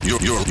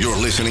You're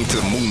listening to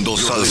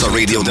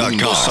MundoSalsaRadio.com,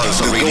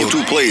 the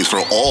go-to place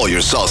for all your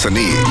salsa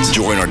needs.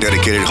 Join our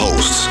dedicated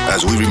hosts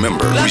as we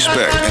remember,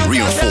 respect, and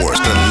reinforce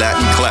the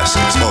Latin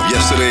classics of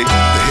yesterday,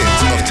 the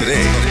hits of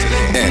today,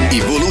 and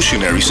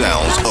evolutionary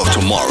sounds of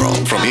tomorrow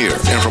from here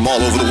and from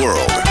all over the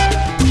world.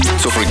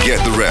 So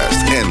forget the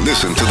rest and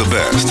listen to the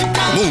best.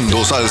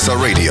 Mundo Salsa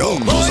Radio,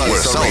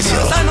 where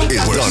salsa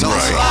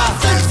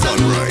is done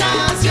right.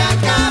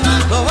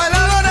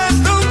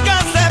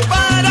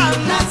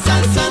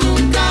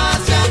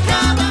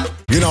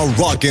 You're now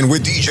rocking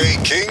with DJ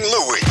King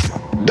Louie.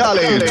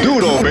 Dale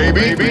duro,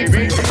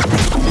 baby.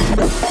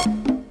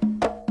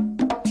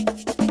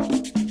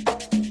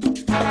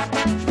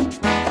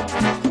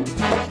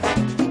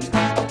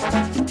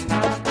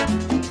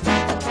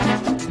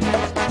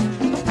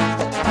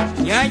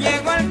 Ya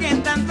llegó el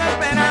quien tanto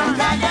esperaba.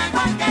 Ya llegó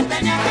el que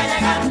tenía que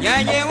llegar.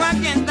 Ya llegó a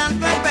quien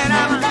tanto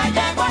esperaba. Ya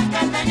llegó el que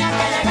tenía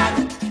que llegar.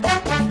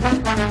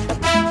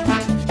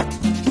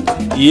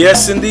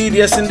 Yes,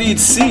 indeed.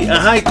 Sí,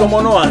 ajá,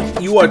 como no.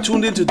 You are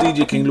tuned into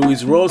DJ King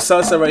Louie's Roll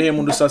Salsa right here,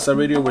 Mundo Salsa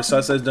Radio, where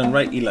salsa is done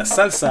right y la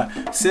salsa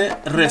se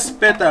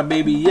respeta,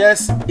 baby.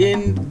 Yes,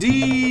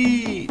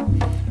 indeed.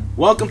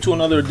 Welcome to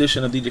another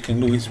edition of DJ King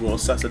Louie's Roll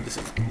Salsa. This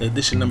is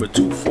edition number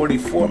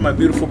 244. My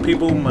beautiful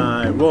people,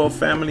 my royal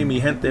family, mi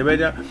gente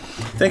bella.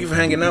 Thank you for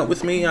hanging out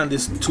with me on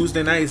this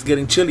Tuesday night. It's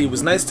getting chilly. It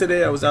was nice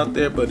today. I was out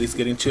there, but it's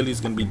getting chilly. It's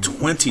going to be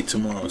 20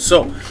 tomorrow.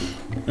 So,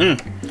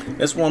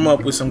 let's warm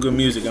up with some good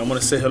music. I want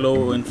to say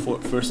hello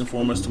first and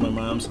foremost to my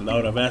moms,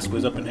 Laura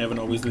Vazquez up in heaven,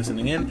 always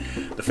listening in.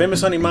 The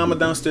famous honey mama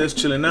downstairs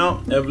chilling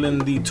out, Evelyn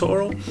D.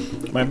 Toro.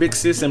 My big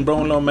sis and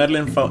bro-in-law,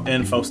 Madeline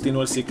and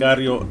Faustino El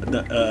Sicario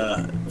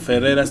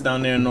Ferreras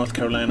down there in North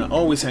Carolina,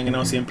 always hanging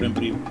out, siempre en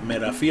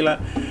primera fila.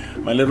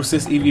 My little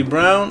sis Evie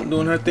Brown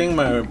doing her thing.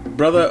 My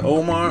brother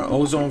Omar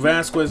Ozone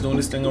Vazquez doing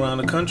this thing around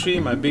the country.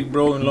 My big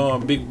bro-in-law,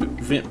 Big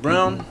Vint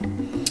Brown.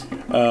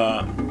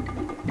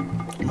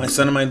 My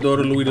son and my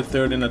daughter, Louie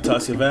III and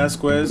Natasha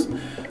Vazquez.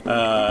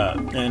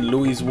 And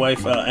Louie's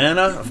wife,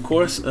 Anna, of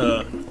course.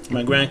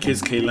 My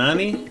grandkids,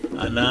 Kaylani,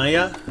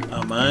 Anaya,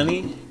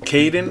 Amani,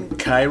 Caden,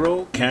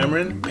 Cairo,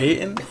 Cameron,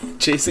 Peyton,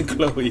 Chase and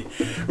Chloe,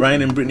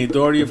 Ryan and Brittany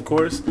Doherty, of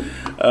course.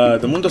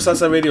 The Mundo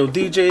Salsa Radio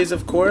DJs,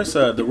 of course.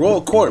 The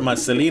Royal Court,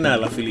 Marcelina,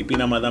 La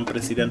Filipina, Madame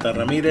Presidenta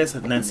Ramirez,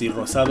 Nancy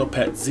Rosado,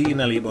 Pat Z,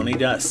 Nelly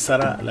Bonilla,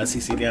 Sara, La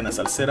Siciliana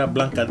Salsera,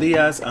 Blanca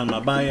Diaz, Alma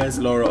Baez,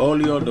 Laura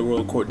Olio, The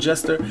Royal Court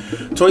Jester,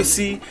 Toy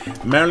C,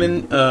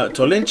 Marilyn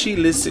Tolinchi,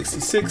 Liz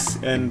 66,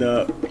 and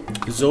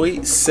Zoe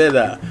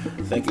Seda.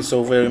 Thank you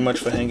so very much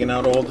for hanging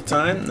out all the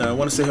time. I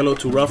want to say hello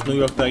to Ralph New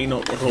York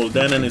Taino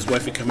Roldan and his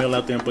wife Camille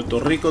out there in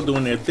Puerto Rico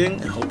doing their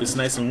thing. I hope it's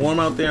nice and warm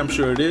out there. I'm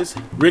sure it is.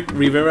 Rick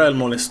Rivera El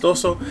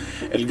Molestoso,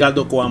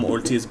 Elgado Coam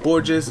Ortiz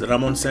Borges,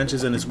 Ramon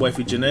Sanchez and his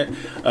wifey Jeanette.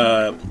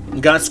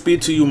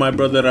 Godspeed to you, my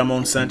brother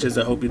Ramon Sanchez.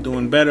 I hope you're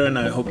doing better and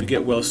I hope you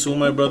get well soon,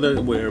 my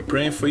brother. We're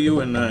praying for you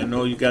and I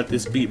know you got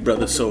this beat,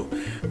 brother. So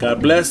God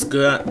bless,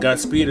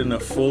 Godspeed, and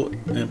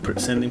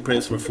sending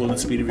prayers for full and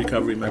speedy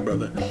recovery, my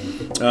brother.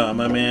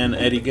 My man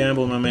Eddie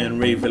Gamble, my man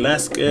Ray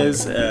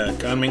Velasquez,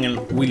 Carmen and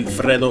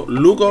Wilfredo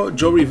Lugo,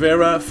 Joe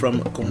Rivera from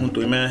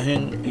Conjunto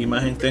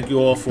Imagen. Thank you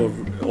all for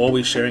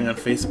always sharing on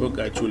Facebook.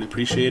 I truly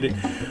appreciate it.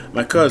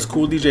 My cuz,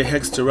 Cool DJ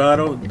Hex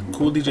Tirado,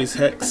 Cool DJ's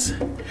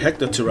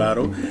Hector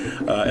Tirado,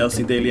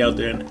 LC Daily out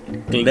there in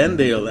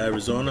Glendale,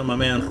 Arizona. My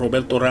man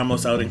Roberto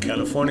Ramos out in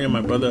California.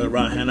 My brother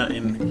Rahana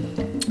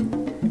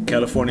in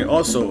California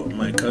also.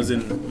 My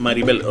cousin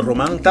Maribel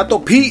Roman, Tato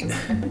Pete.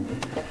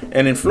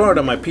 And in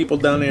Florida, my people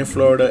down there in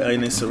Florida,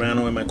 in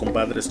Serrano, and my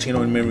compadres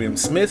Chino and Miriam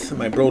Smith.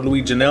 My bro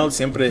Luis Janelle,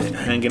 siempre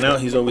hanging out.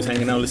 He's always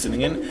hanging out,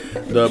 listening in.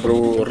 The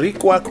bro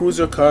Riqua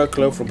Cruiser Car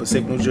Club from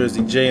Passaic, New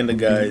Jersey. Jay and the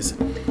guys.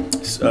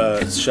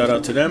 Shout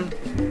out to them.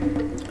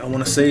 I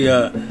want to say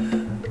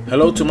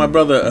hello to my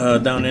brother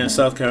down there in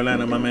South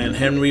Carolina, my man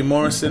Henry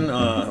Morrison.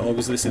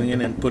 Always listening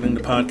in and putting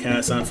the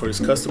podcast on for his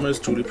customers.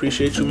 Truly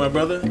appreciate you, my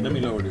brother. Let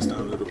me lower this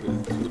down a little bit.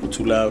 It's a little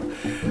too loud.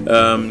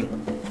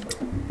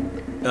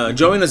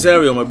 Joey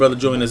Nazario, my brother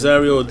Joey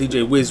Nazario,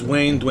 DJ Wiz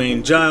Wayne,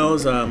 Dwayne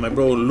Giles, my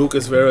bro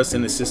Lucas Veras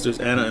and his sisters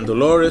Anna and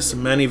Dolores,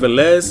 Manny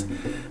Velez.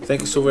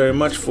 Thank you so very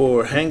much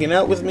for hanging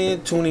out with me,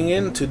 tuning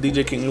in to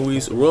DJ King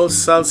Louie's Roll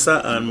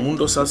Salsa on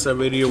Mundo Salsa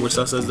Radio, where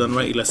salsa is done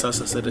right y la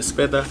salsa se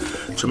respeta.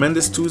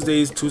 Tremendous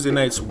Tuesday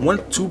nights,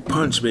 1-2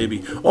 punch,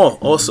 baby. Oh,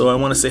 also I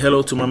want to say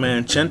hello to my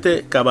man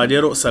Chente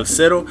Caballero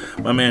Salsero,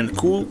 my man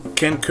Cool,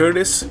 Ken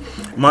Curtis,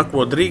 Mark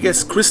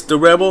Rodriguez, Chris the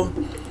Rebel,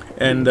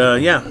 and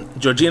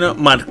Georgina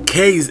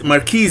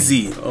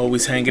Marchese,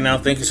 always hanging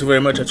out. Thank you so very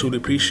much. I truly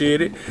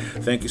appreciate it.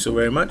 Thank you so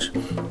very much.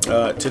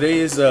 Today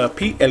is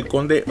Pete El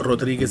Conde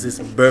Rodriguez's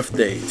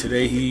birthday.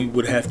 Today he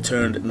would have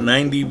turned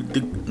 90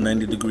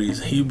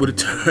 degrees. He would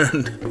have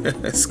turned,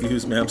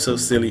 excuse me, I'm so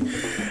silly,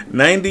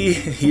 90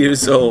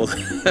 years old.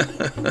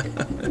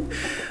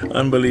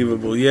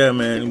 Unbelievable. Yeah,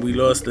 man. We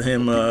lost to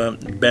him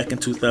back in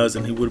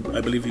 2000.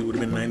 I believe he would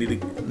have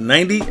been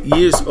 90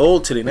 years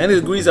old today. 90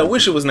 degrees. I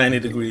wish it was 90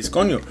 degrees.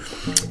 Coño.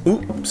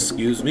 Ooh,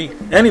 excuse me.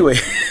 Anyway.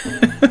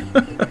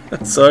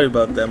 Sorry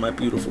about that, my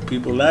beautiful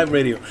people. Live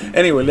radio.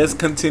 Anyway, let's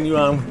continue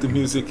on with the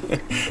music.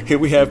 Here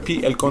we have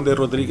Pete El Conde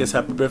Rodriguez.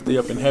 Happy birthday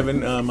up in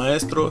heaven,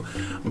 maestro.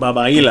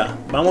 Babaila.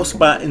 Vamos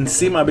pa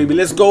encima, baby.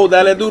 Let's go.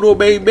 Dale duro,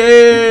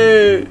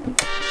 baby.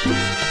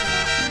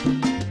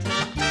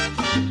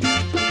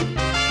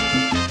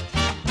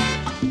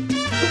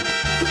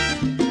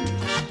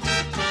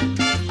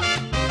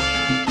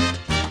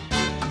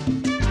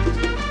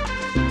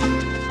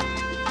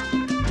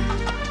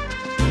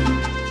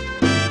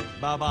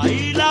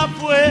 Babaila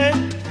fue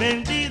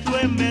vendido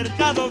en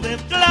mercado de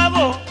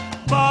esclavos.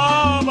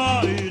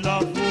 Babaila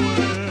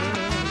fue.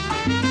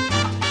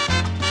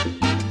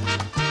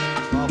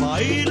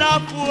 Babaila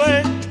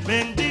fue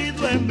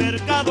vendido en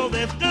mercado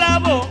de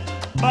esclavos.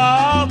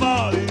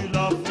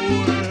 Babaila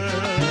fue.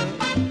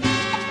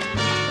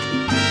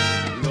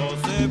 Lo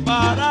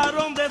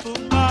separaron de sus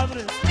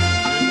padres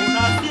en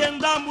una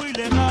hacienda muy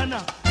lejana.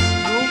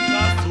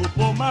 Nunca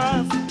supo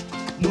más,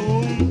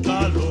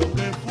 nunca lo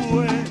que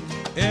fue.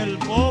 El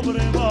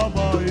pobre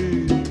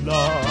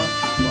Babaila,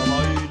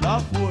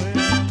 Babaila fue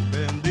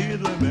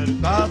vendido en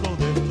mercado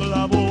de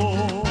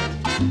esclavos.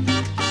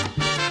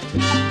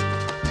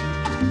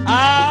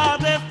 A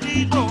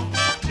destino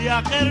de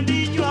aquel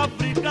niño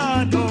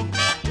africano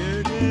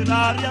en el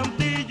área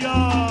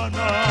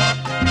antillana.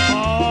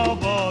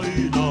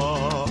 Babaila,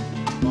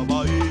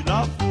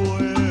 Babaila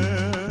fue.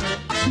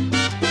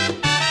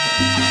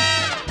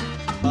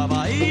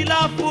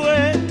 Babaila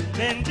fue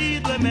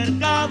vendido en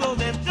mercado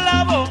de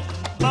esclavos.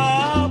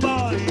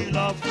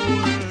 Babaila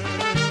fue.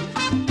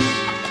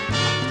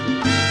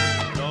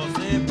 Lo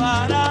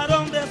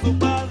separaron de su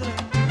padre,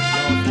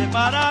 lo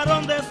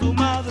separaron de su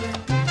madre.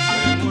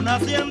 En una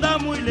hacienda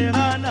muy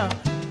lejana,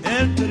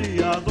 el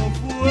criado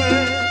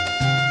fue.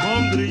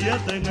 Con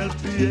grillete en el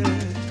pie,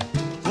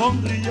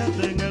 con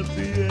grillete en el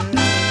pie.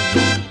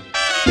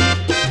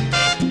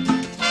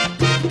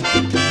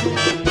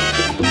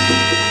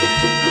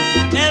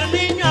 El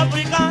niño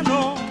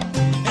africano,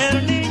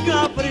 el niño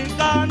africano.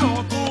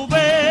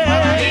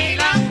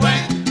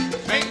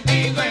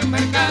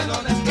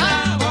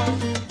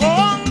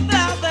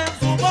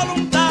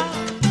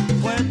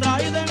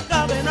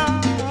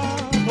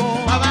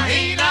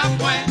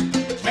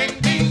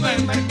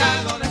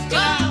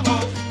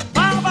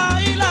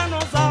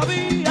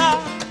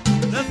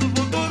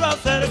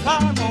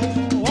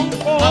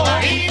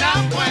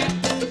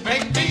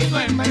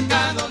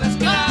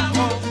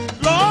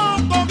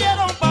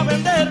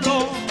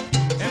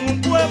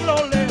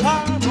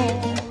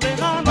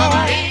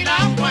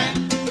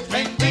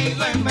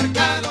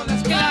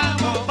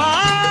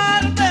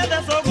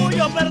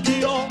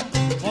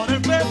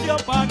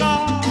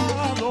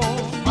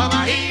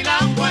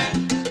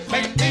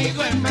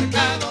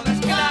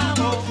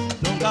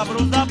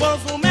 Bruta por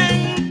su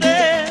mente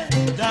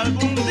de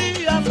algún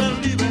día ser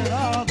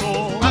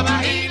liberado.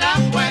 Babaila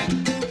fue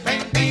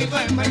vendido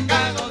en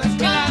mercado de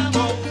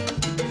esclavos.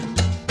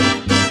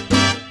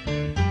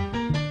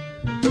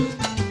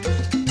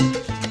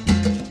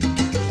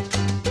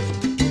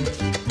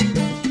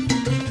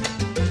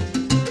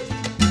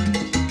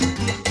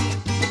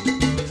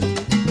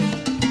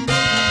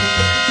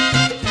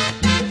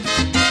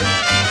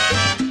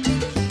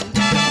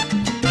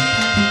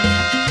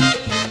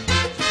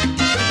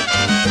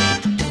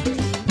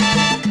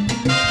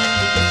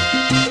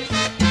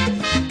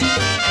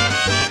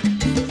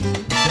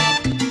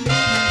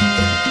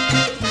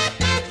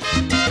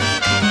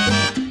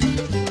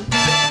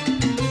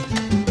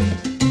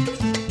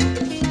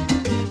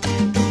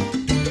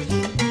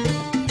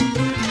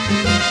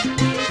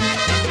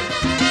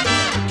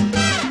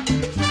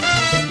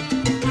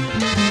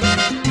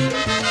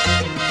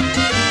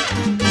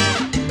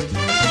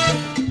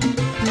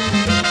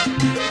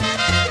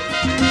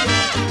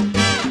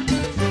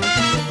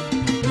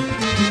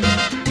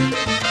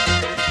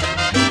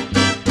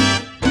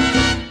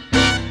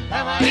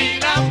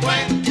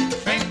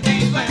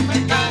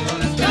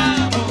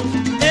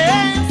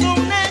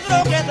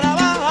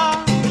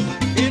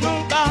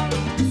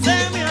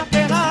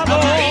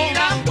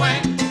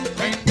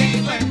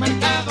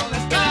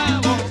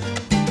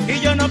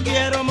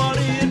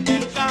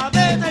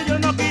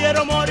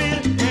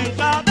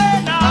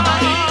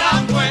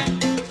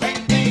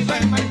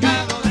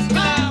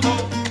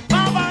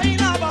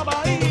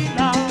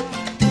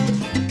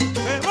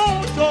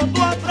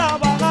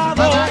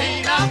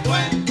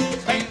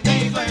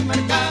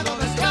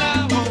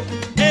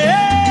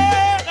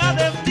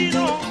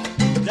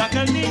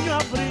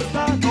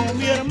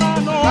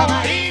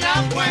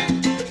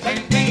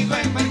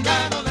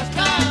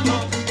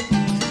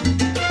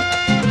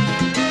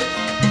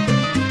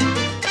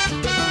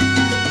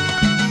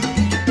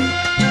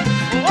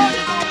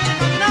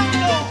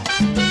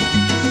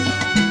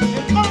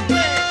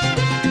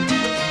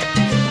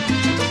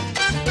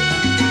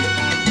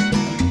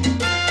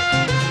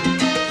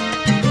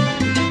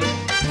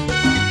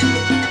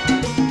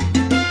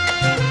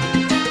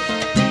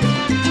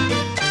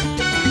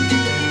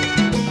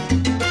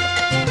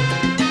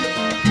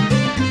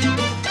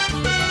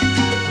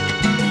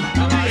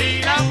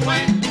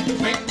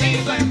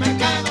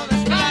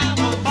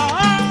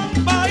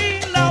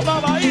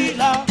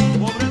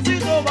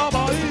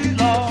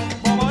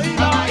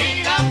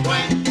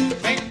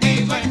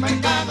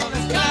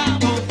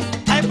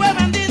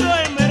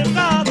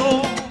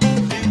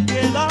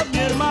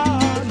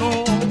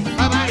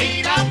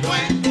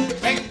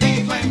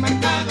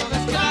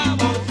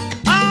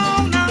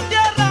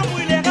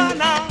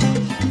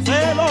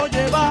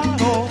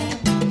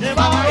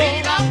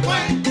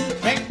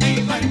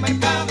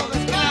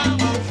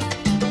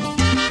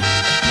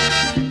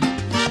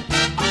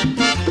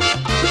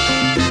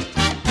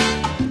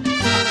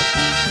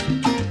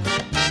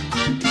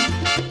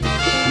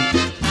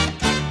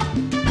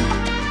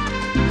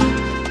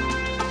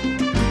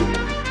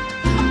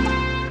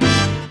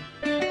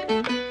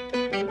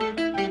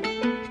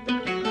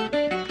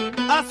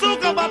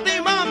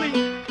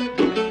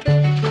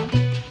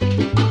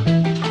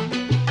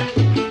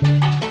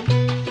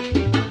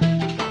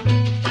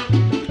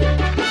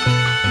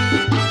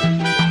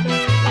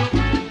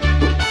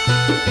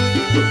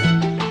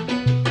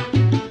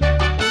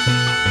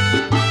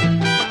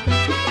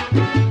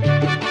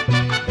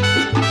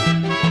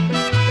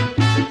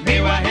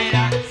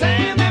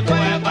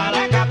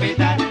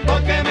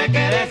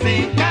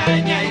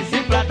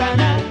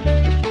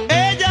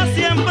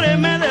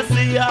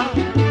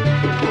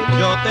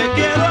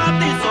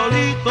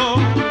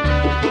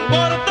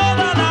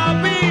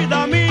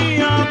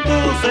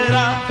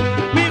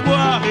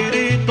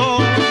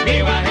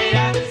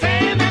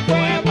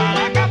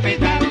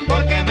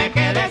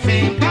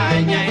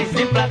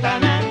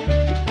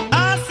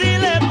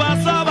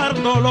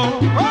 pasó.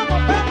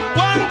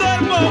 Cuando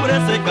el pobre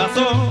se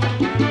casó,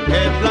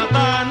 el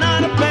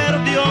platanar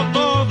perdió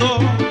todo,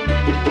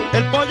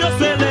 el pollo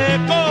se le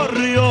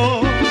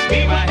corrió.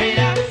 Mi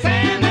guajira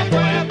se me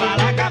fue para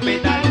la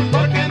capital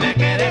porque me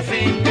quedé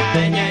sin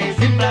caña y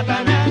sin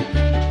platanar.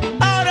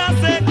 Ahora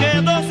se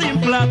quedó sin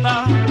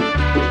plata,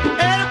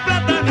 el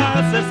platanar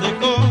se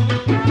secó,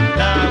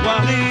 la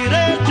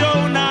guajira echó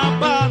una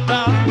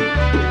pata,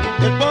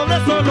 el pobre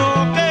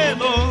solo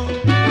quedó.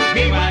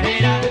 Mi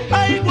guajira,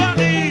 Ay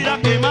guajira,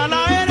 qué mala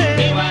eres.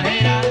 mi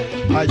guajira,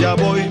 Allá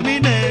voy mi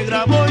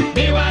negra voy,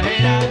 mi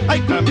guajira, ay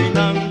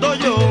caminando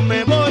yo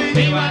me voy.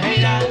 mi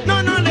guajira,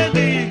 No, no le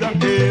digan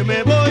que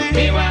me voy.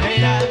 mi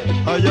guajira.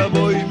 Allá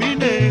voy mi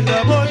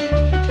negra voy.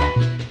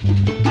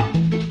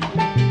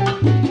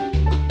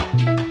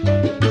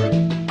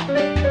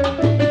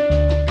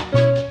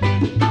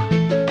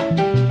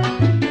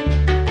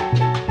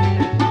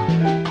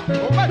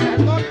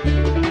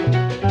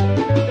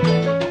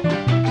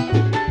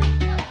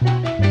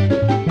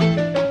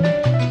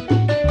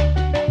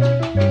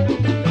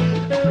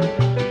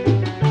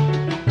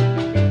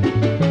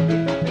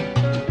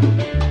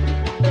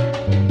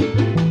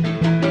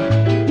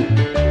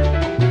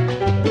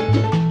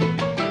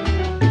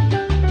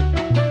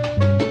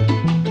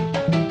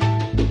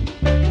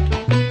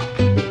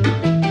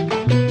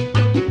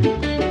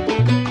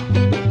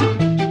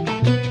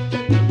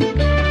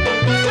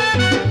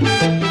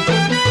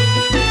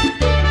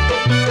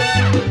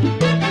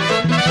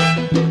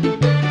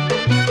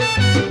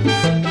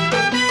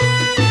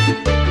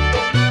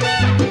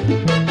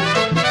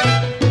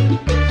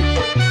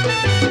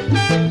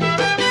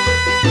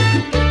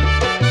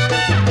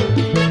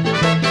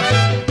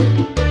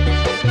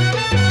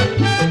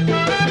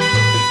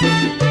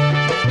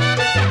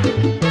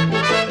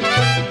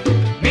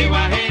 Mi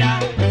guajira,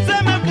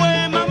 Se me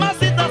fue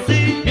mamacita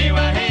así, mi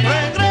guajira,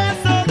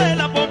 regreso de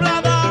la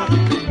poblada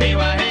mi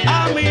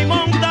guajira, a mi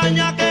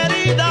montaña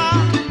querida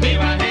mi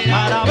guajira,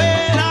 para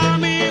ver a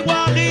mi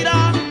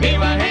guajira mi que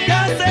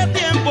guajira, hace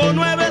tiempo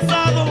no he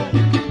besado.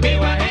 mi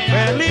guajira,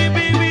 Feliz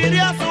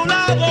viviría a su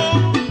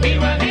lado mi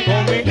guajira,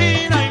 con mi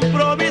lira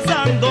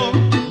improvisando.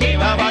 mi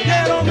guajira,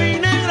 Caballero, mi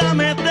negra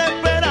me está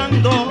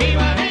esperando mi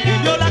guajira,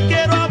 y yo la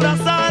quiero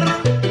abrazar.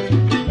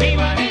 mi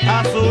guajira,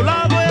 A su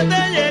lado he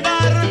de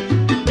llegar,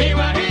 mi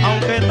guajira,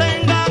 aunque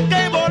tenga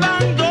que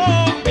volando,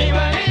 mi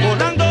guajira.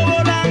 volando,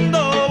 volando,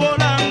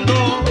 volando.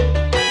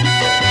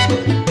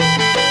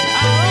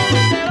 ¿A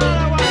dónde va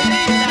la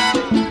guajirita?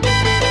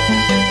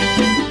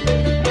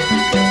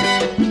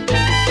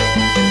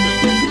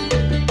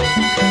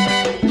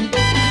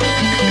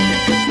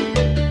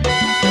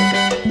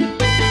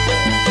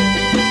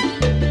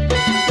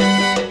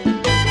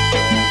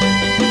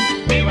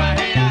 Mi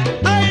guajira,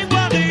 Ay,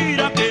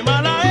 guajira, qué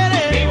mala mi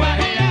eres.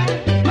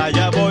 guajira,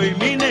 Allá voy,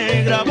 mi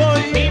negra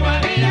voy. mi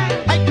guajira,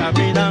 Ay,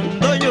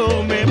 caminando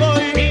yo me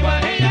voy. mi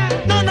guajira,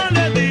 No, no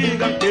le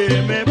digan que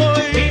me mi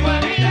voy.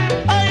 guajira,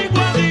 Ay,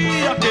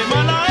 guajira, qué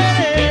mala mi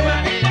eres.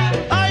 guajira,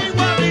 Ay,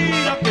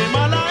 guajira, qué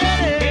mala mi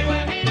eres.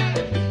 guajira.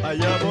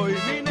 Allá voy,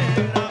 mi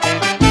negra.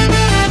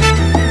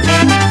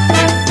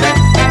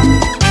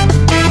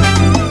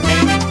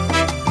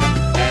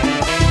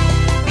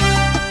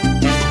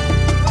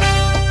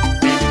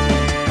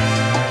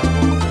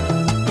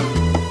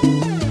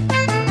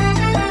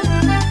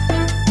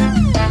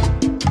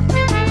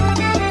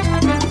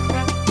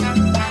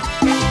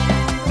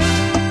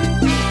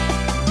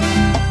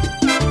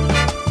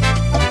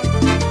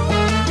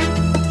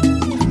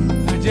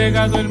 Ha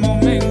llegado el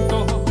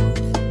momento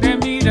de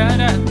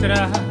mirar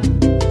atrás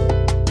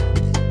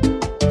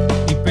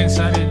y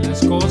pensar en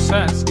las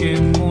cosas que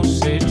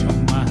hemos hecho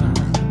mal.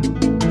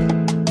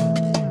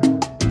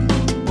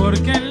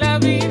 Porque en la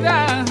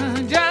vida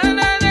ya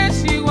nada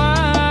es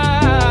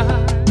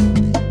igual.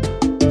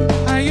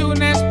 Hay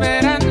una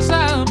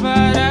esperanza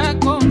para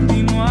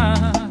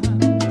continuar.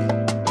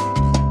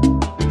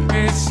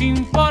 Es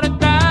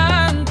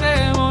importante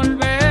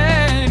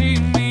volver y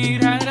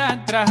mirar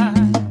atrás.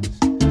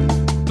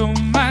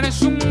 Tomar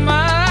su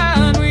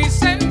mano y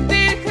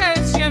sentir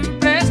que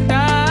siempre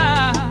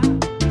está,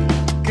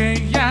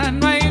 que ya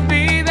no hay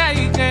vida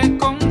y que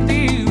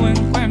contigo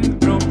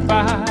encuentro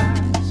paz.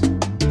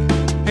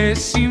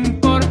 Es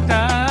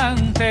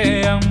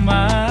importante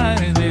amar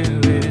de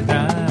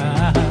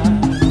verdad.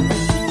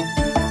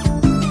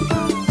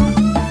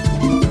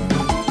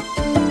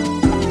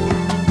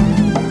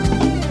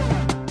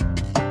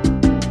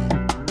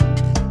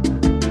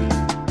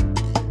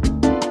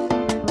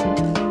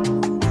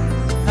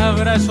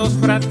 Abrazos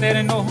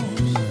fraternos,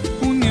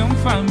 unión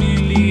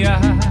familiar.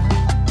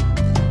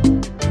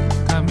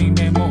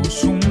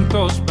 Caminemos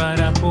juntos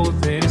para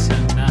poder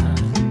sanar.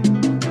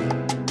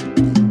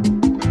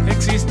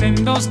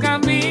 Existen dos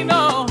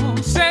caminos,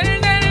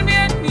 el del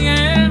bien y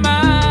el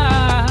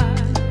mal.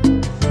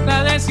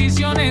 La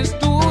decisión es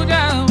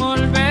tuya,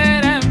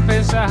 volver a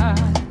empezar.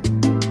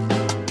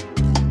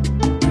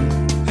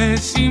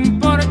 Es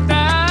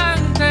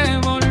importante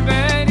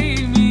volver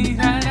y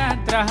mirar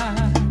atrás.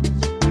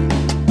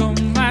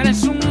 Tomar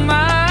su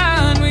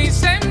mano y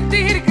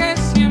sentir que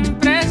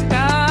siempre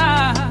está,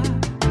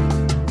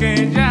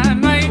 que ya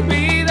no hay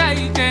vida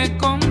y que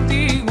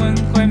contigo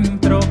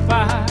encuentro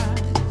paz.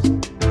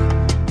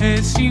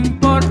 Es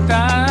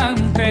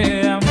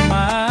importante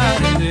amar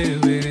de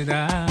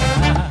verdad.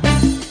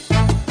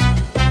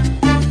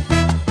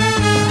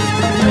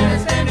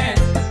 Puedes tener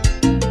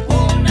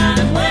una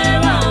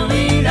nueva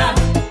vida.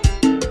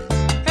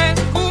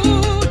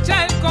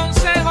 Escucha el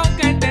consejo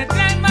que te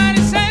trae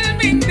Marcel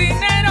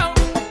Mintinero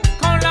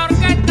con la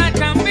orquesta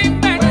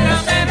Chambimbe en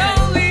la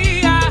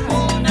melodía.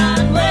 Una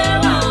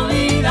nueva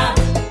vida.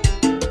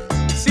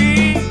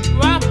 Si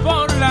vas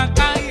por la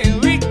calle,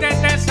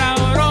 vístete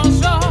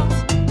sabroso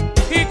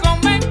y con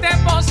mente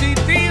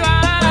positiva.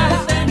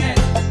 Puedes tener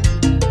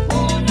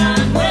una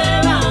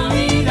nueva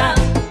vida.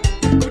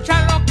 Escucha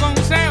los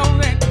consejos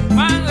de tu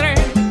madre.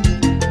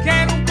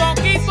 Quiere un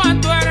poquito a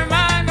tu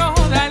hermano,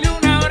 dale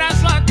un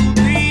abrazo a tu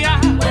tía.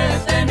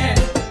 Puedes tener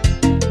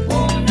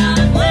una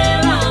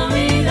nueva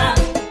vida.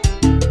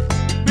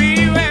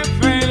 Vive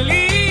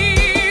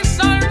feliz,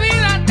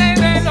 olvídate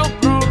de los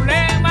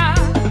problemas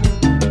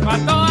para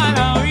toda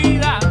la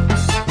vida.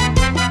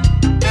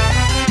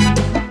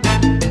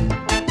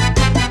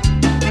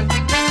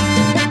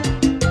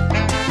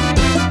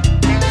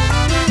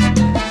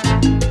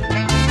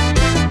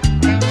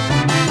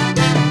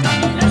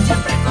 Caminar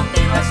siempre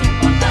contigo es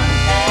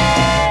importante.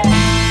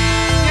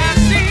 Y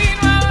así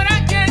no habrá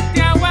quien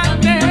te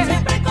aguante. Caminar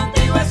siempre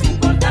contigo es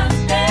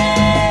importante.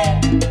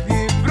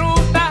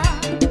 Disfruta,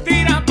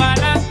 tira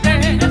pa'lante.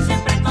 Caminar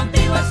siempre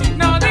contigo es importante.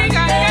 No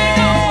digas que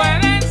no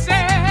puede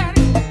ser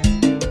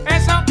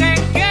eso que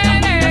Caminar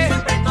quieres.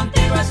 siempre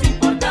contigo es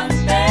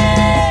importante.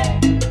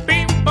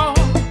 Pimpo,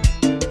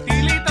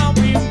 tilito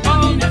pimpo.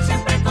 Caminar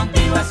siempre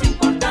contigo es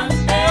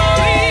importante. No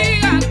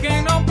digas que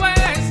no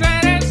puede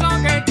ser eso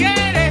que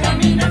quieres.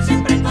 Caminar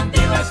siempre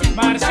contigo es importante.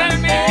 Marcel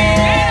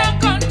Mintinero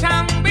con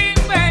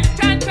Chambimbe,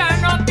 chacha,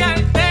 no te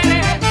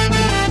alteres.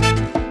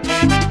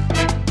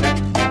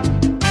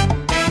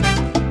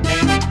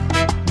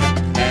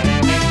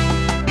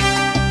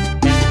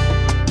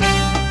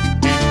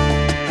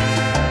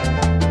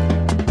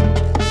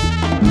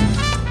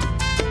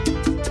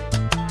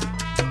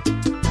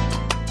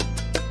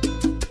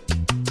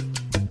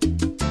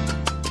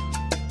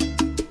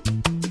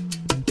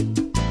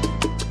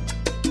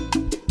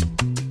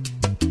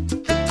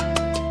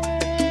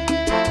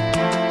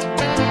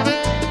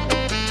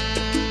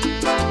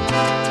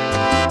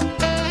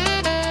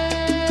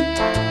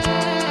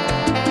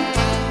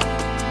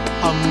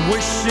 I'm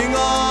wishing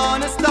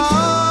on a star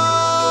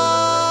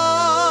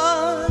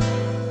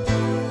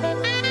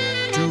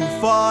to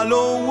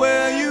follow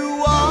where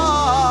you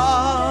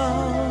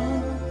are.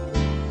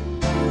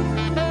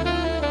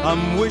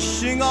 I'm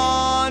wishing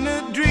on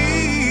a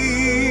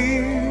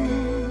dream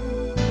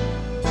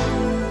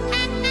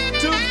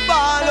to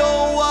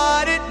follow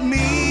what it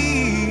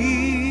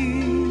means.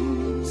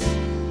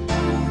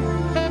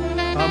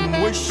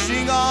 I'm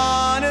wishing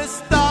on a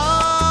star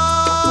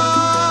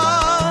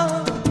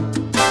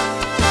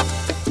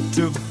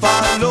to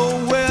follow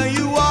where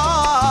you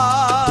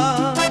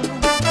are.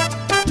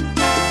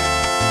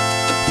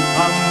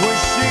 I'm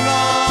wishing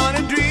on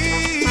a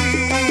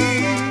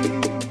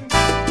dream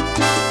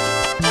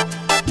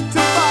to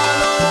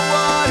follow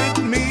what it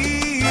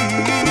means.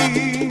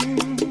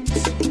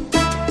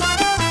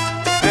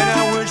 And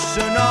I wish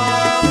on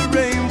all the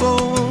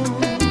rainbows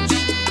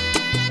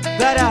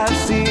that I've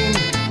seen.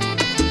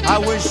 I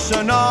wish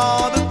on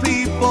all the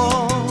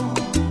people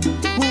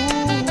who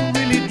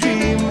really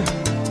dream.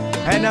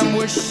 And I'm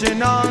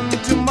wishing on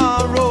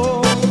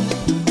tomorrow,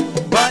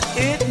 but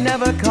it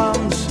never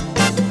comes.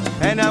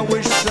 And I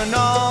wish on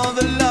all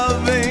the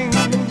loving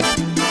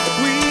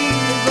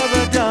we've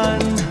ever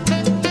done.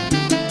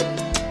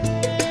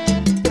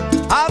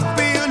 I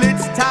feel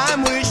it's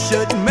time we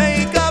should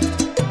make up,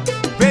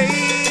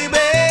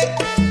 baby.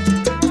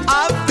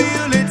 I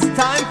feel it's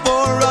time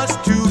for us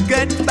to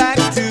get back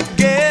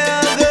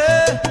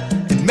together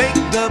and make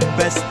the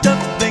best of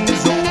things,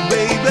 oh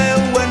baby,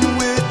 when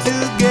we're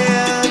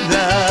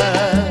together.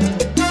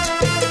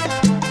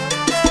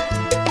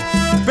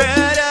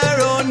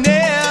 Better or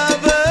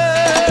never.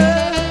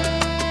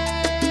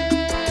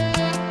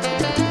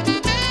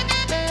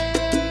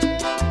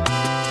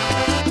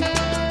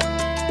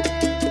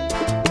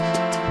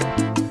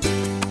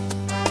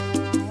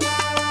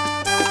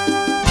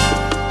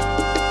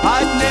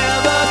 I'd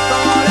never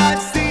thought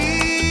I'd see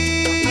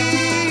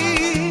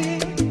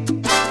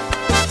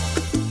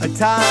a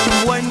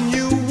time when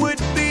you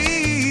would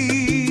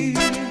be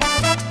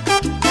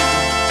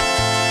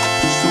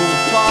so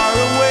far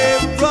away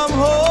from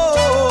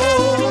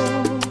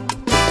home,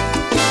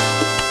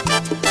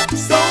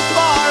 so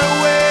far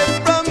away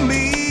from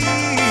me.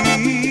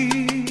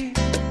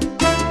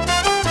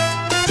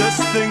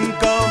 Just think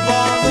of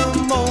all the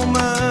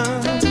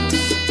moments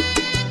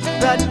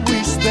that we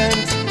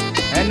spent,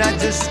 and I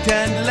just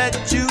can't let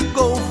you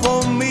go for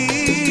me.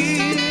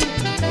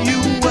 You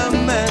were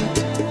meant,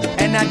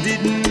 and I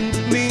didn't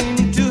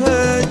mean to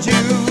hurt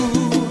you,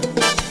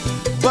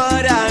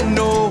 but I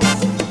know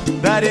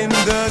that in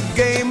the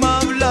game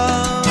of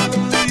love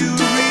you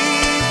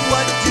reap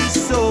what you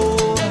sow.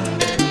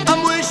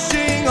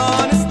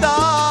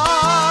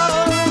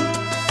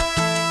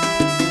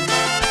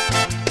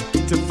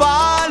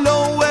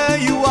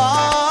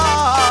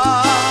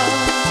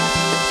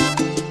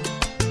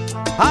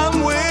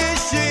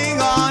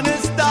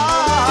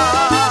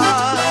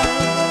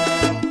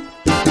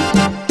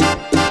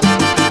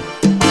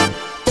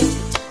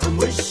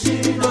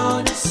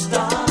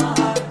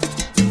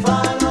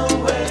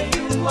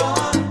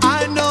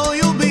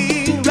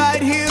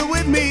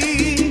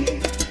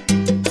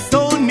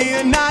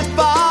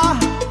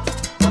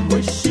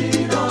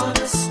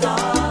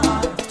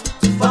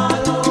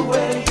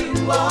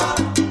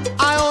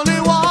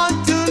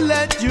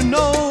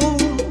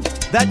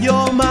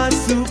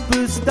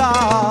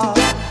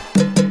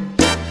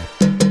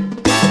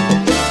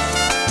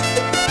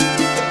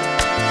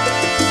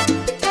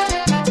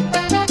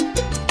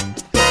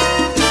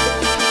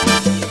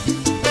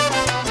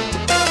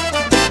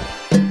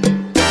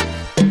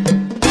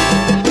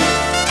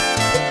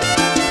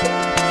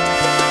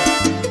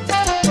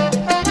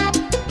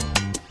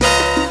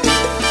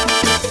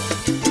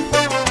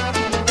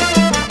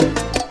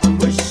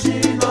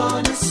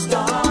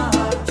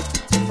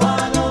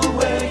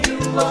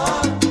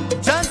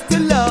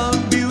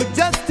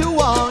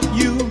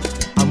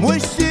 I'm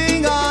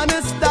wishing on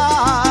a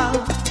star.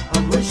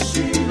 I'm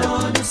wishing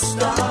on a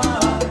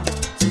star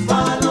to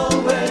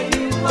follow where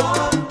you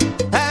are.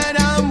 And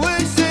I'm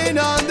wishing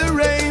on the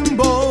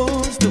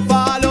rainbows to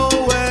follow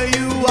where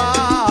you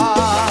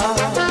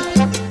are.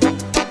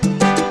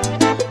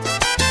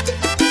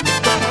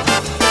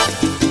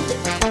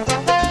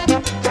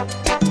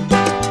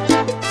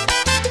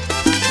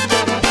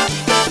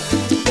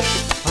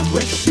 I'm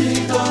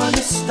wishing on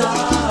a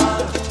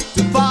star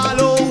to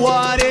follow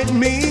what it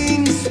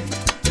means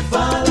to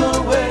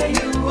follow where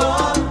you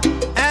are.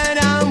 And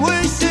I'm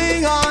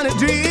wishing on a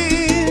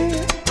dream.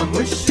 I'm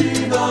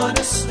wishing on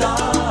a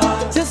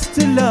star just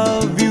to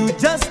love you,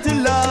 just to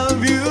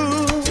love you,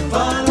 to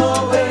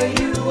follow where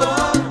you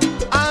are.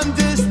 I'm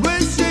just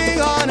wishing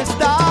on a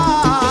star.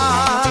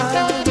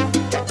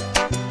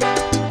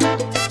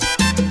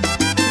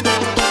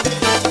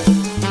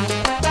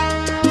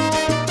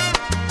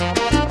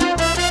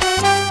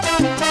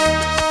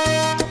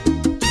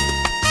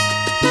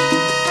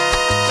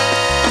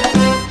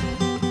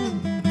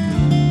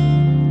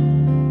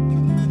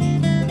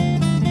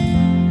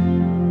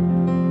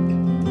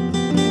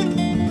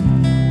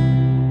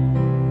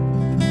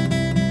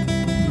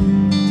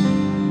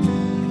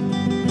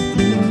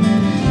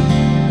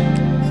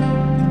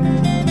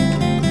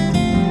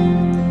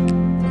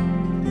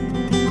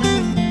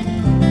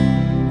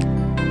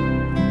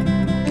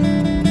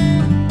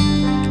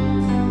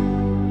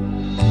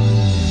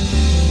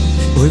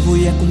 Hoy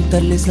voy a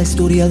contarles la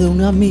historia de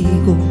un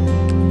amigo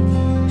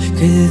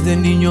que desde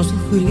niño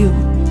sufrió,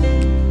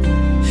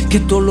 que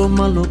todo lo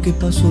malo que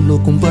pasó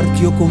lo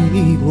compartió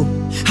conmigo.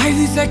 Ay,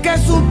 dice que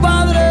su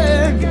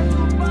padre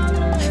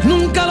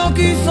nunca lo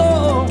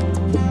quiso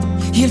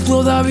y él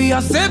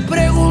todavía se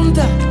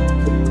pregunta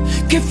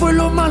qué fue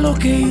lo malo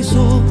que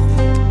hizo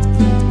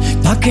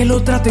pa' que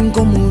lo traten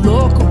como un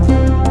loco.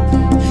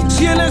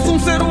 Si él es un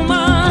ser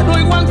humano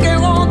igual que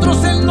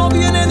otros, él no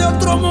viene de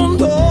otro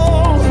mundo.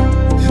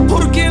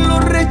 ¿Por qué lo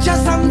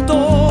rechazan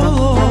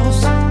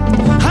todos?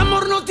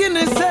 Amor no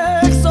tiene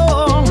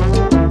sexo.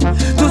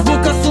 Dos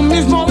bocas, un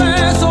mismo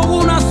beso,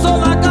 una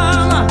sola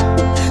cama.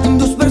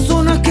 Dos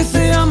personas que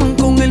se aman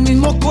con el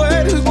mismo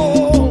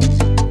cuerpo.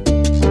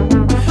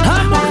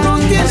 Amor no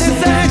tiene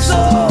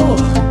sexo.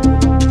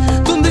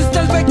 ¿Dónde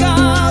está el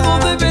pecado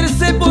de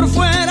verse por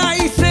fuera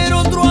y ser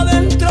otro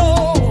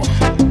adentro?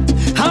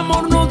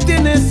 Amor no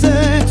tiene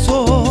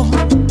sexo.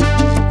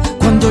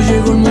 Cuando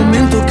llegó el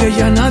momento que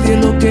ya nadie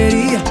lo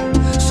quería,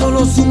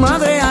 solo su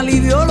madre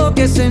alivió lo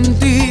que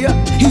sentía.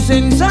 Y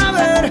sin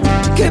saber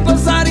qué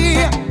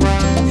pasaría,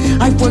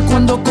 ahí fue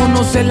cuando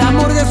conoce el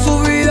amor de su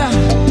vida.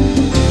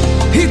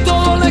 Y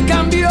todo le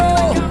cambió,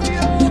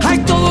 ahí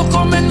todo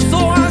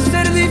comenzó a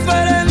ser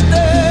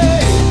diferente.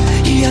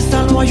 Y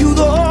hasta lo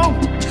ayudó,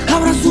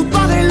 ahora su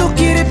padre lo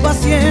quiere para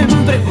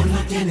siempre. Amor no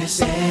tiene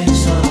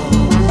sexo.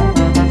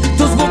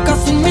 Dos bocas,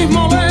 un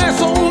mismo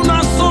beso,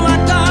 una sola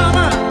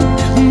cama.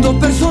 Dos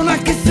personas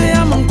que se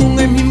aman con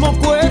el mismo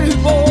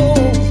cuerpo.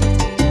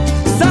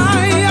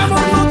 Ay,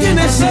 amor no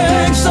tiene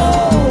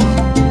sexo.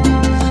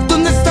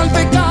 ¿Dónde está el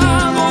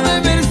pecado de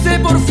verse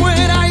por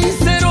fuera y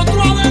ser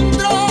otro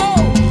adentro?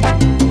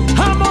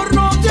 Amor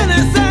no tiene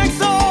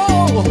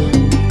sexo.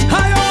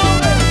 Ay,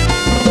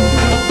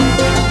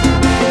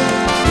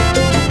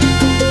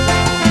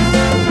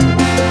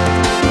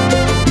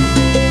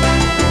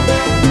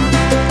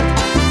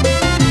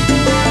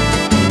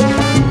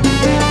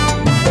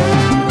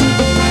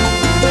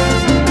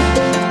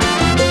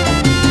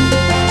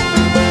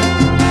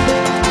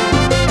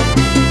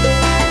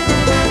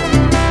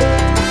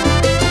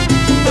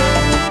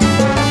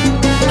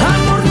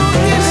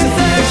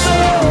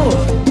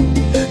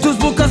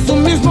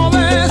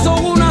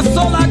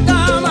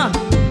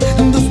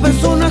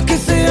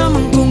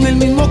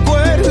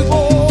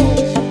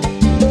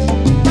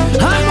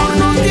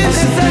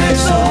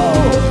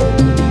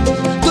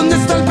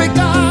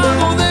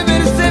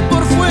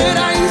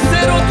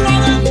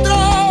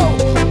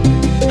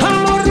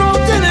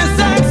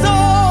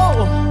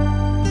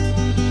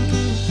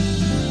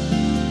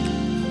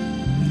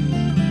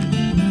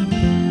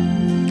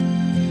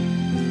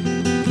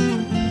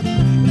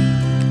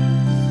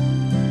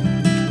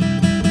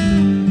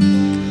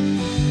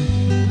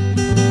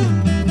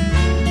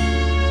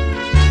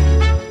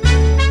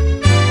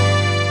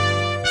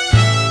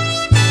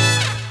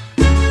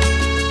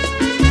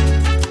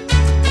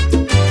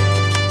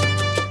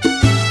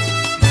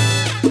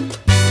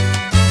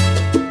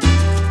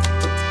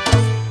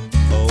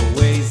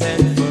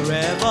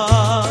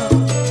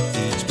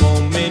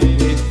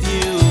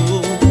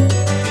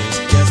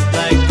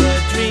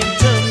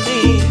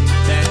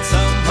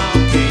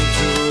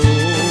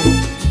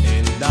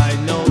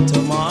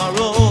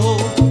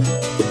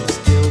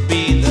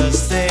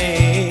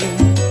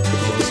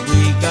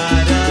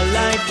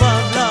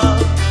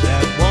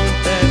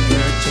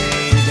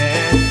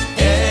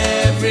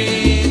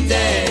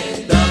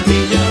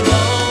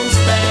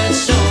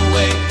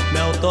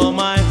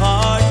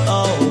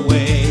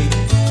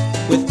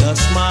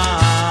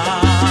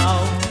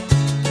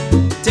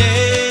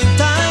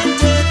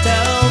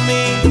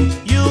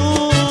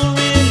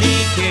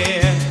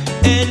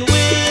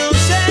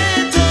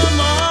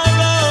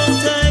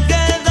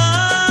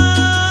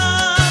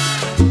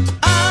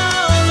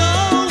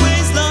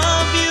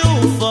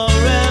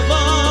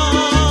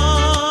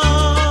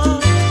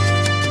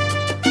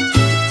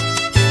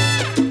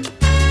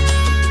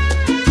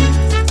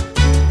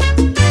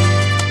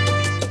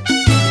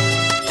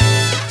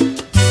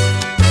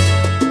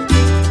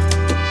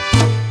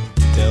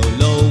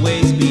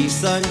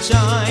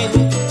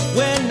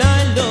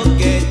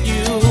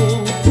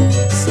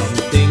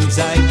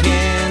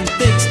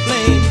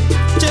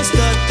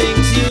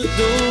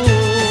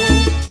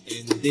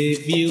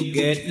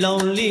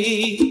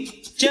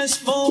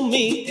 just for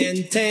me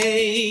and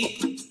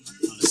take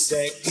a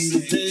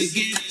second to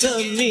get to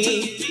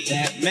me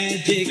that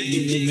magic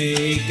you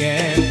make.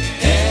 And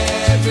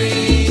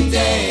every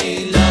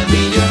day, love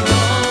me your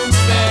own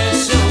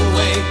special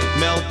way.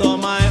 Melt all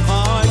my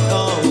heart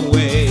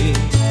away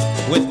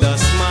with a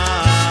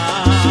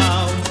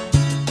smile.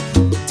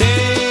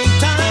 Take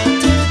time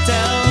to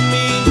tell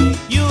me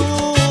you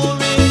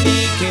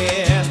really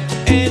care,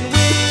 and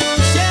we'll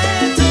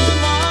share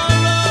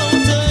tomorrow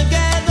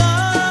together.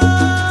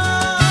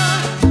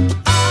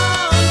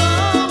 I'll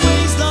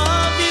always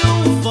love you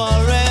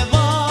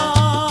forever.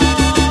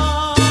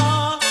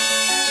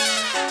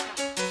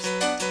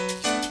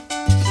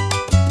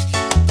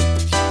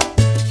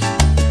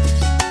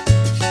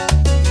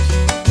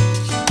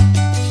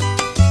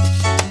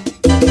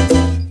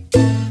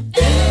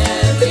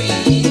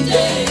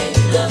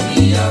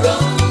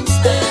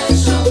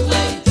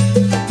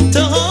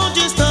 To hold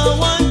you, still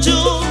want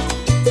you.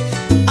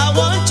 I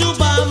want you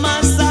by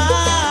my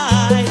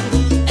side.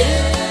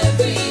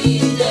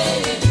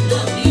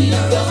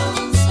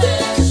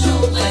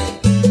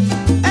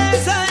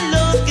 As I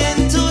look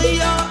into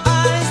your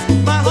eyes,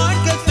 my heart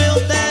gets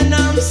filled and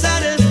I'm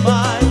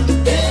satisfied.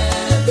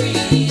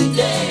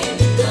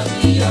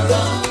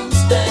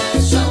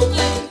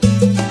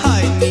 I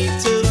need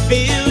to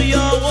feel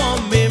your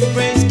warm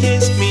embrace.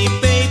 Kiss me,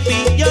 baby,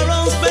 your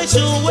own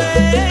special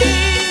way.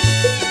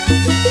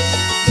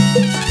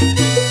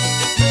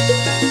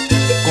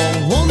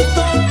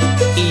 Conjunto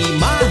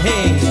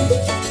Imagen.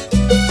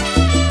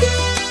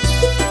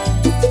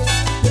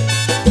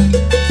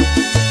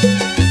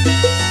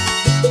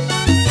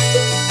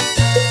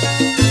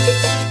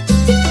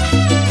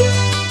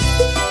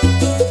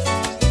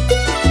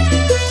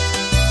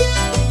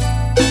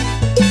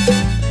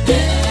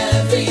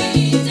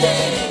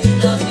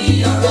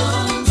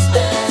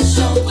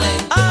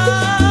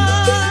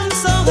 I'm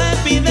so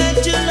happy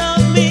that you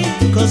love me,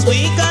 'cause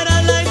we got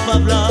a life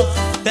of love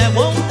that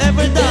won't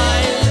ever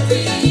die.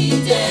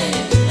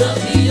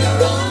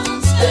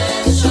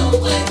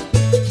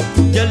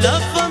 Your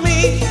love for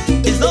me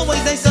is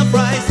always a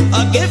surprise,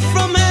 a gift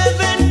from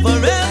heaven,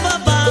 forever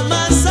by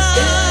my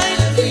side.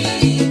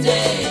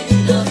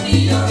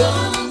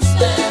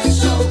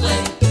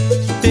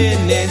 Te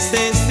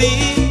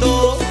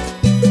necesito,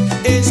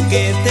 es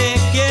que te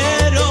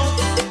quiero,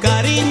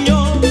 cariño.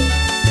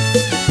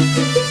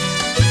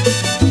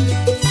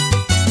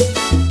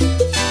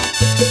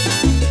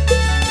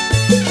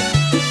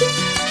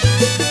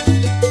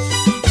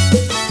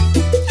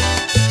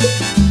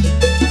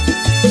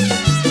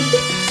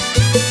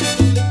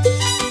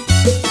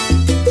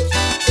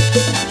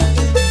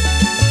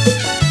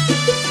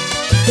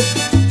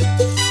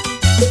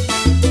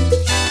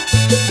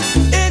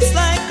 It's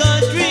like a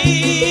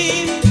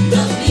dream,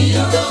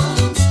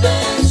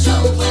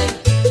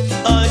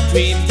 a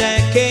dream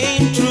that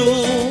came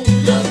true.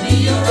 Love me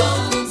your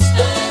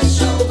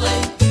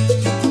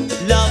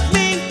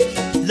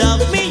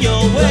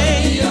way.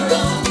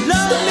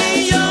 Love me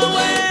your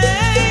way.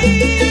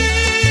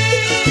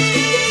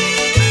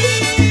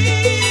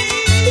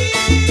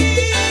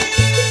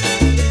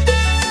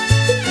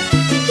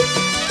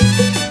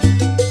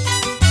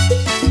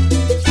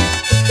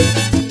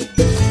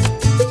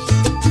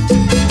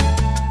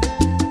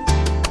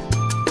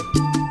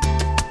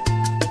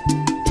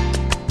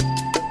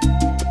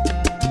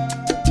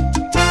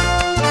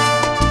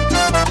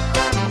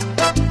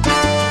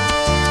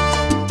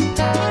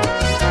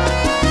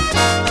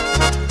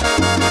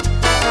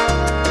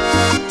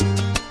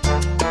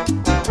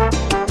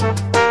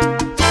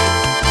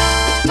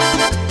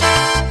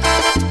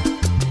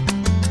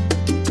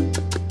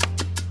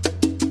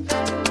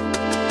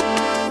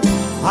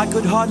 I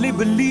could hardly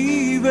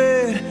believe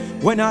it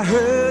when I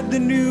heard the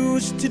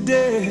news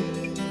today.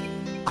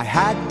 I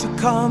had to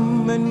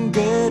come and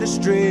get it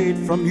straight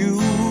from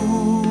you.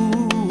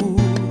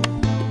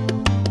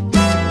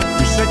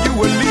 You said you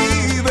were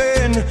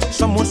leaving,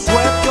 someone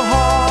swept your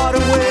heart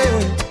away.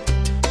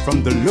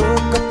 From the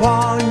look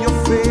upon your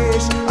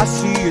face, I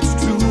see it's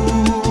true.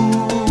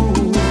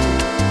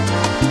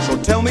 So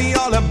tell me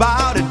all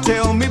about it,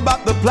 tell me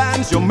about the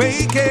plans you're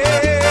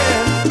making.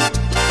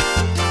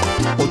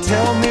 Oh,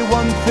 tell me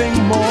one thing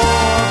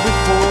more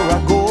before I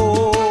go.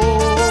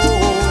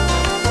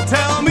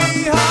 Tell me,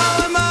 how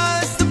am I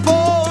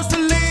supposed to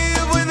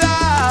live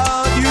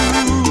without you?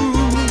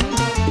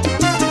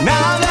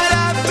 Now that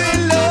I've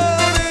been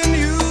loving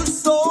you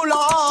so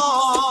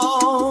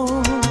long,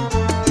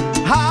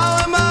 how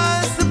am I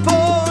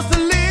supposed to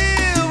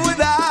live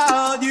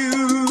without you?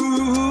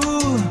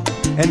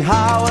 And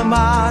how am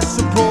I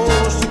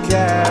supposed to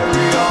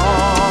carry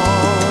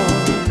on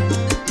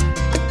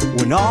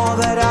when all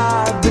that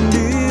I've been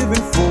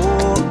living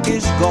for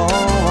is gone?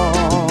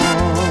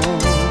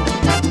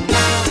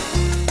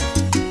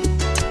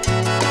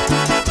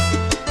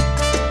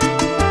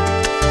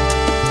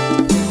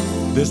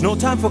 There's no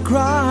time for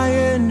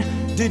crying,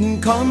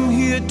 didn't come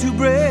here to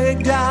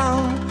break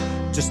down.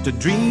 Just a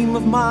dream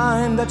of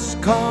mine that's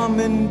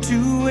coming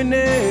to an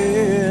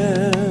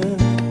end.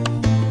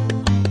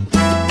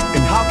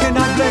 And how can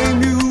I blame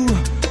you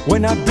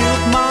When I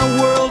built my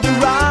world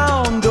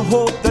around the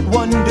hope that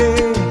one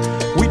day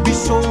we'd be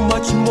so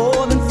much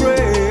more than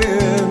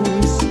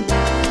friends.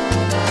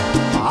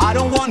 I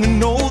don't wanna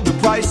know the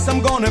price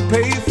I'm gonna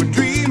pay for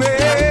dreaming.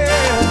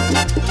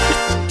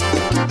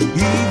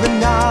 Even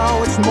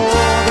now it's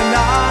more than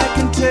I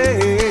can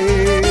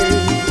take.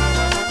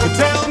 But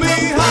tell me,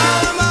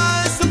 how am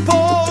I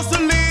supposed to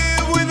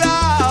live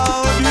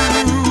without you?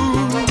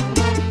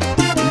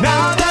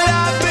 Now that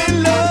I've been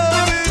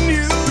loving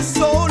you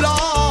so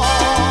long,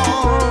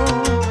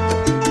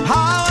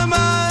 how am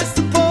I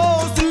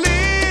supposed to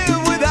live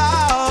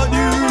without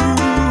you?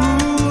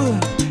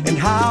 And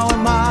how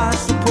am I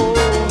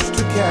supposed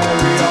to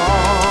carry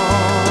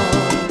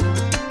on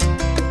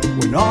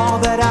when all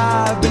that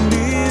I've been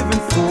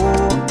living for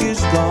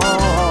is gone?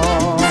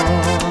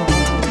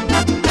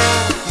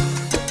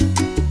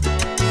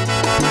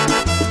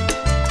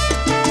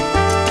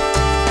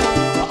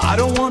 I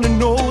don't wanna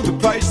know the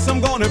price I'm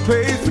gonna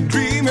pay for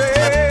dreaming.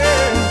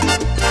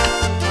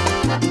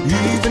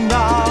 Even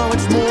now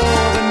it's more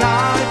than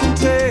I can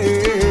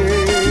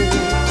take.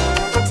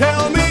 But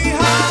tell me,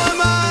 how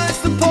am I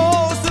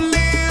supposed to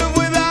live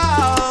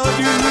without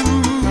you?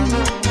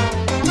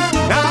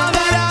 Now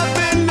that I've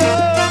been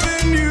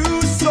loving you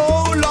so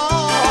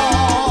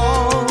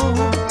long,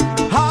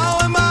 how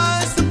am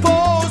I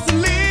supposed to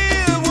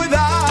live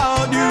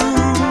without you?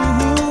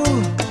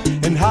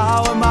 And how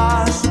am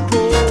I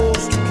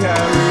supposed to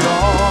carry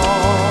on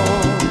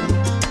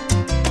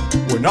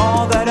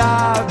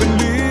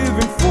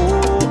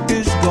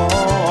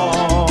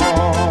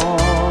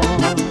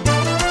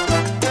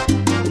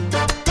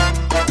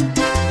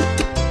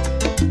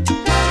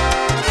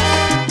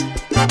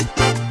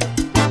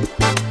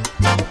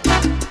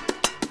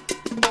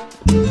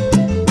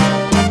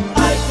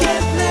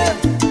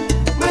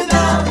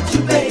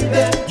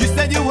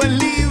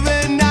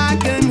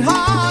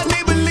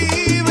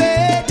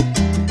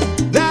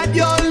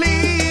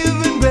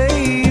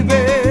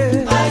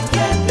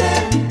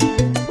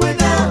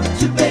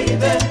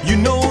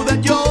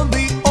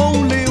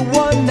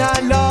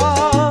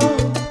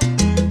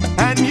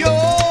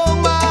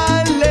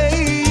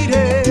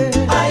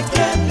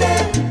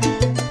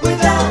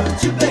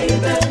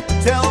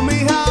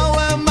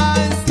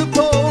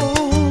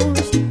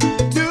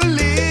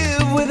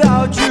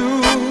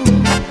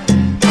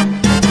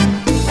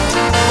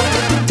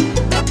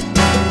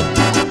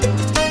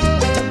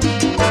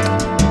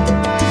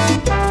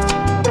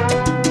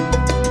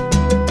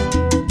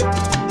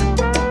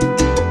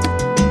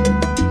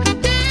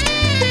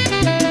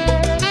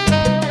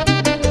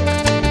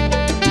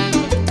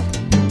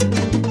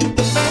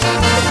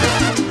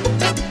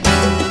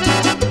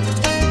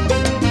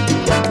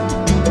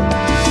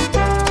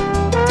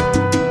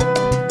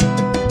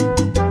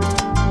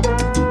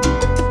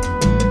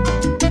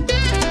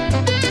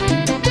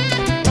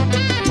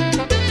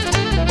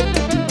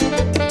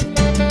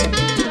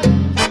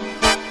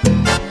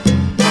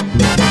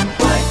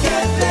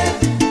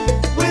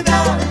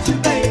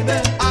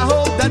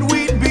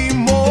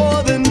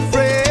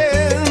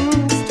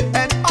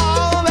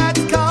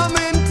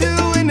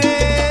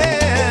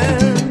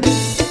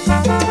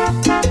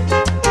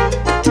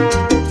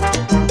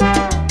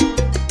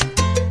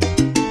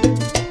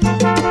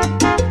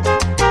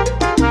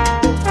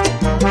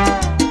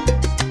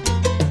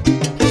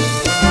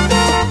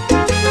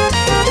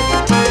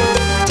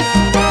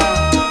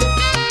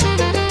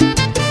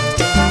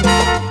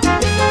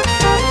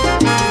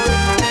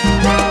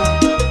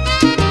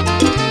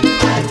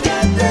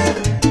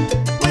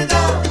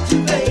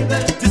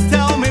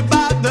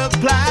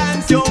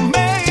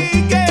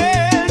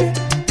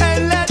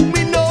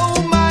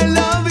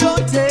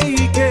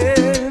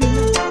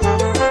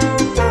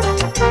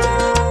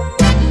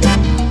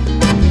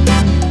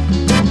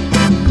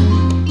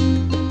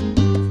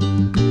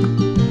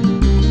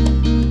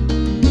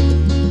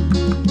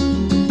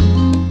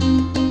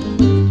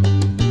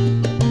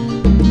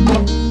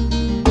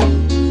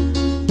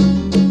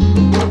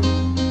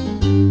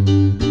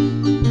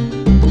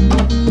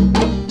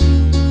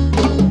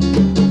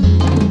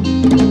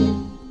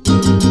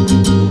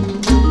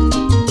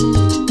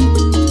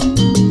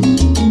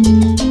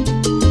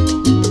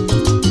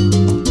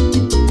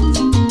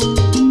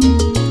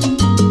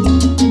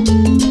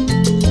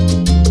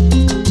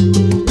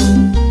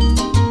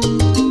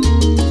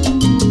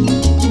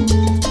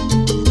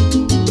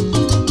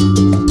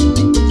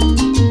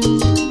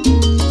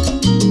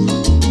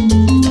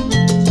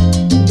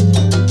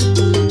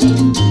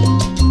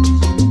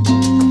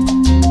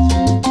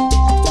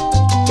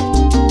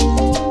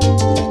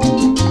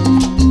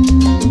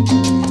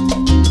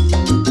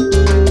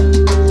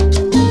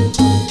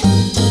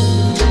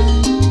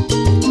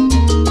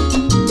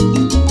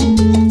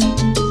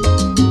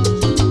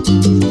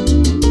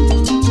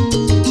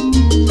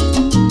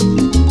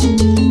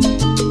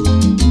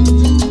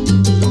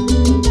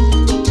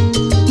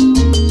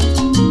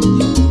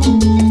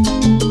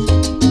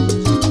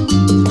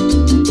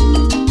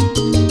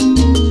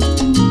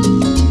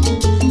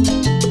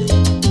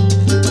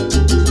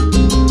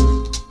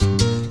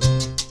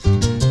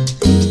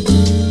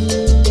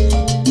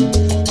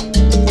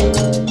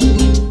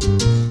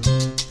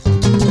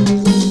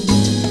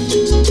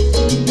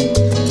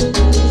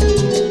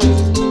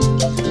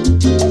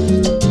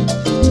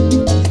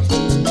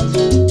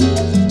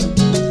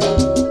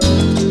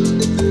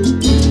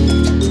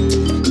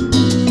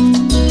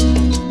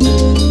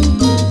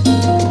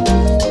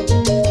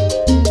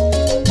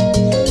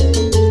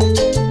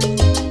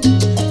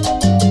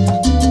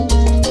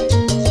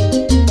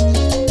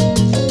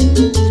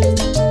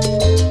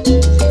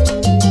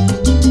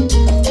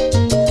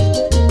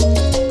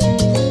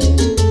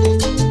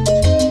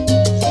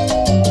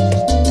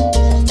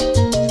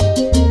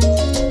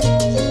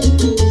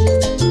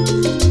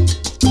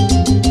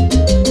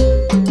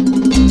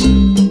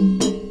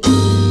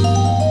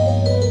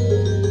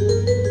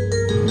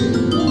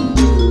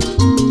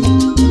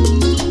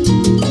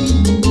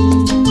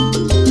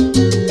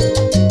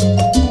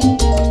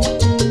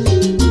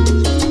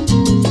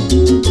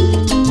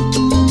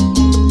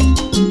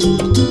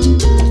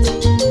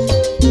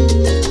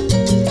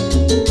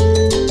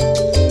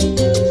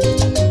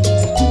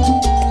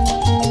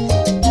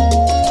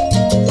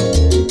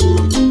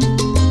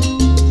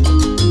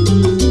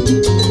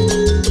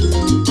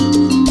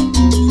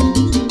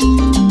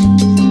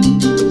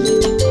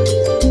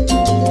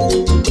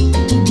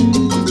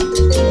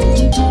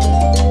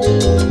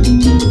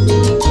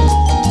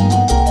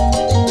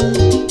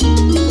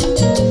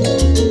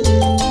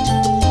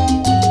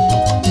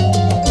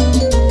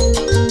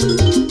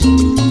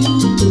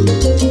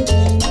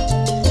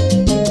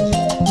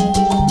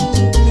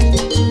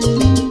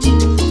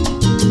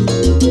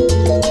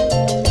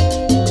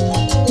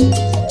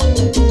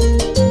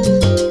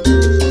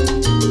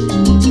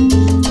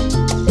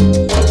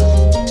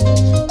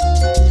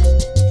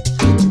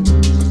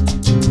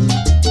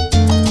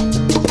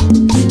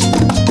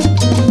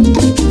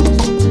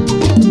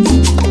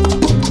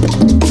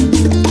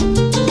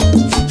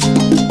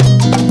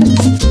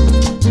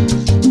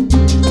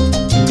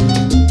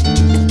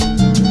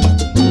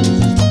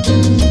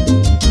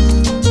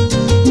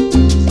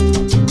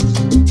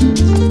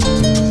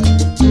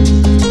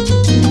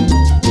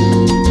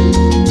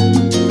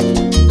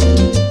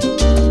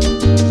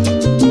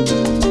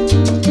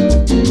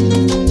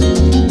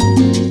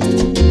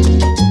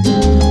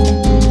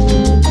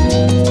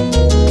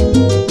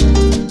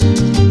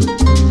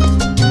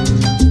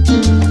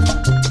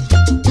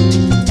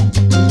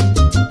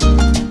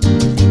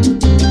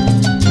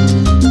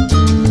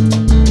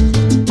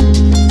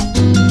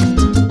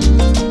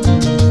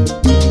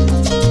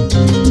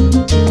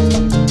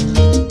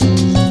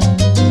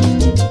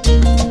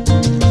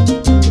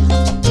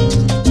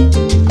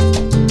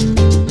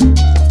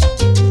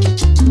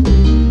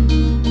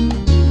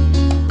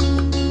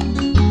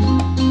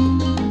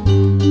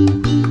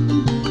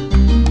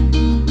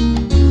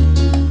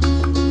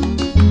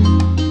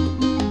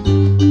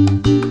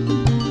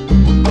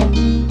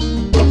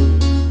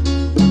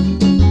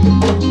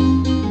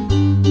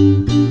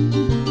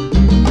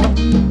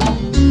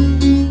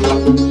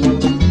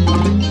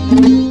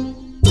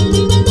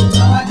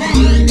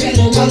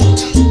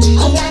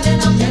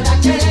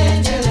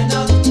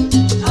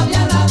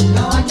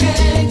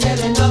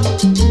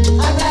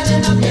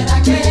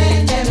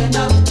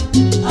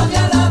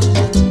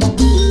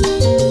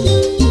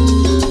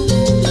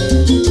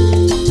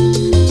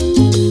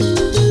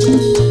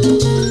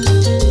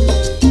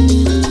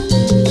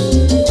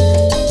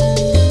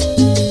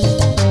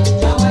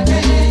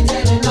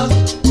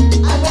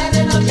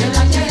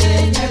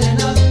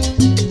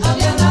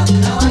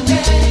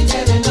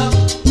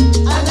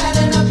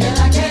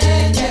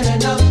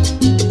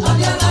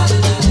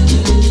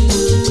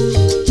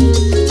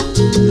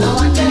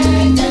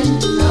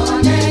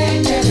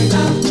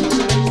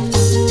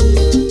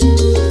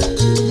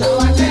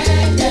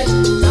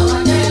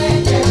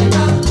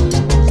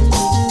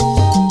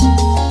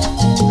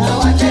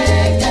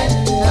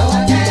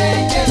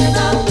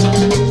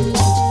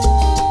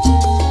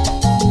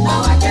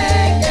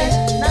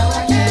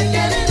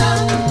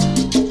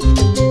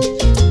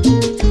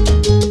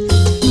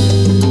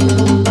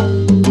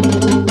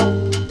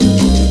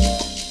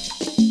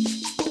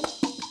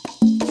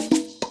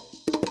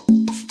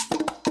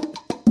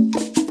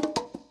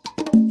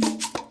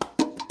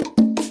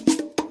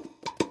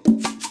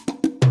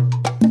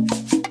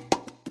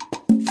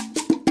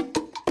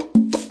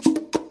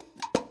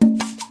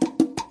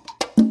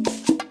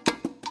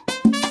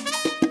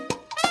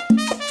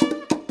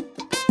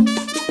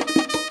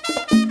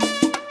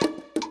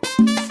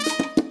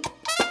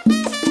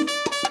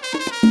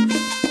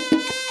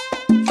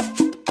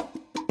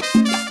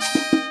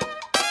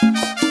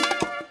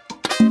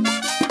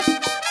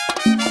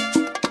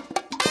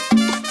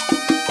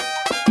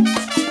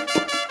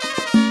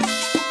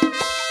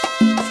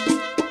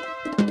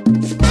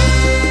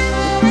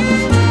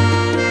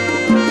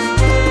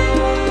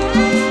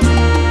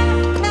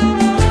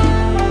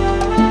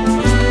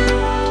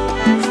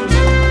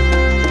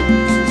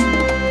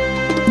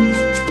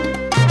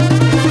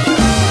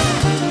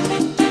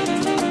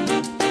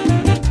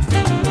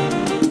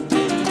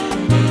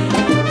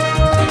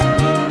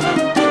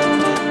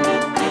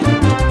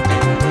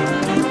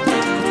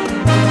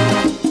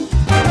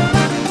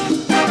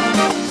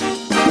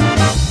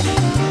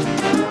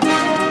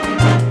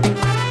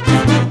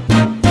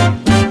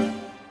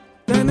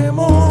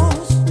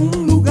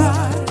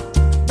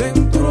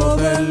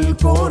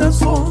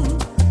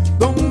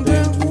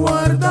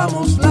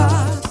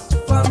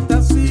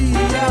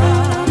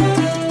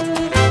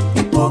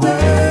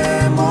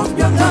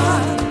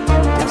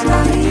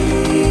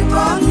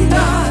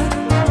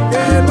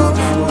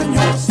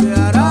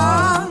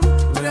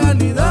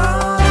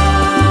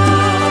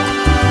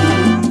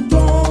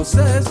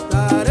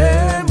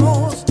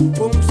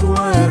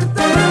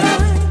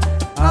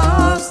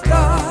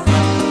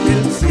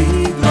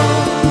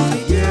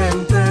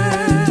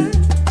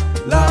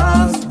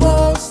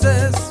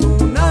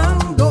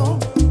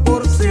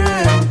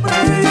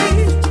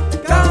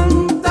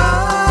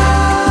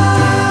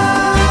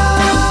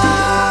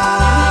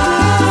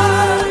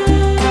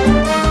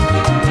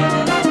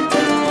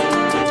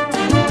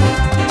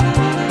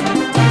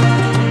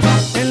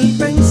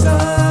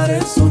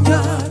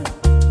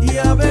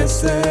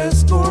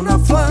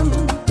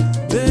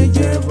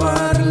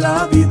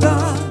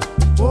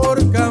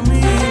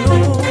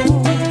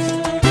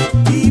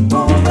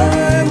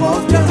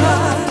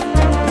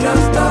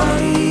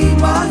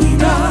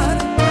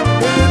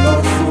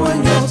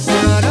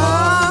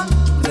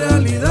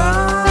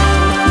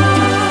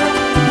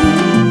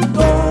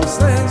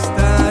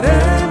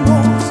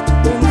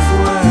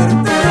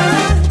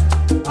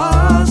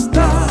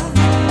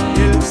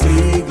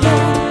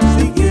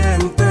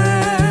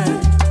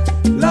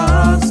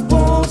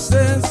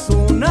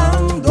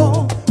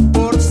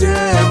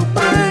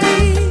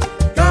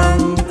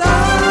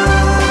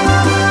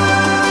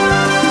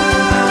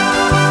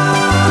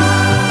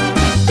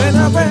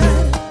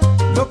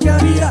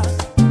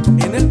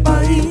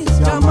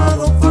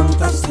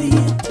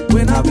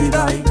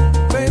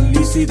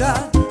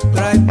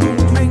trae tu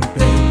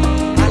mente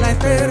a la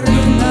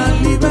eterna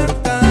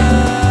libertad.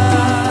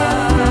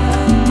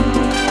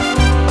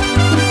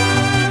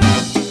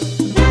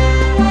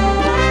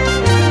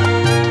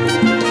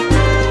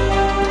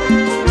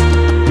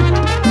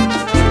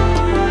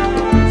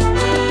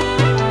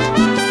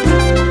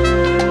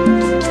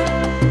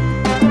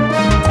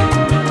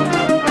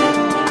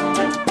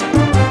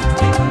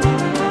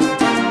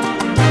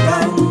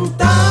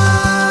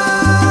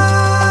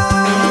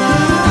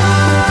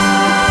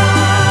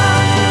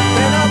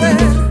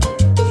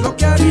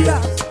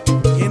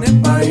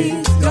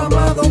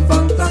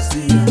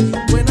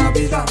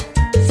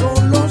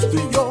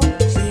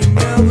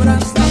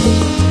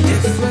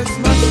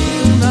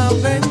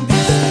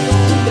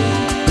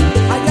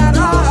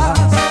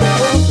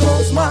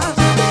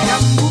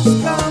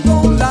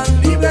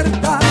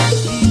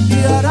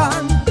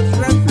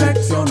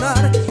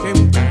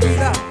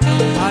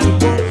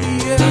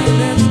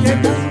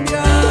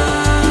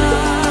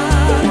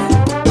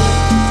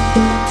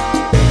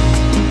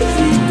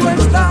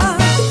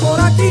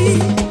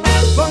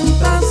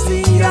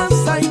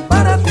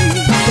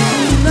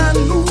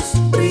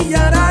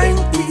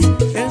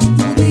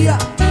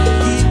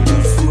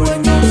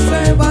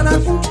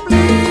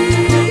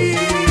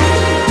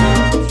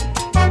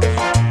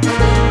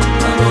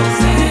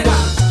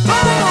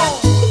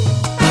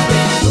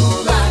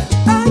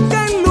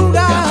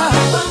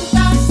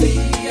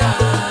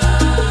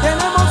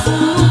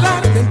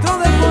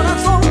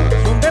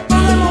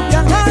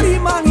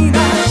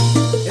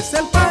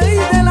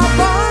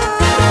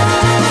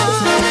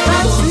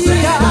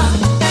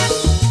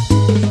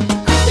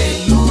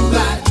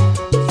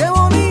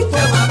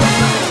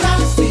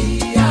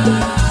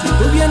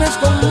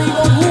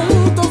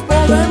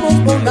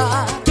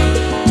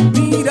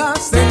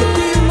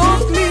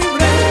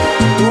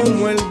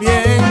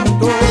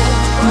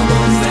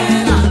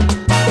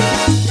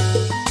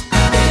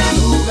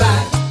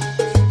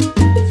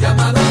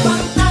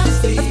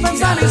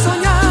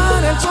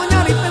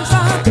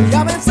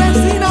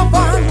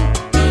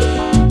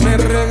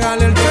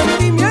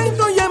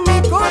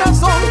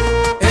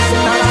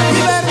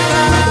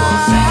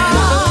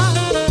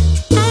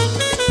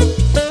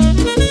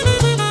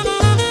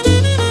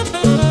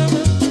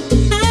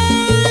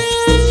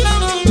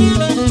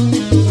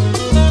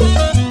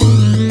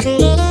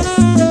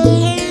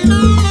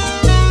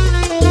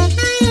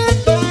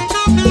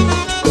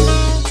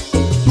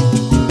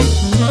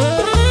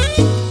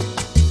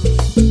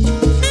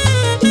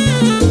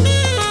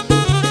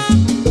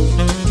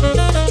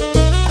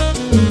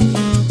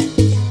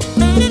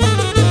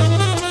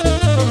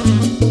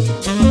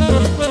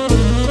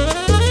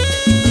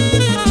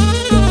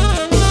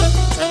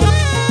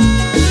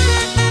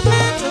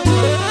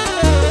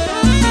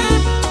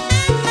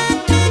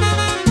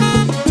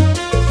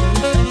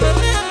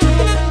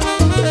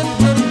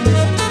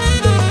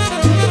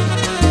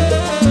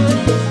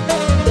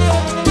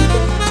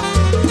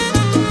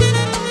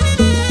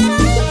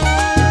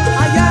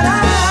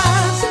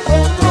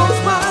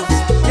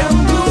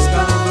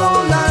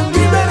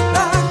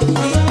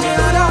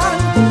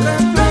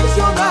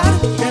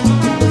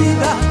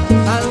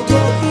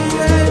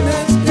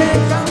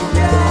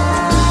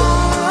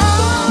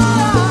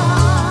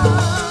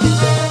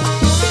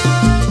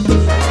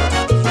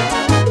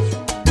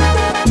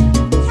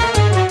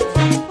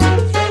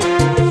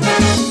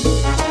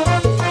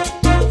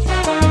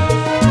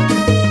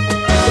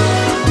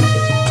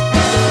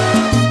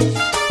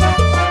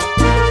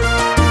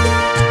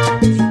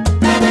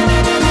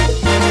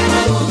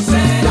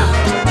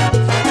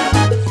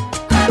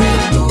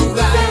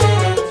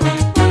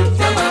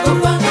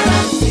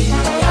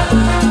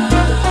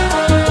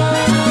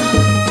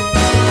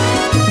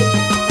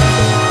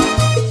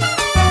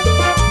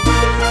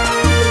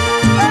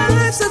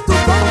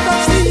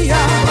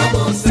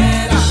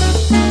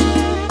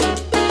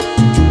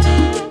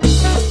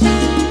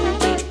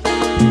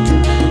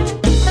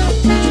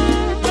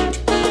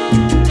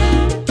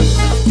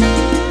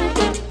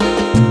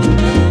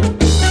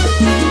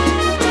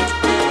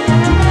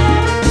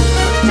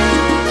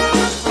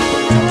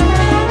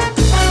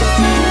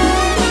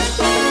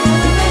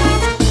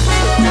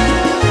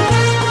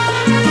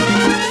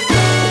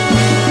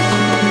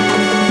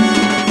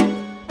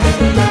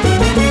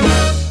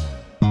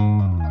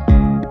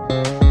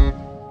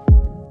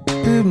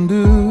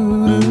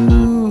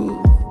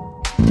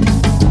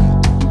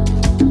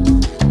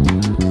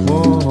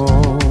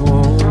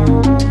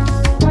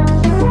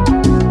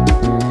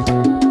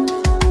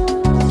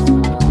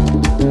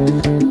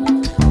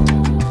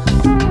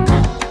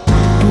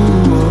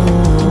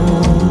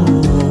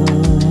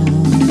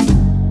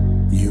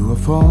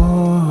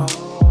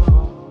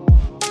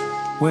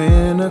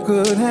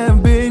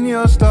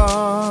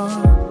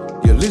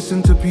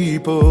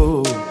 people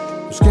who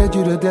scared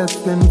you to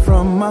death, and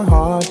from my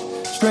heart,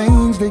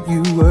 strange that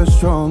you were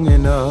strong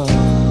enough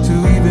to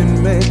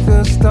even make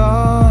a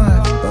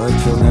start. But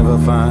you'll never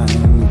find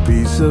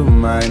peace of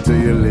mind till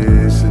you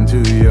listen to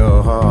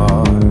your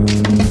heart.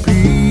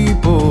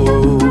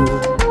 People,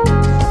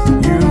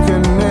 you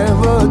can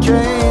never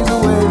change the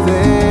way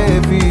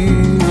they feel.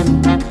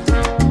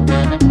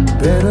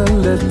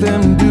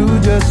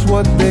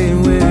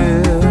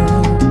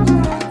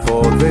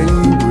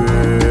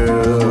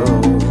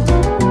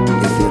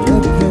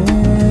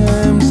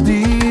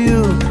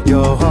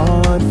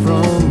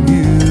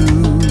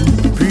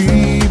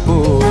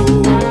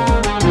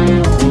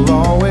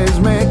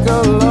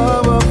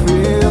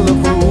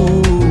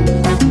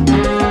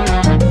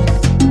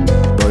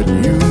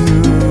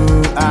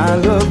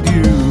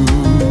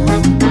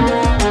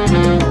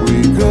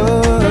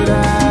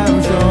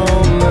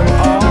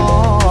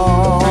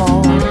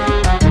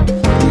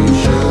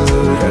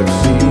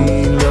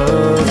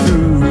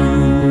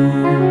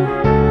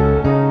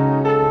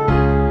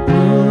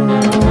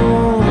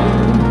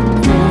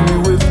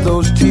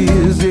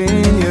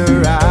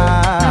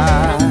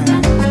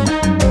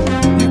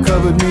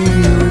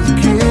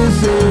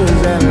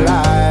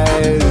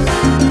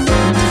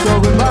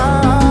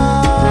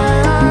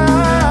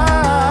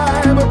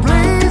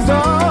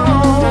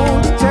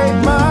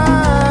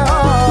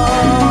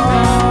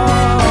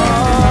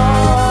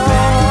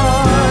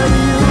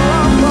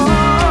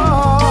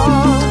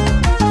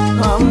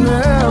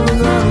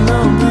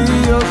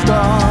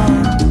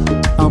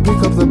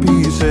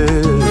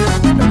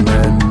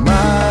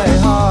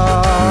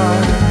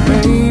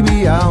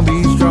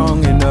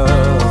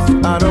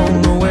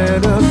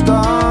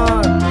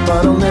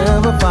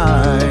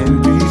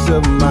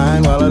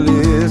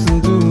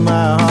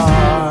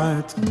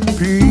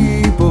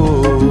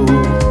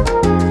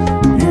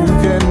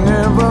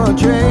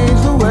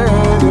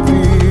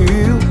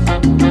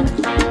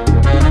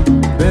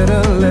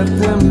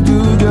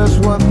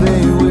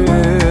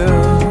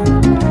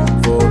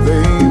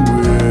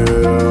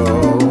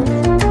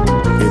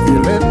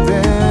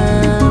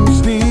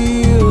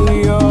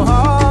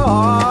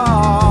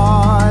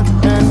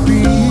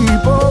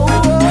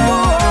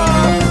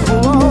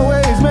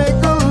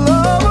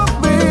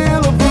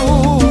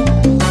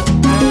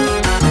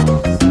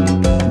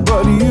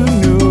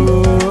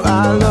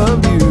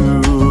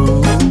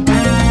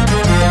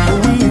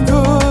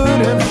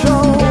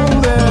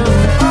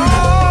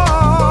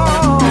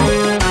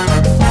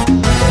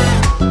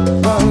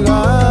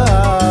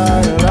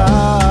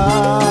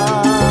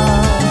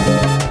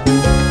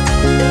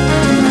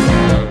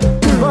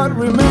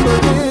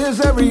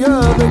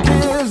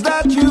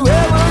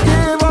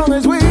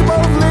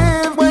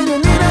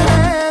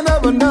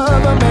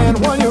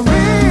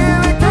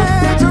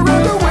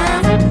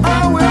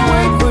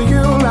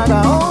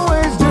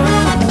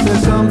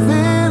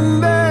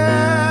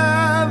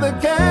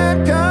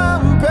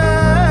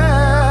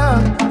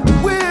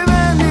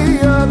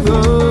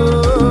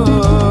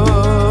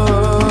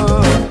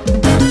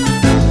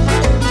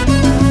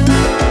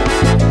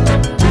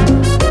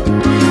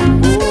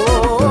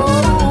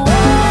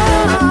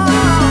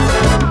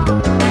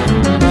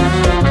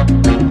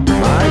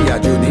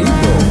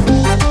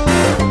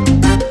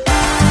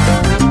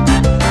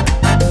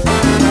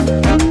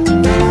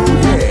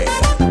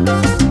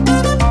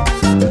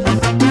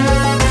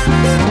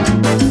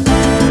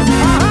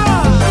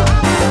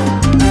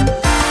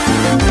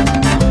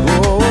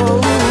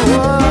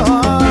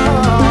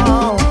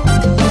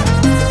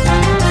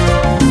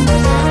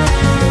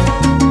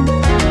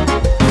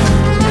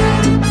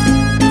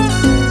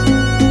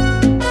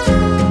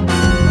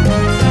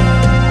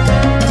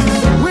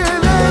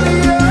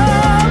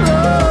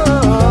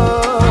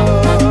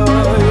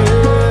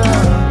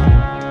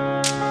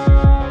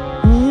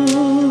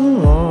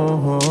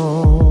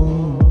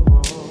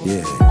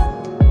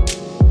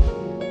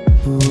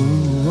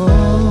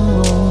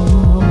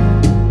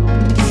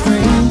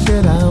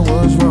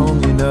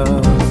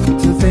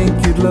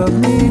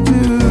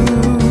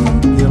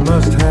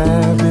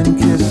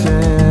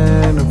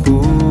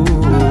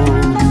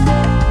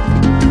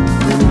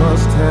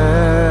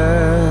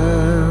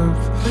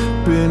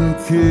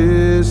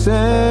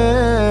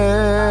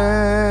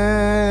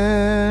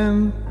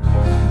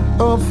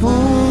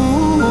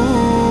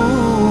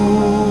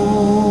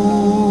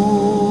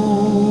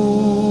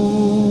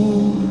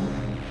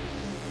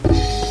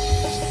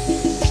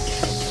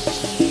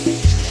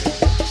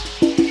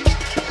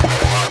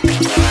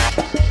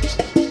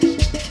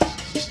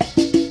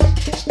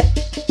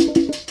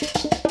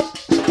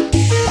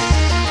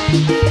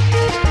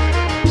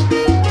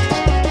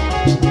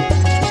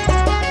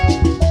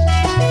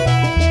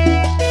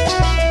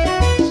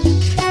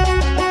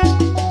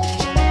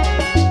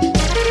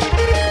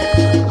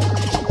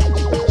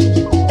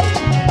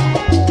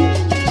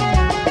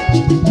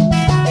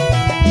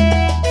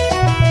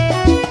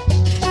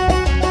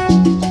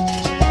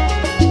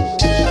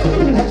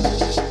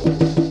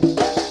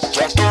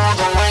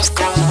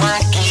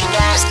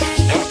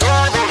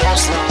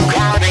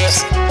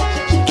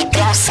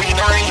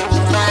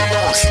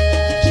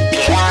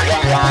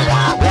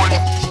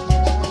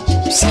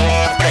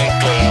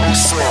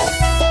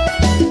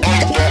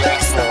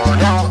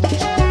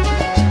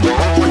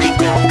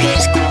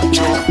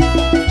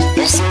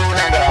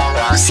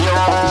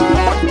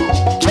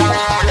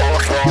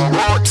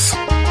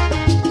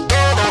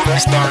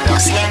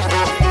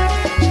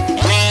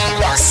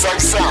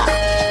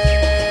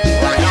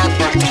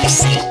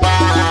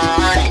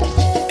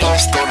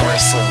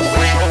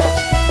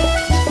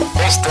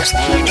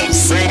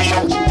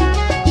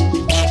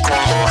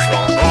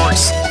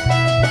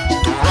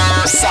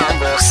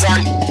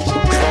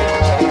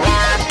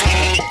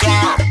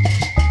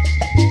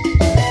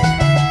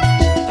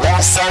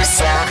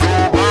 salsa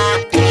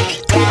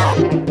romántica.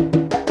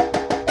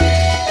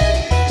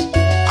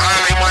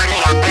 Ay,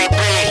 María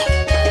Pepe.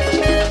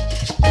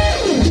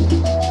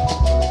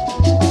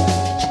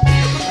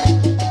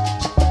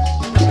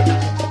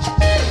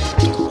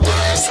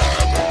 La salsa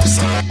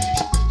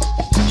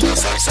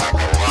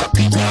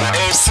romántica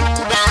es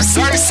una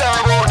salsa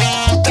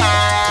bonita,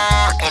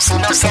 es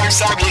una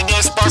salsa bien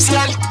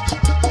espacial.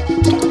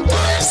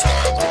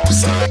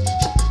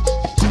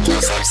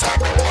 La salsa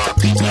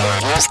romántica.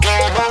 Es que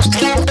los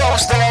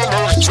tiempos de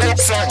los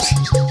Jetsons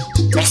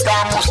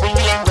estamos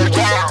viviendo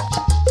ya.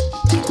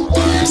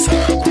 La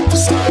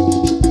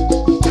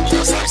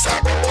salsa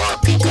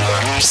romántica.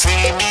 Y si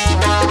mi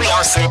novia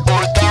se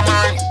porta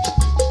mal,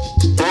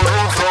 por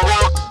un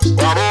robot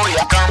la voy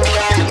a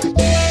cambiar.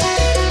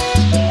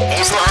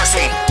 Eso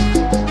así.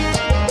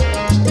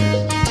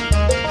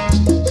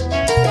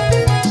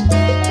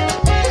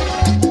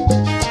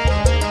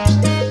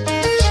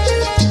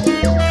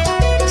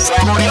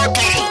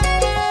 Saborioki.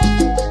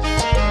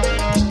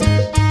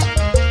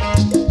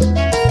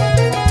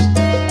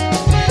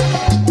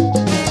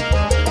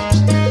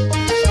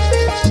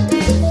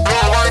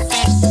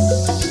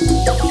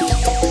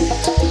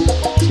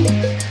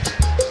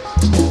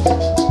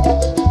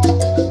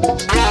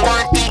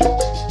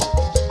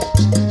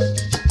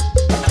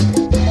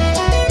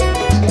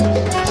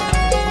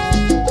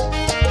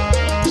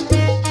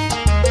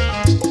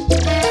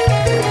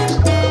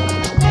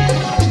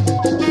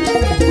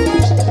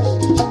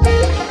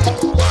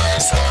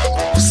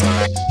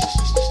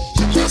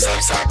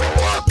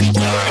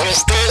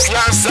 Esta es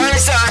la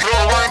salsa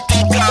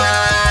romántica,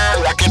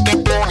 la que te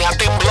pone a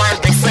temblar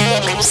de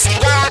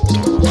felicidad.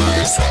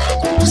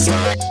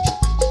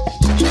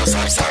 La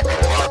salsa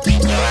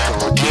romántica.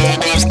 Tú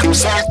tienes que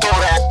usar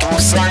todas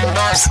tus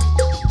almas,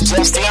 ya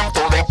es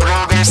tiempo de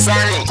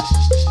progresar.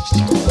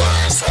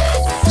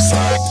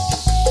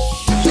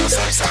 La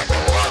salsa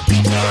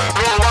romántica.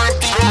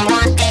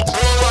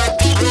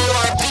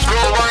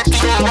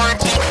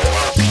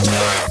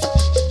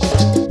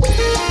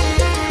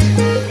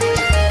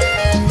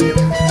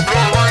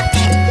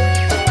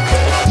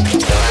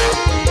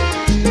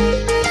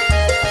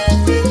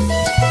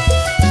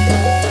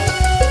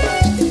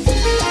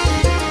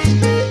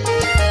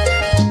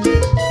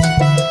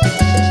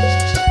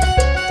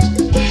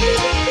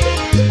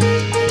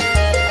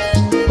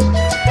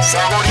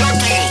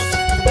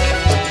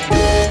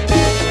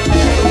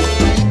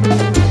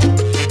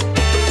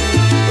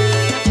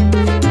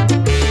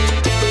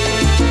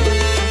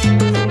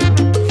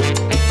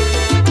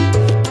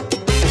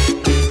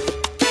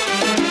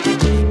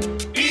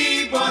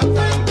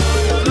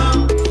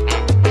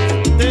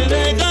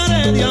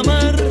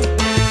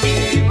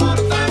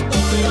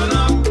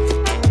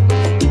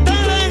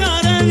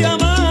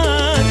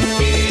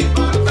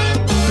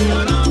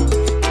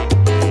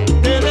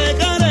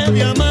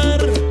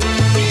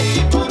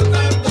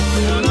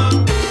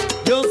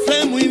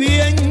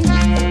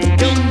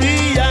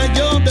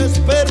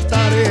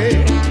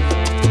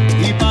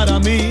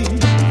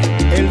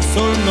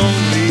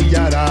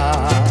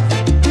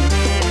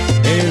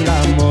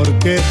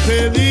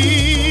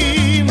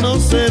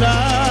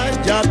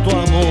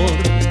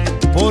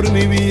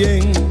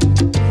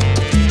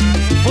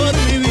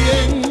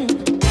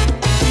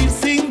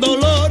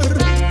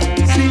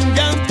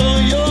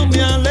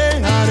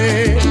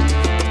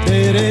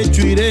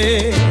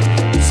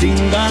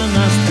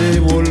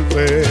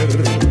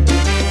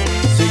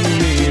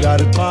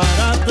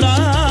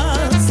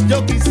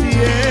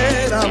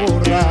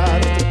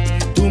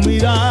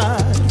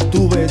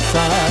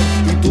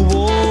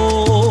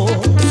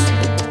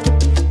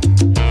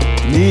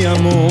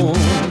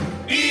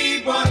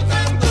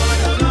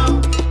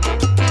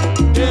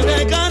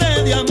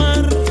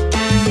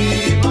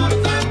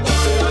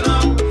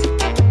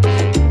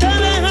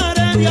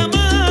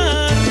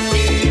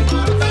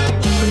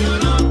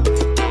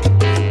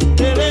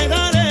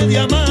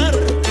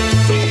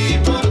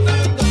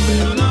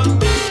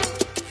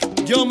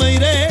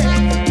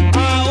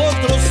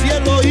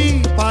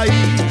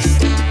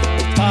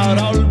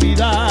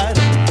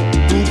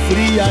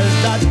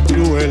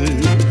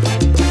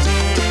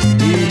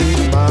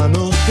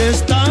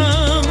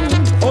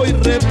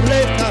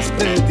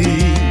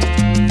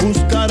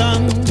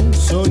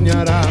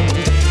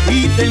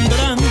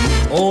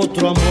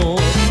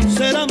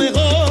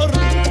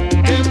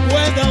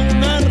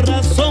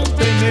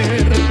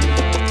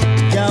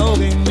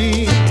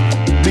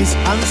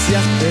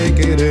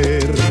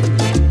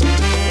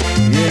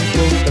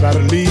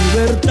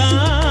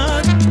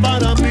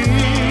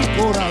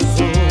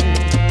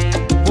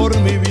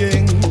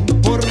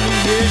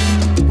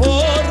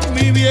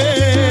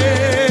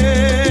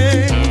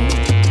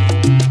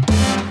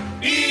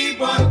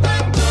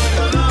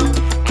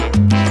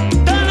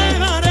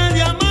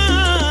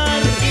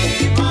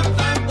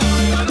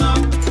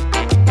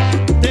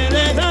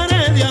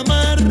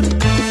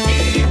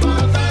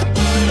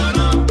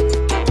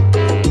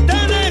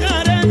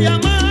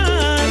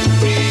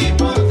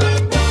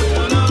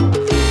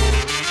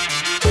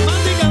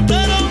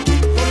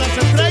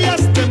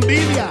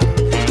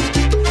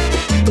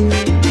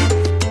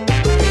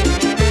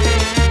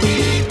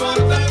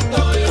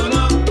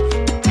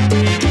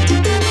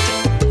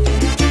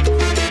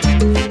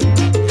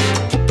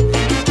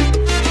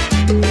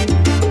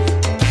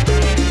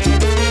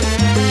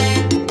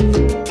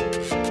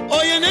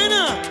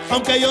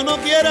 aunque yo no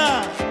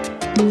quiera,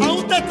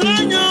 aún te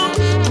extraño.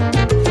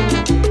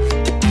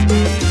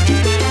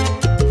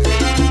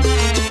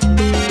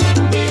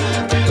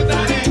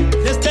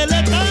 Desde el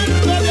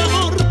canto de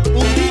amor,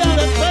 un día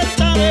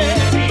despertaré.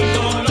 Sin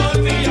dolor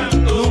ni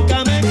llanto, nunca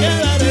me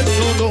quedaré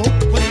solo,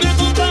 pues me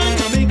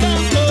acompaña mi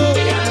canto.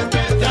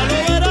 Ya lo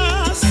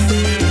verás,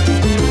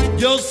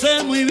 yo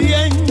sé muy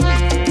bien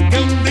que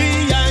un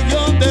día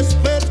yo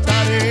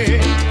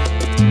despertaré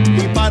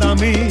y para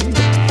mí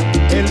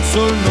el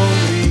sol no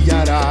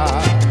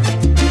brillará.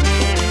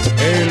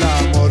 El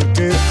amor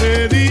que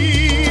te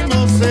di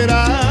no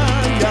será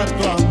ya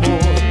tu amor.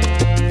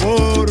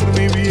 Por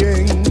mi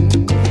bien,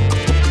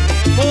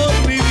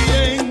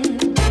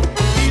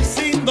 y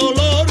sin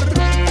dolor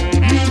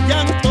ni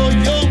llanto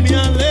yo me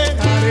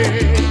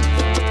alejaré.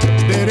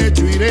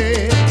 Derecho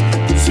iré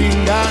sin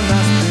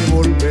ganas de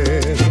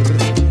volver,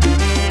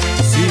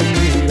 sin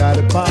mirar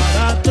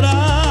para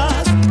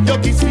atrás. Yo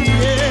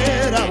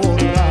quisiera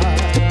borrar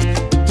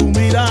tu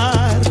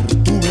mirar,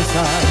 tu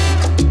besar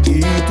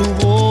y tu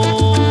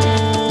voz,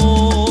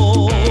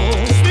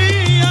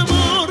 mi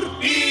amor.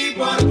 Y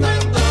por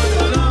tanto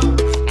yo no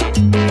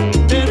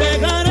te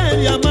dejaré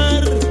de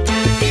amar.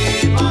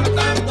 Y por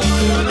tanto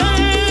yo no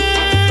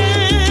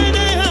te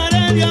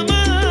dejaré de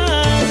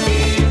amar.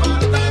 Y por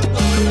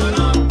tanto yo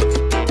no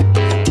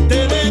te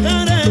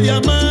dejaré de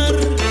amar.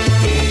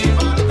 Y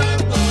por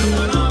tanto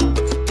yo no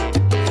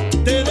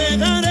te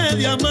dejaré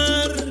de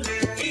amar.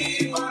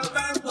 Y por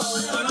tanto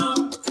yo no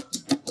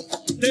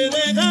te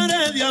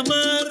dejaré de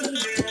amar.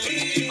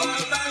 Y por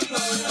tanto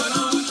yo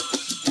no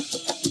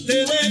te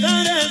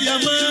dejaré de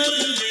amar.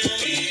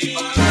 Y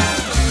por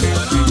tanto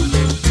yo no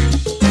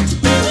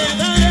te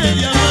dejaré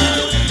de amar.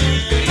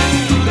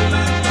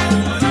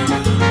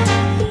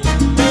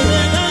 Te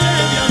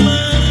dejaré de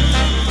amar.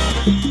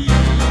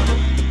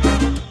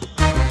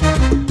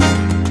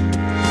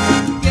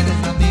 Tienes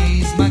la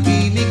misma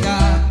química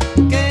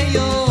que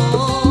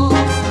yo,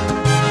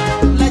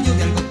 la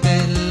lluvia, el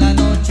cóctel, la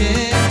noche,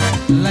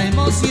 la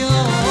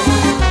emoción.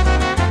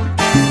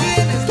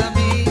 Tienes la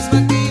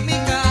misma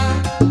química,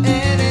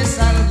 eres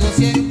algo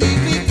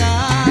científica.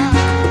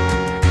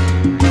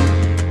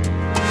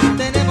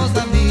 Tenemos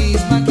la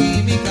misma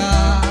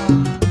química,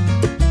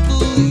 tú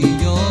y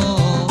yo.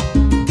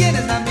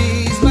 Tienes la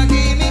misma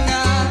química,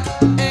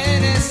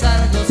 eres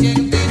algo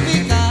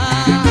científica.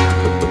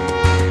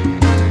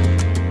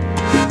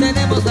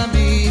 Tenemos la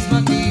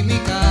misma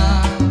química,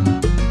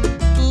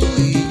 tú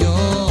y yo.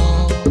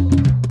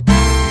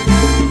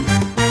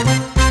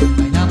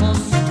 Bailamos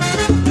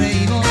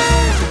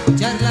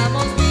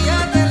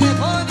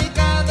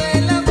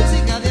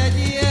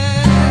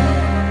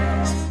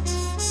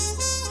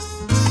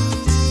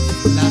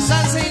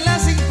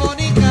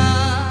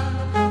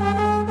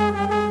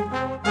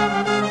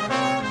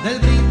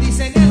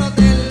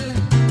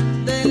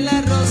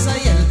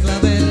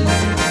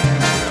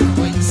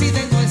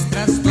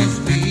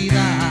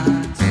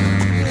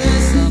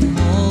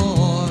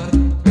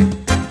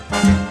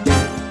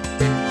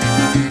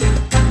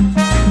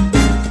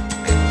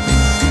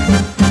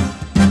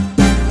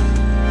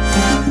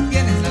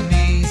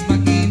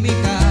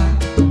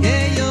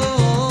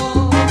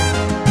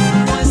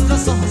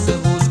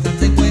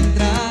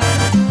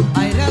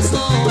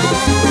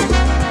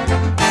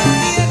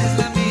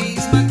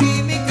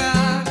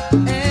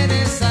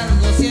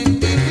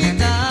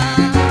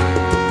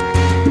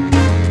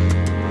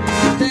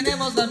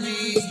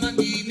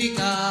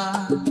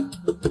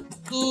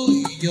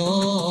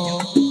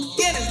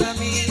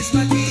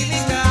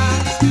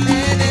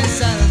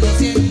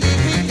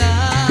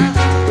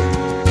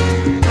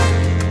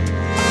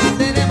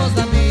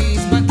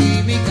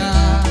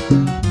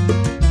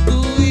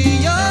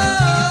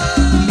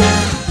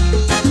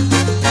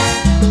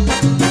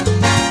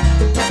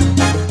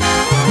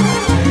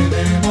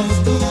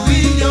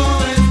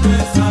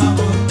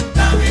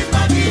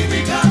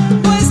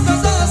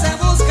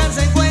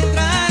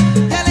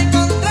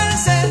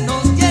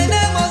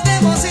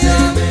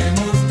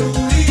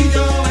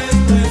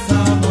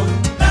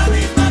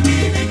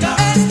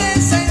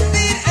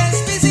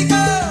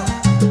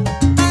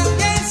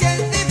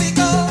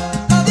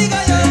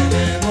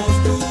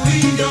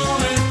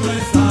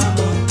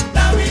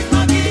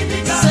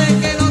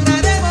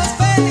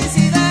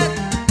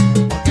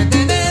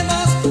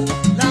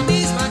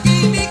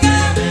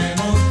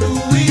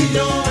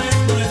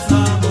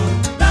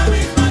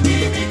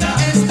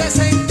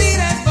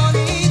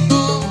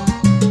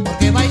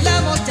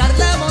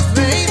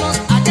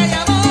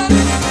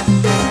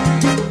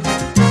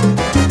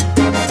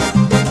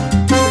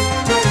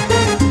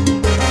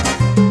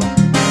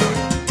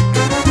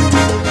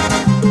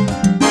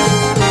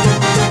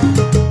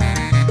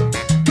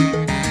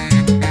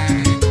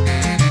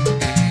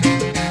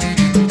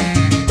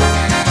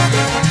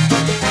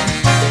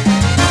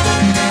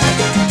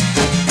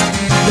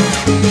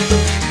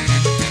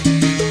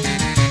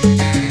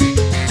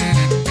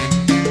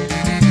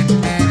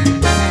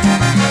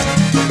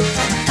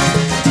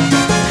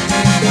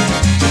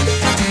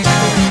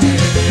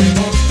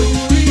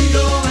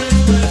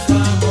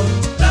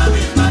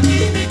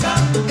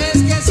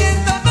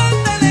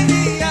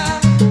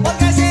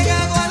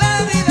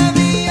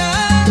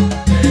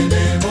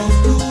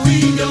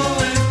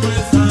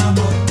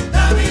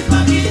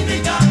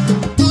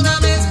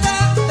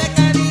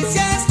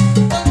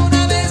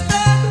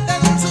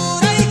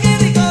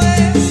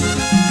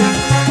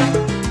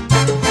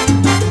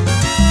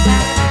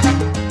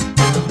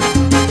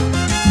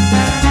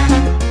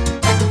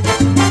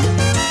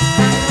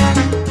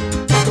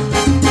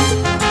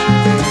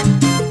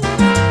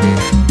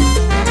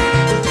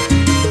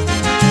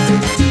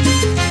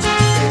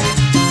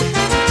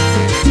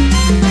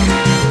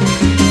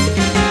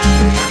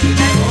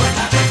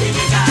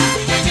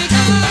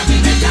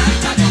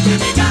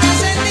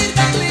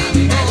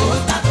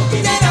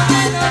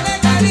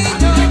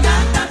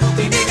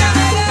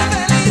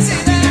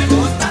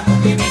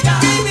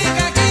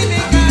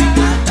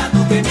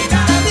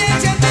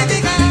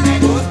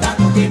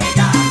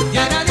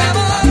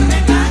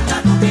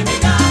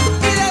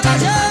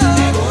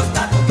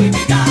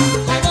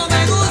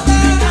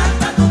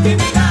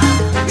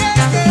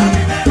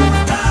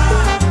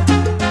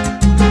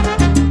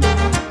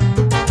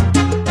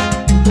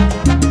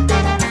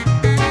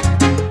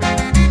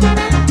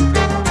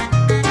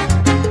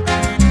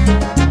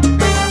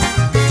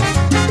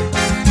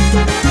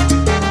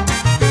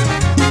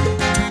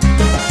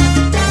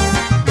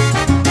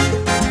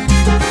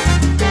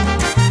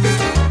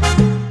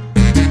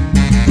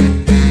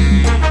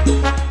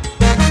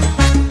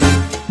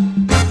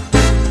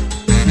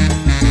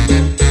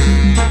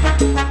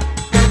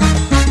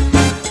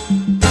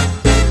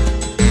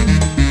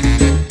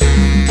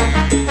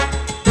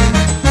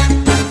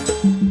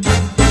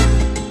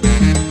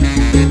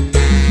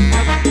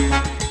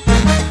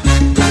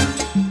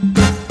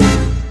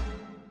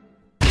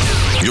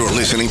You're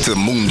listening to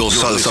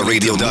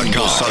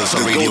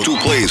MundoSalsaRadio.com, the go-to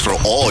place for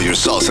all your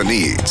salsa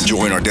needs.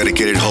 Join our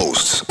dedicated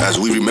hosts as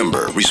we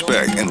remember,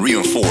 respect, and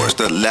reinforce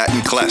the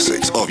Latin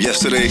classics of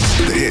yesterday,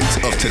 the hits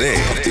of today,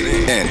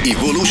 and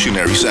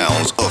evolutionary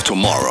sounds of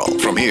tomorrow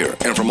from here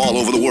and from all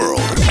over the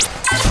world.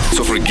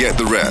 So forget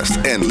the rest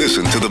and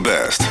listen to the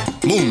best.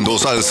 Mundo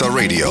Salsa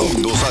Radio,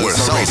 where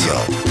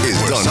salsa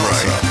is done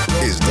right.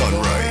 Is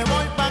done right.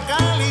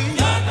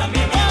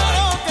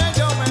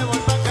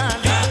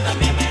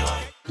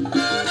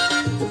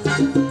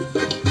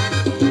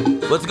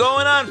 What's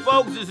going on,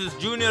 folks? This is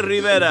Junior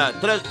Rivera,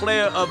 tres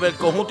player of El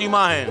Conjunto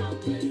Imagen.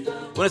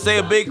 Want to say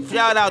a big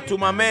shout out to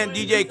my man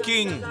DJ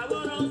King,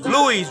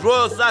 Louie,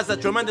 Royal Salsa,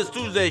 Tremendous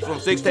Tuesdays from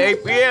 6 to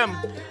 8 p.m.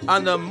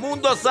 on the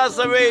Mundo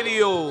Salsa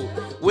Radio.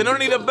 When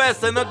only the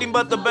best and nothing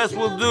but the best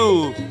will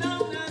do.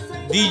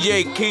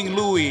 DJ King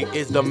Louie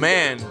is the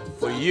man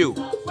for you.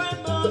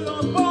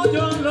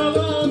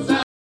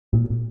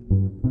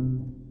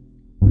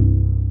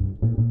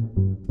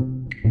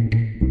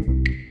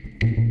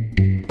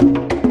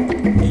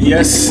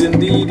 Yes,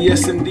 indeed.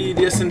 Yes, indeed.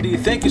 Yes, indeed.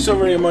 Thank you so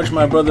very much,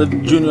 my brother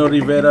Junior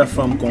Rivera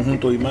from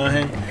Conjunto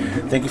Imagen.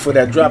 Thank you for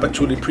that drop. I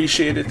truly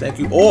appreciate it. Thank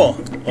you all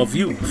of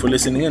you for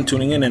listening in,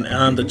 tuning in, and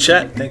on the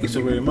chat. Thank you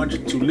so very much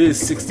to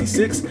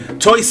Liz66,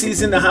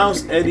 Toysies in the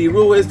house, Eddie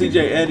Ruiz,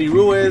 DJ Eddie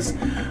Ruiz,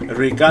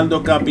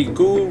 Ricardo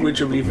Capicu,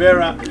 Richard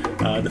Rivera,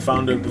 the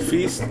founder of The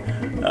Feast,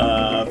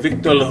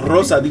 Victor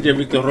Rosa, DJ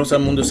Victor Rosa,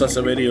 Mundo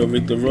Salsa Radio,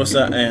 Victor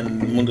Rosa,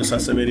 and Mundo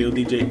Salsa Radio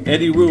DJ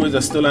Eddie Ruiz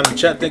are still on the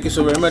chat. Thank you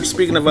so very much.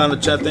 Speaking of on the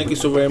chat, thank you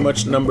so very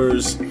much.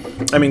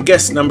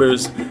 Guest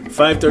numbers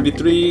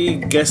 533,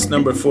 guest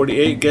number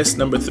 48, guest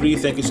number 3.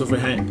 Thank you so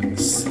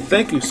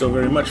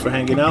very much for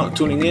hanging out,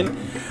 tuning in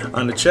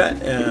on the chat,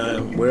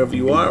 wherever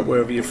you are,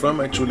 wherever you're from.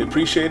 I truly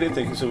appreciate it.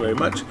 Thank you so very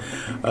much.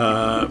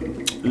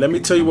 Let me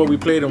tell you what we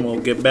played, and we'll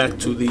get back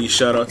to the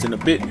shout-outs in a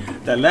bit.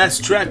 That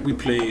last track we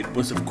played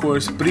was, of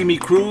course, Primi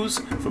Cruz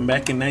from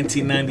back in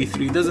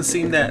 1993. Doesn't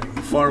seem that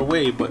far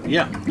away, but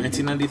yeah,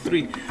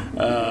 1993.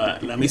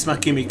 La Misma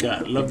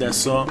Química. Love that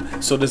song.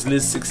 So does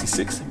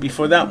Liz66.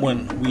 Before that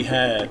one, we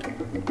had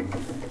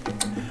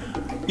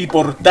Y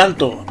Por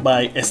Tanto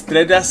by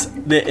Estrellas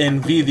de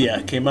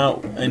Envidia. Came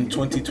out in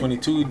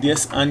 2022.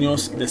 10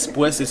 años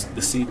después is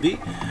the CD.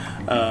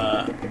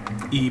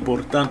 Y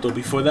Por Tanto.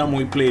 Before that one,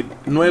 we played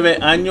 9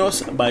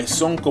 años by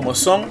Son Como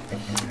Son.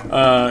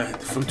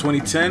 From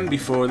 2010.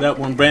 Before that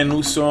one, brand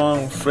new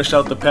song, fresh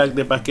out the pack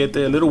de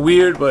paquete, a little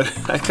weird, but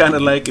I kind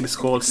of like it. It's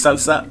called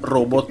Salsa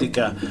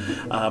Robótica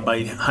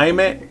by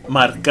Jaime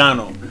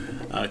Marcano.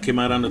 Came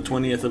out on the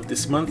 20th of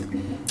this month.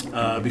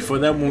 Before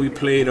that one, we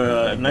played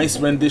a nice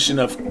rendition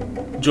of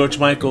George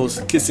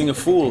Michael's Kissing a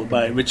Fool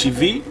by Richie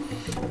V.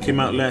 Came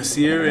out last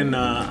year in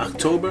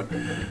October.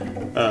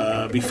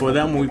 Before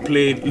that one, we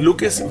played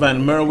Lucas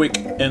Van Merwyck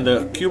and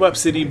the Cubop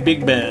City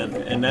Big Band,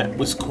 and that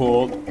was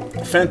called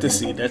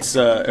Fantasy. That's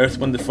Earth,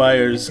 Wind &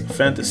 Fire's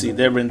Fantasy,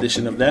 their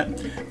rendition of that.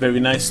 Very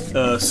nice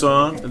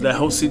song. That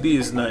whole CD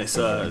is nice.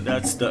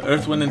 That's the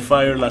Earth, Wind &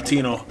 Fire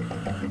Latino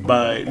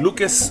by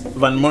Lucas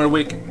Van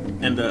Merwyck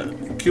and the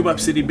Cubop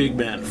City Big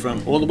Band,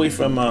 from all the way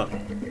from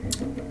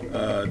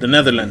the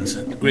Netherlands.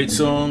 Great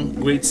song,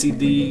 great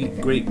CD,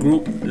 great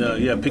group.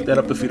 Pick that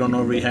up if you don't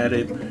already had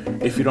it.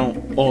 If you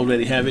don't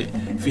already have it.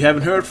 If you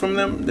haven't heard from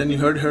them, then you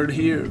heard it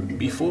here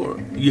before.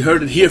 You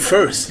heard it here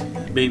first,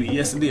 baby.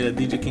 Yes, indeed.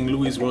 DJ King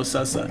Louie's World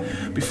Salsa.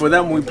 Before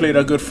that one, we played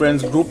our good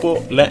friends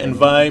Grupo Latin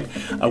Vibe,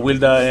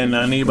 Awilda and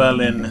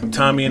Anibal and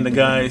Tommy and the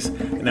guys,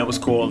 and that was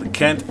called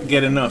Can't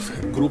Get Enough.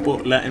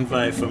 Grupo Latin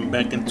Vibe from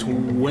back in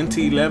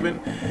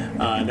 2011.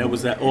 That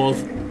was that all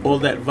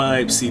that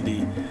vibe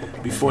CD.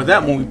 Before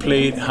that one, we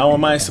played How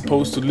Am I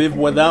Supposed to Live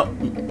Without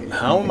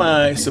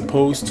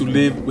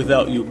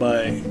You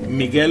by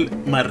Miguel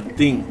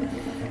Martin.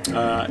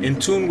 In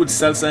Tune with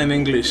Salsa in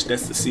English,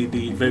 that's the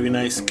CD. Very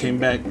nice.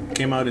 Came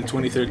out in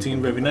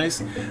 2013. Very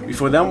nice.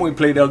 Before that one, we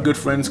played our good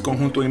friends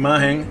Conjunto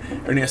Imagen,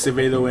 Ernie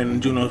Acevedo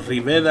and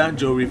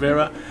Joe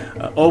Rivera,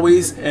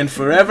 Always and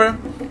Forever.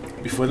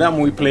 Before that one,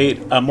 we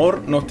played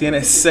Amor No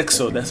Tiene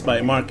Sexo. That's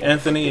by Mark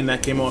Anthony, and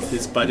that came off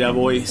his Paya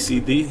Boy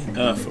CD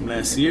from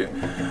last year,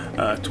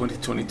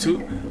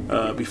 2022.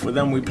 Before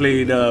that one, we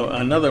played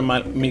another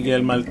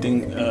Miguel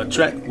Martin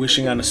track,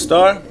 Wishing on a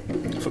Star,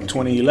 from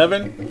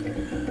 2011.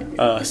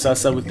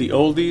 Salsa with the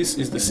Oldies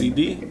is the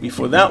CD.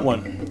 Before that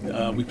one,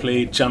 we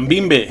played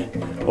Chambimbe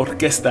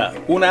Orquesta,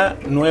 Una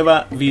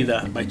Nueva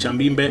Vida by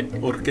Chambimbe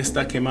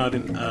Orquesta. Came out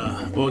in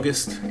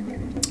August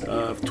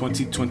of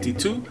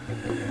 2022.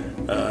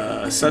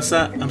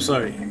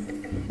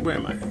 Where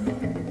am I?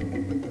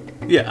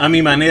 Yeah, A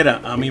Mi Manera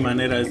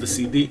is the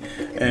CD.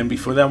 And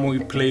before that one,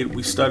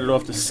 we started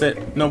off the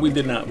set. No, we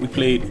did not. We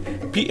played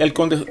P. El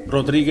Conde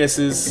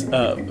Rodriguez's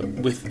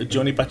with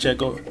Johnny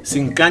Pacheco,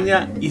 Sin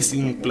Caña y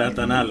Sin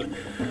Platanal.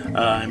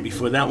 And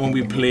before that one,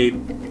 we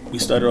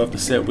started off the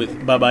set with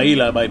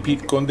Babaila by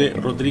Pete Conde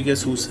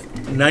Rodriguez, whose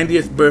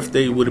 90th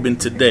birthday would have been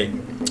today.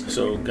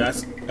 So,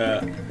 guys,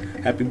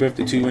 Happy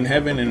birthday to you in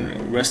heaven,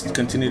 and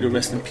continue to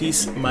rest in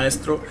peace,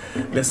 maestro.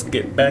 Let's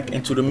get back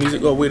into the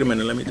music. Oh, wait a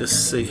minute. Let me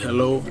just say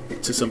hello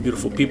to some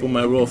beautiful people,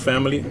 my royal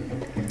family.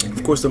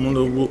 Of course, the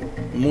Mundo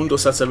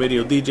Salsa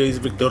Radio DJs,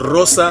 Victor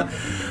Rosa,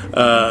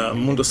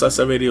 Mundo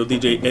Salsa Radio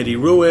DJ Eddie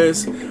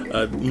Ruiz,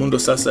 Mundo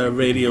Salsa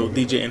Radio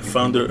DJ and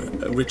founder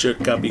Richard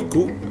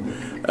Cabicu,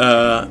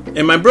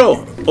 and my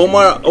bro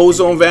Omar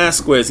Ozone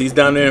Vazquez. He's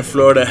down there in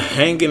Florida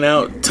hanging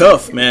out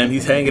tough, man.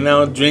 He's hanging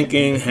out,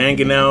 drinking,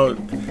 hanging out,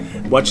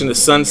 watching the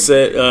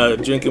sunset,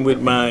 drinking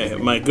with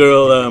my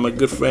girl, my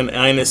good friend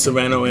Ines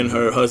Serrano and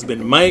her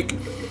husband Mike.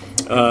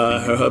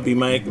 Her hubby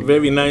Mike,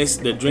 very nice.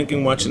 They're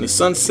drinking, watching the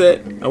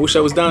sunset. I wish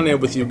I was down there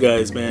with you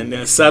guys, man.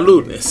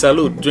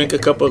 Salud. Drink a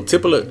couple,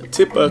 tip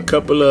a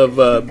couple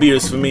of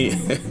beers for me.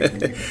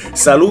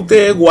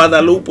 Salute,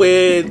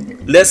 Guadalupe.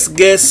 Let's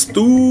get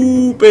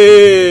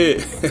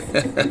stupid.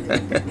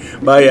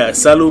 But yeah,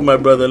 salud, my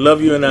brother.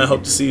 Love you, and I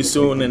hope to see you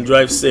soon. And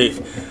drive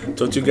safe.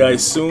 Talk to you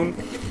guys soon.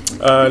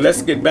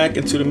 Let's get back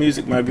into the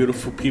music, my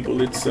beautiful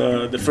people. It's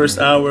the first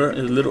hour,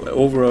 a little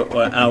over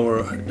an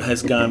hour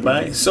has gone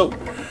by. So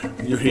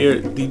you're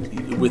here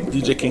with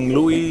DJ King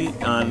Louie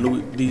on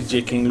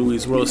DJ King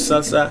Louie's World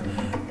Salsa,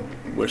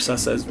 where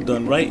salsa is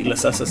done right. Y la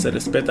salsa se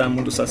respeta on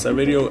Mundo Salsa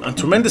Radio. On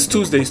Tremendous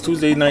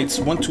Tuesday nights,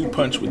 1-2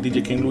 punch with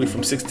DJ King Louie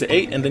from 6 to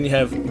 8. And then you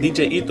have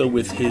DJ Ito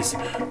with his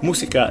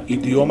Música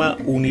Idioma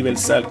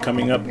Universal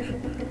coming up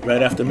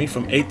right after me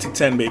from 8 to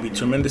 10, baby.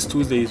 Tremendous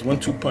Tuesdays,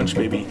 1-2 punch,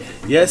 baby.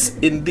 Yes,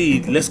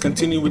 indeed. Let's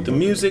continue with the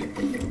music.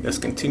 Let's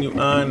continue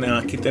on.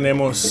 Aquí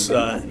tenemos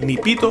Ni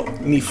Pito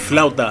Ni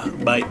Flauta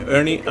by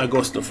Ernie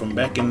Agosto from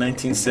back in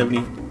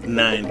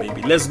 1979,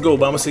 baby. Let's go.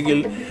 Vamos a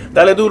seguir.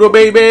 Dale duro,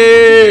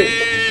 baby.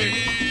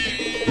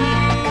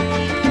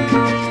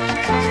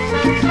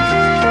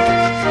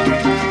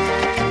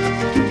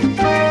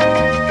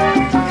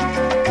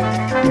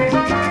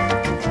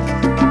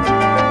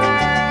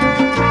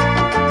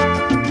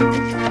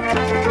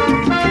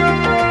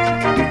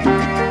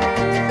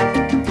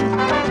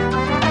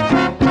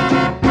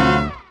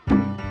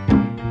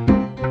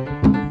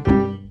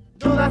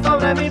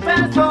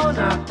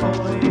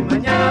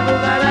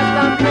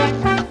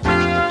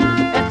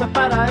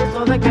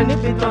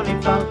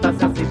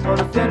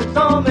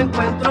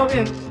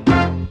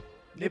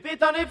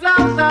 Ni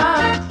flauta,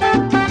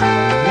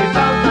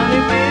 ni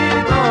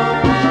pito.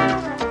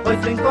 Voy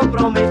sin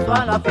compromiso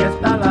a la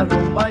fiesta, la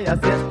rumba y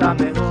así está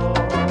mejor.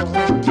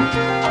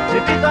 Ni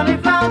pito ni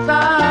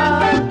flauta,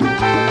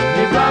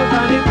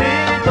 ni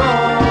pito.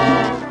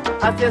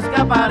 Así es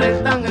que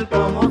aparentan el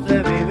cómo se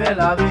vive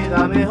la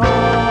vida mejor.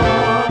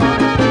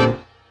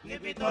 Ni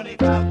pito ni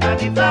flauta,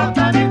 ni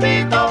flauta ni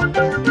pito.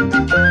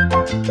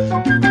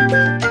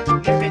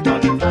 Ni pito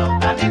ni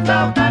flauta, ni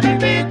flauta ni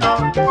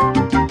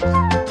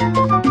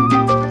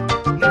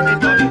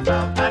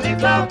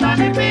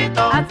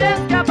pito. Así es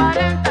que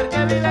aparenta el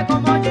que vive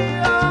como yo.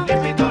 Ni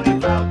pito, ni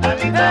flauta,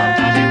 ni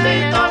flauta, ni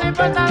pito. No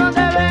importa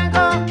dónde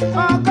vengo o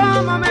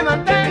cómo me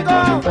mantengo.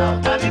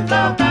 Ni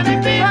flauta, ni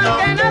pito.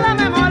 Porque nada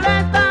me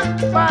molesta,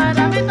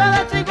 para mí todo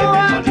es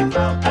igual. Ni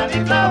flauta, ni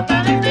flauta,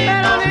 ni pito. Pero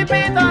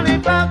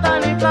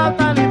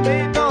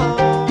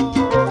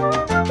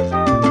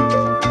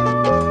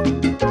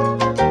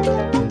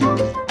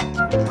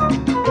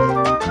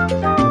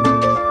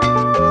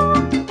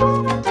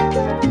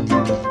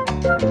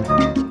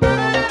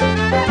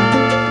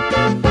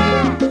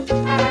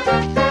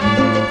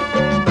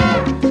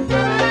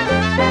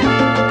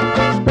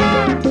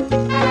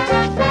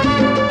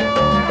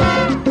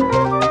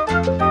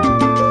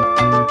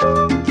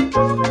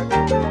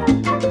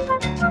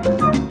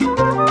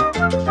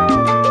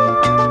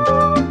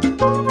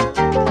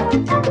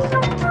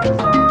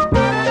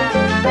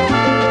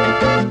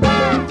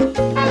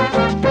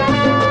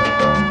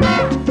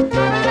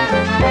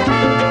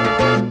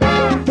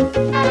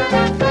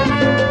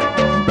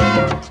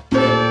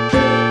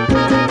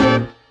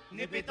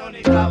ni pito,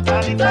 ni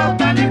flauta, ni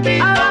flauta, ni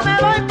pito. Ahora me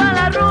voy pa'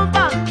 la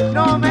rumba,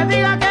 no me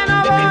diga que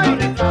no voy.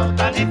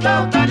 Si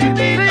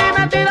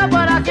me tiro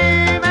por aquí,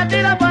 me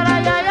tiro por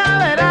allá, ya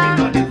verás.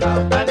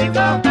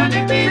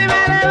 Si me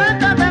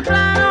levanto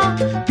temprano,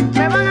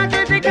 me van a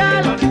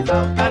criticar. Pero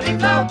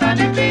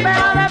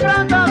de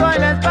pronto doy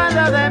la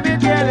espalda, de mí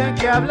tienen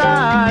que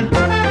hablar.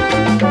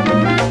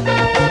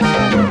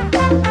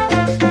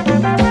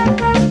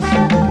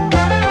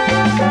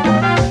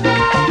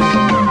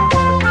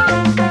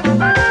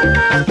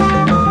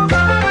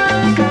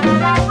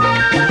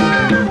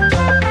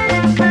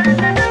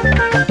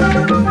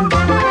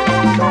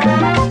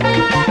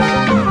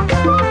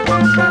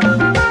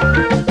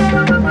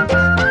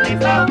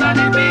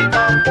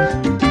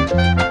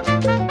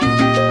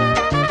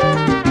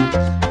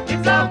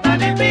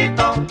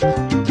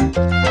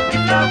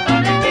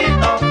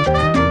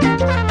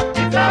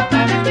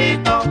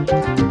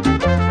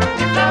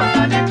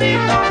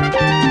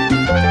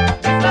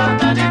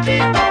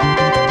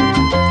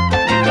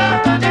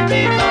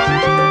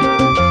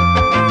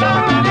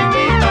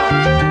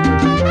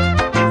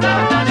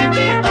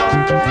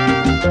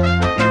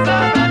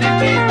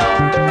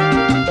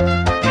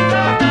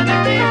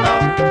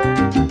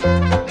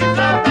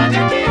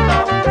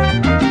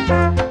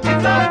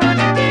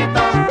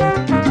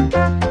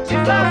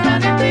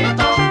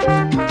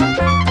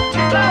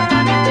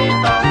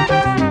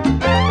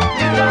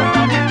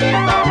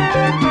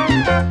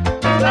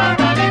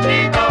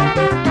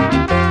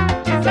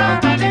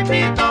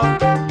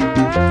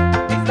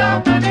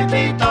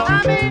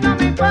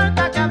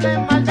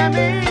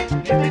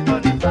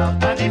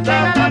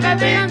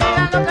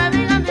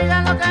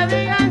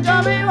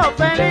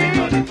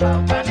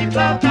 Como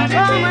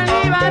el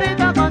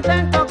jibarito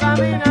contento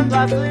caminando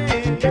así.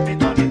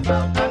 Pero ni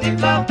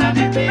flauta,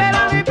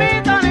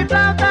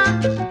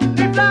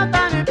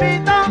 ni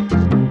pito.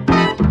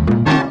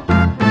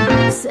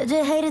 Said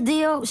you hated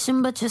the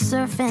ocean, but you're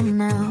surfing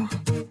now.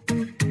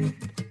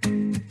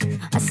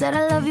 I said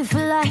I love you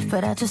for life,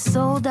 but I just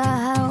sold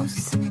our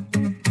house.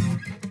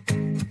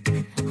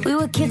 We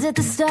were kids at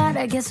the start,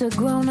 I guess we're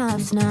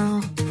grown-ups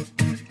now.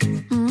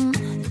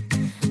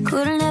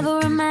 Couldn't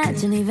ever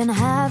imagine even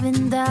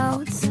having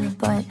doubts,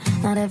 but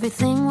not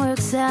everything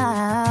works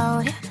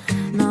out.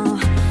 No,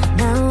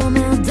 now I'm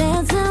out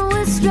dancing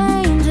with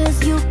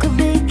strangers. You could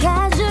be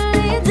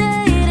casually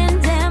dating.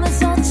 Damn,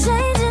 it's all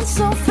changing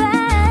so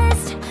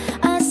fast.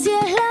 Así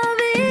es la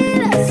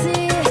vida,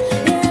 así.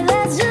 Yeah,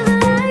 that's just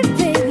life,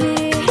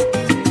 baby.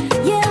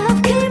 Yeah,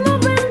 love came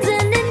around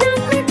and it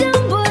knocked me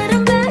down, but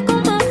I'm back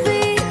on my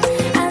feet.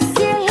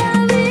 Así es la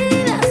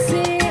vida,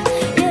 así.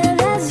 Yeah,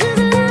 that's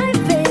just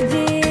life,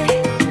 baby.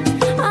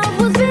 I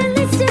was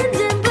barely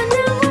standing, but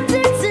now I'm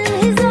dancing.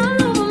 He's all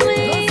over me.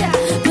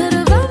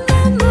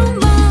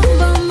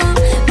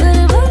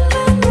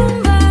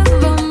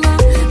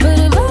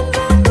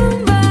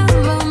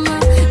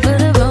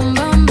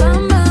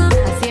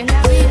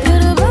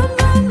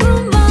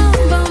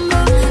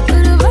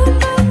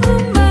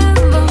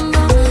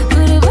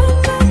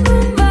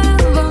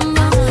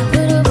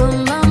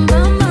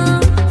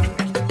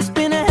 It's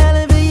been a hell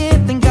of a year,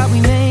 thank God we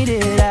made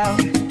it out.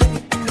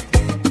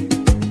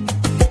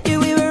 Yeah,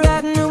 we were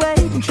riding away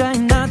and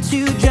trying not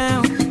to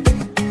drown.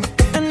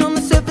 And on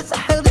the surface I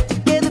held it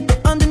together, but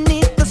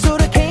underneath I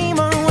sort of came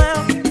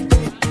unwound.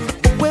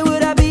 Where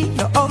would I be?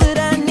 You're all that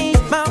I need,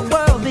 my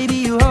world, baby,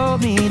 you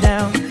hold me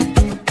down.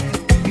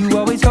 You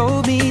always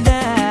hold me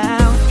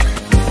down.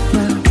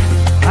 Well,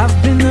 I've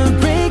been the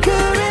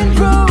breaker and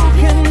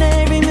broken.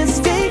 Every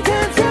mistake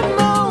turns to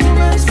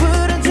moments,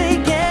 wouldn't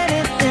take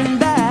anything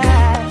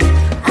back.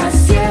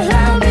 Así es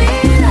la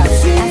vida,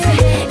 así.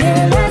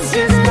 Yeah, that's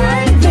just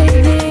life,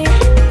 baby.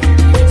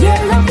 Yeah,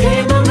 love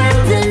came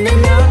around and it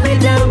knocked me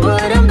down,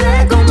 but I'm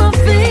back on my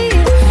feet.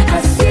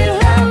 Así es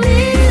la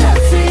vida,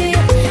 así.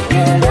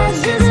 Yeah, that's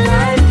just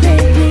life,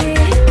 baby.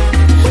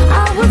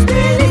 I was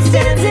barely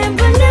standing,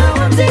 but now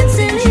I'm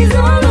dancing. He's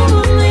all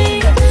over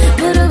me.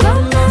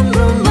 Ba-da-bum, bum,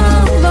 bum,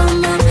 bum, bum,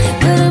 bum.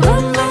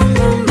 Ba-da-bum, bum,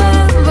 bum,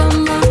 bum, bum,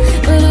 bum.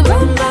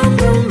 Ba-da-bum, bum,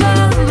 bum,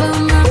 bum, bum,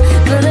 bum.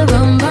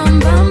 Ba-da-bum, bum,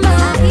 bum,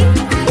 bum.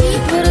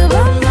 Ba-da-bum,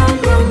 bum,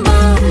 bum,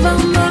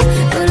 bum, bum, bum.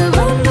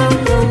 Ba-da-bum, bum,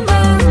 bum,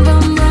 bum,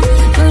 bum, bum.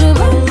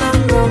 Ba-da-bum, bum,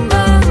 bum,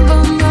 bum,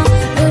 bum, bum.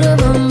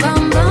 Ba-da-bum,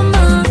 bum, bum,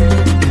 bum.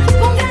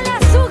 Póngale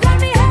azúcar,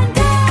 mi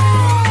gente.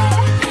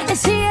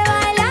 Sigue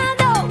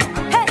bailando.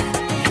 Hey.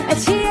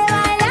 Sigue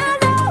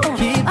bailando.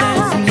 Keep Ajá.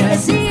 dancing, yeah.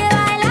 Sigue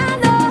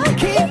bailando.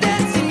 Keep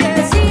dancing, yeah.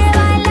 Sigue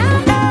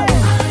bailando.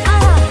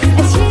 Ajá.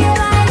 Sigue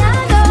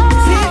bailando.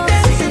 Keep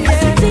dancing, yeah.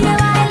 Sigue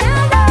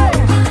bailando.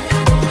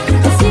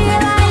 Sigue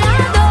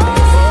bailando.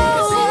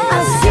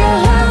 Así es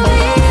la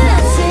vida,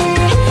 así.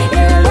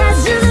 Yeah, that's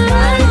just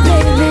life,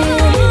 baby.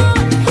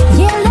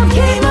 Yeah, love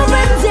came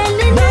around and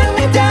it knocked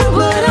me down,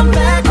 but I'm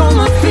back on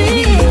my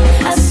feet.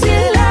 Así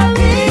es la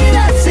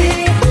vida, así.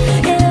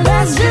 Yeah,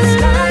 that's just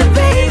life,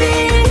 baby.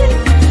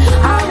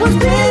 I was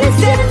barely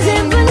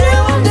standing, but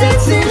now I'm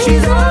dancing.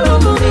 She's all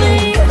over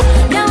me.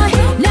 Now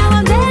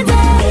I'm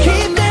dancing.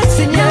 Keep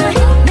dancing, yeah.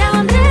 Now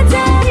I'm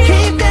dancing.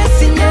 Keep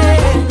dancing, yeah.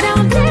 Now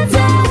I'm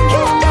dancing.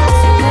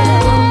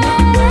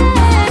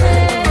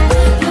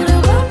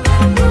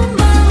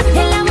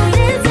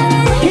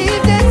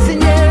 Keep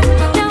dancing, yeah.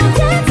 Now I'm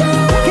dancing.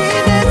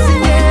 Keep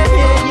dancing, yeah,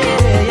 yeah,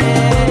 yeah,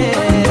 yeah.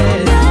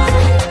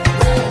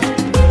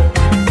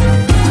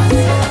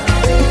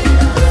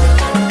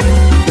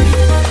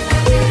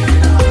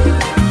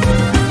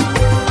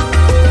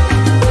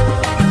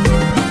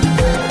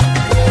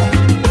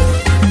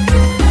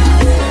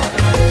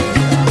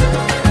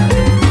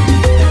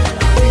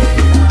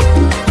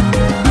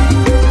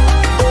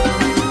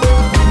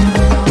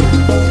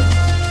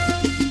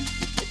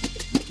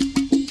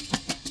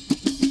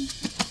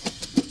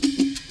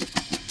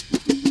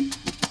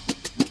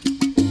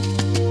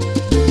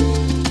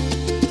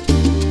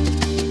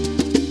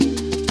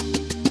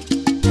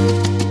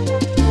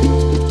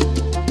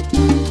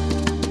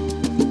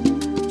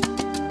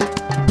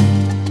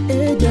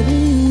 Ella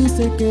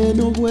dice que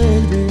no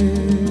vuelve,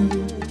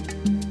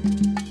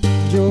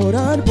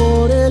 llorar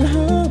por él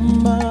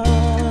jamás.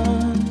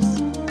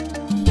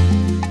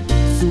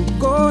 Su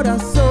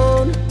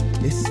corazón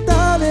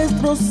está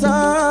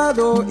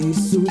destrozado y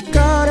su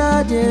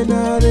cara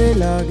llena de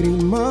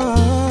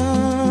lágrimas.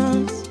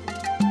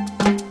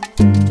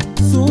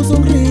 Su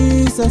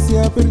sonrisa se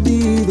ha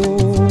perdido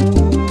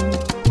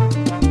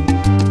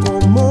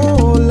como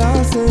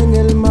olas en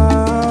el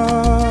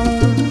mar,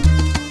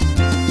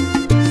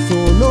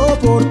 solo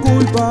por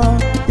culpa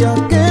de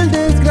aquel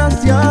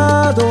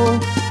desgraciado,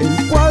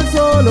 el cual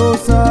solo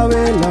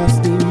sabe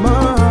lastimar.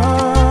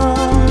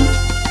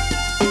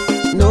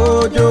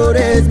 No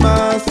llores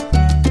más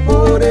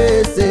por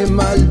ese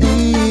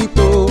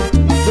maldito,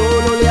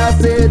 solo le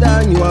hace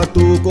daño a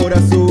tu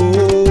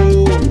corazón.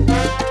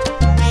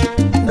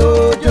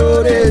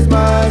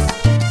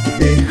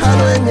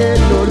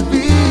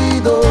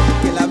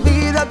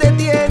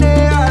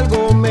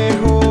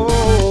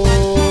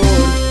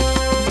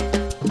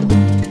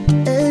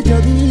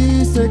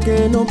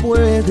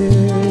 puede,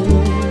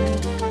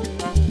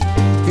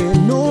 que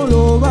no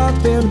lo va a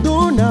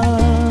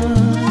perdonar.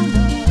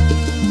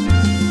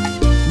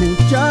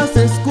 Muchas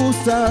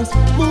excusas,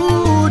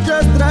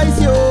 muchas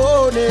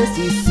traiciones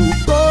y su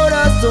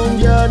corazón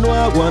ya no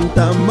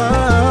aguanta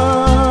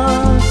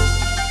más.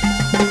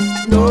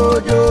 No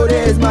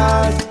llores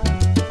más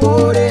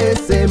por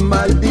ese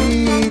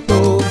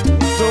maldito,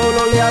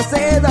 solo le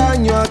hace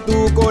daño a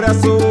tu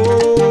corazón.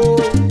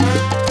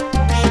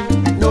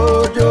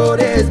 No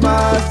llores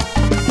más,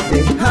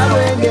 déjalo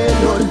en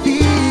el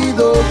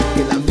olvido,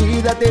 que la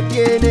vida te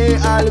tiene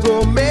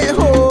algo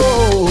mejor.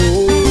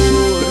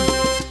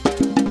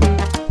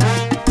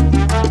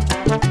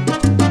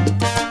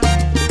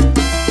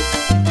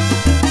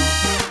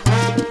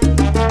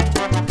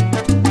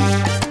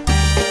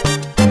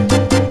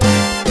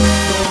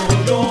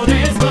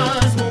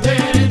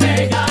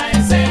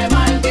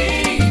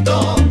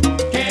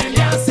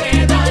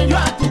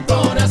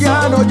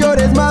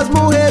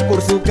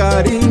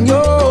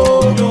 Cariño,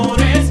 no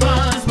llores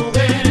más,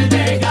 mujer,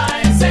 deja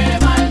ese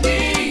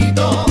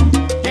maldito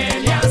que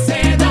le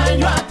hace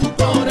daño a tu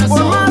corazón.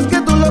 Por más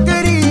que tú lo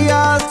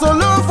querías,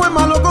 solo fue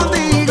malo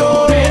contigo.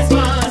 No llores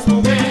más,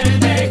 mujer,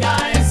 deja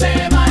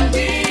ese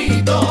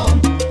maldito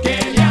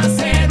que le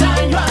hace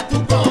daño a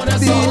tu corazón.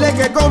 Dile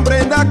que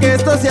comprenda que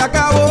esto se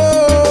acabó.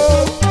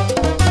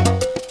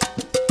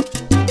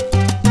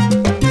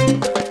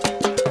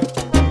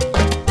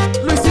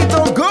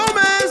 Luisito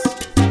Gómez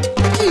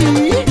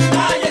y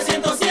Calle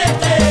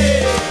 107.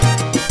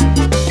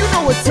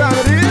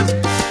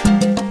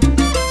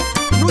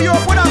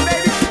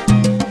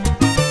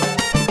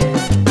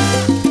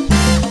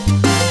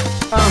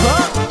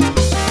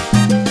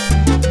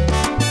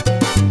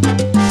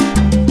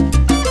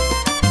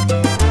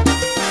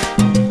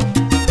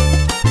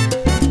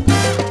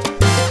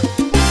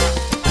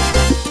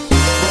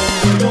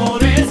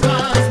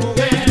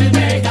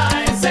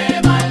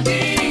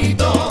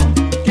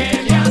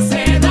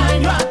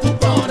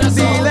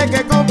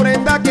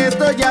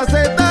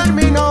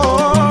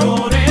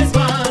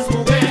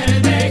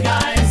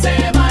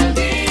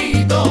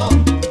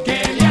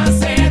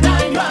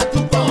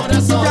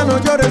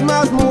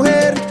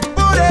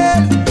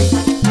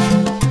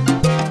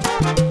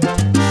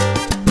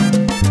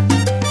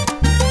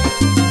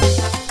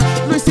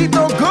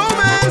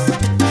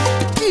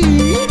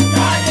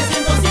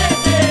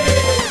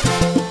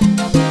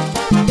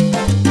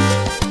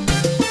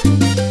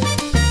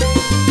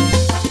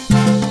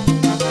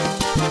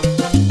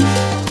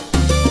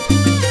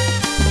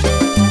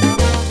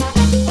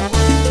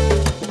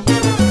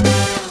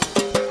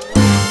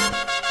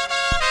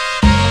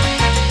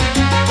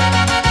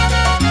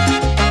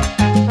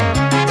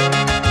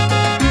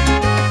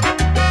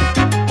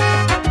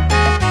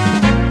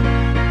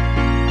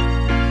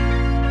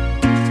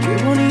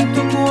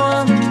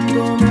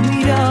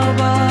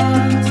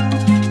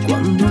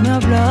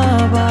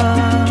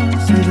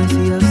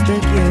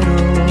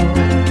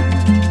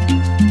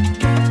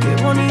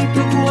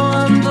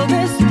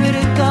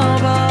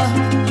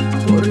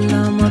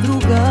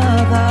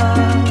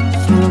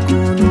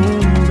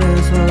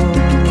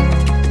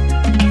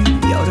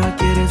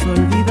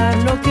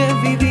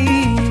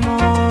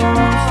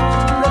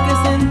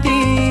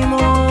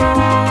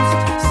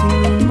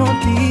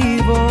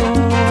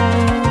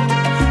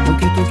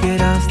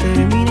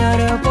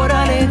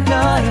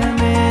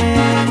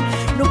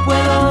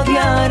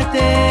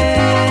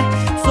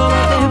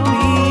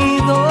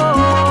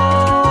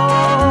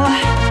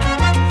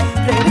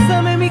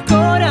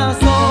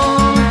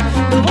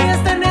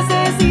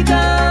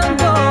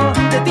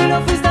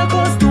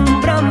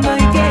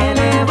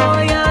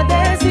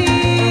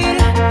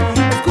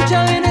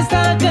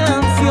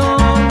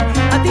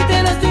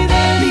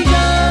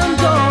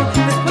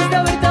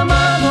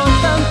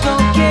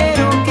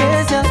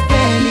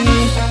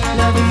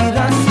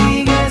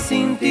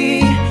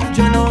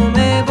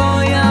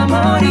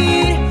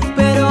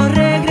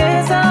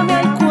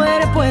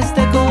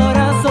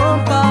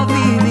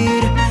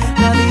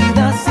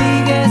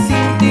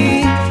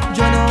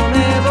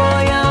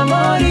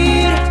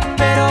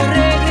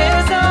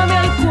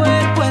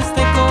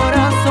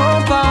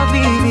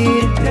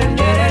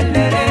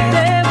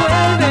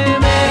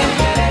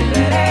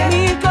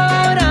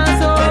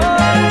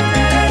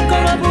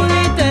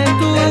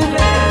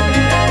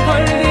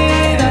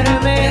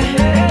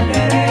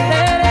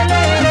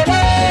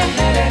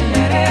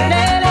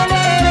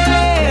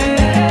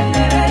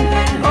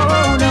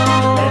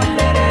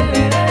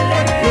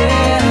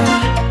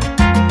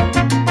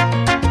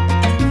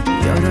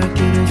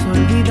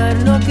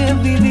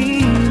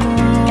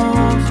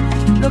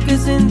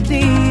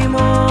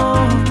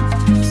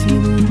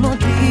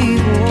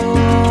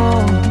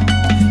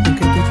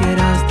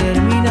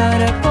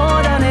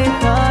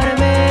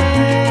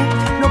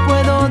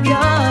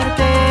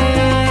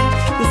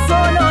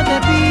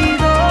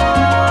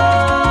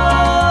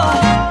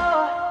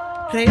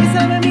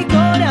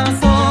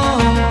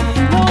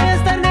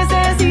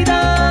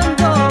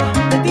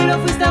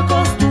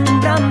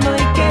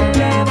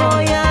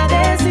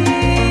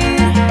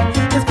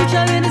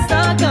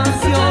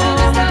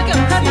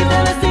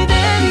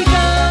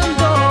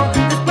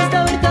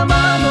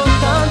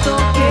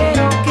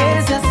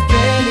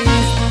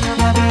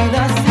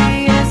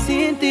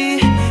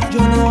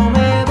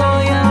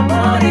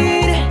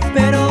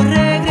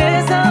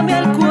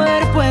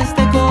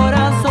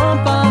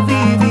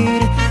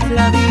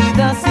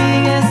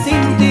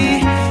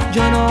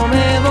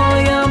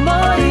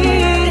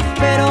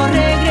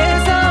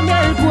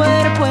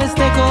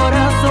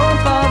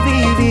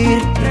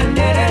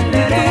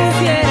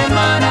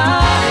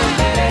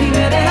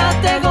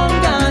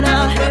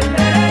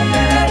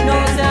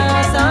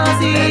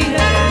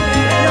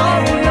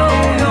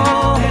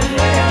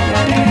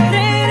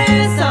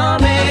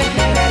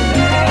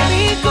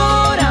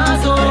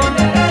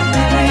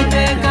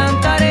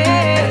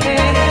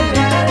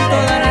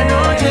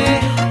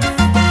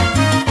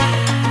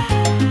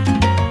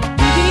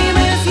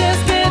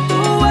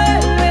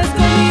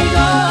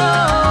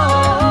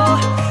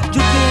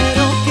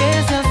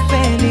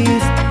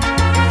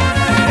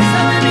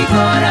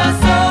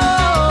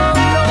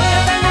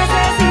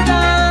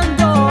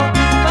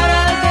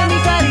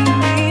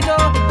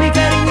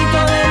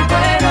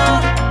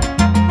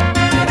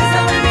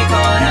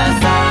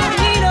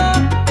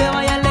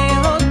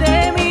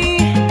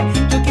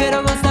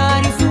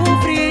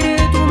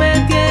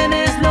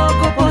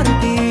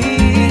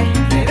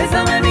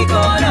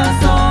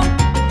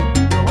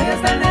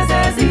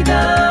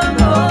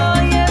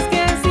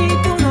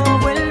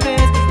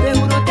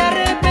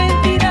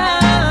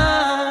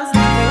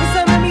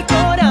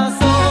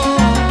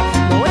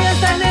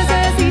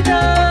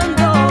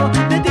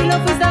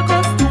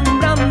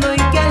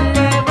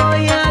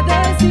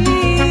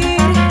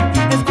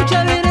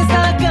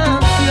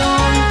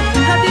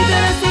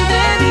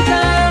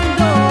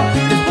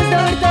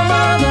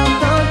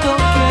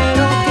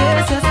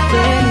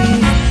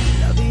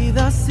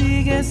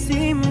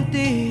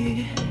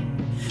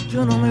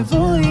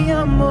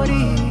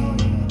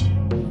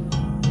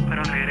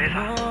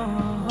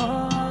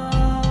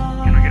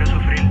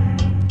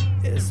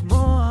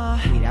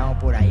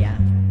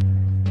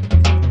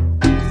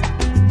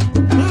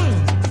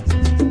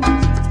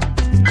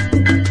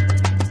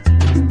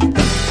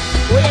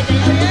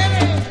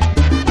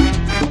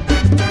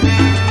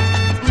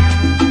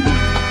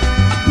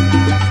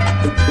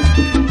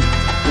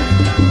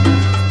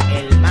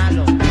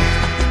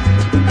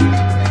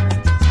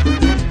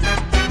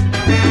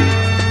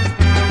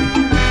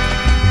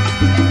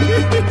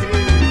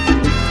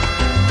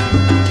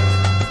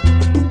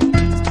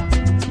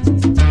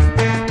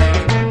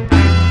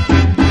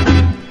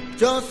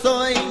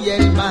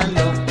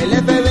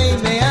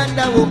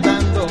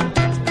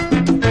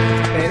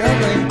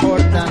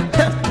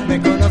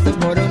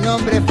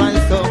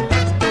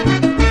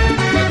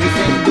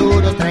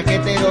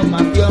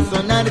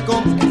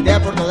 puerco, esté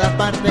por todas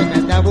partes, me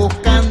anda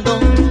buscando.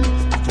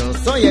 Yo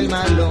soy el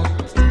malo.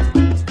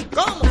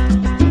 ¿Cómo?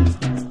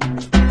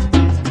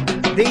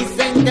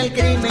 Dicen que el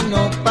crimen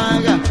no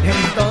paga,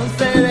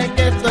 entonces ¿de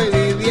qué estoy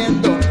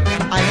viviendo?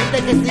 Hay gente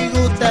que sí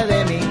gusta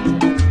de mí,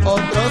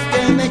 otros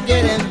que me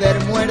quieren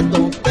ver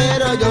muerto,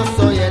 pero yo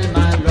soy el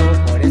malo,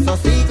 por eso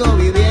sigo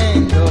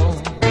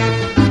viviendo.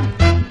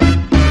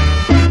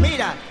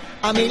 Mira,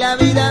 a mí la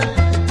vida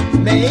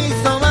me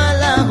hizo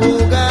mala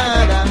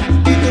jugada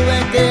y tuve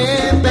que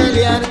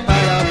pelear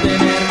para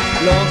obtener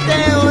lo que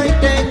hoy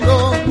tengo.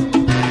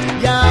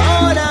 Y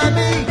ahora a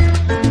mí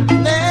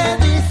me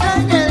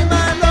dicen el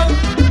malo,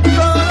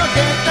 todo lo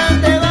que están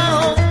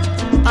debajo,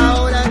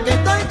 ahora que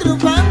estoy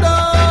triunfando.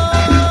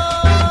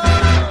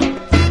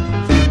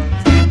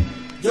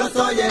 Yo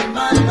soy el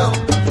malo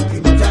y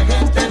mucha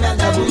gente me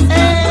anda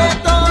buscando.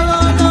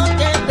 Todo lo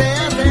que te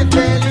hace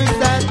feliz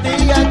a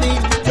ti,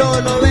 yo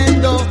lo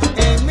vendo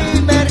en mi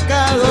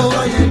mercado. Yo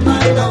soy el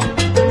malo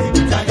y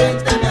mucha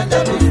gente me anda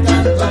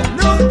buscando.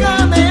 Nunca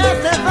me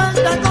hace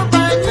falta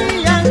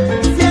compañía,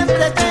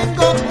 siempre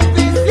tengo un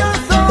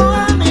vicioso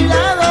a mi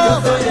lado. Yo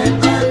soy el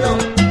malo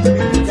y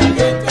mucha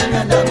gente me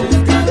anda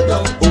buscando.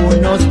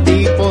 Unos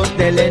tipos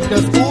de lente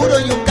oscuro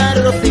y un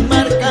carro sin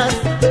marcas,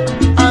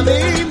 a mí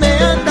me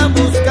andan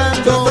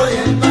buscando. Yo soy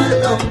el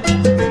malo y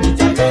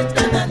mucha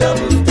gente me anda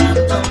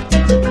buscando.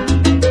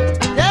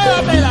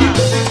 ¡Llévatela!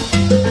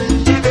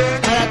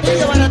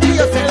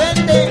 Baratillo, se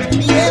vende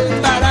bien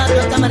barato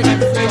esta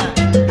mercancía.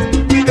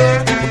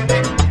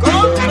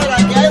 Cómprala,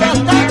 que hay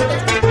bastante.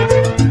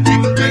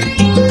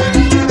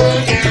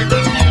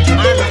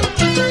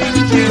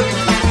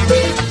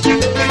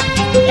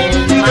 El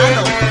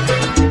malo.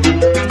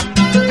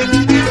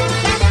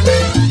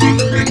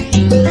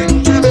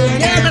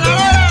 ¡Llévatela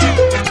ahora!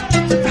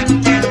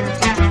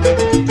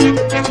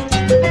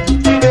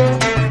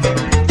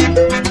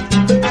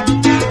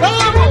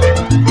 ¡Vamos!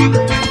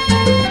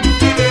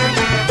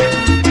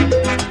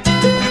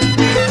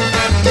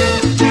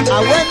 A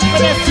buen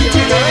precio,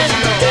 lo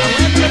vendo, a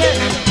buen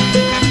precio.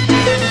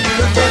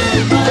 Yo soy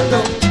el malo,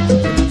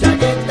 mucha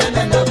gente me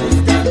anda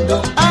buscando.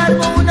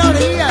 Armo una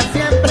orgía,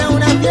 siempre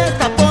una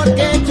fiesta,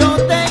 porque yo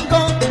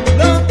tengo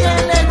lo que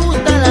le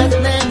gusta a las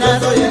nenas.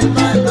 Yo soy el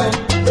malo,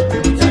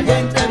 mucha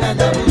gente me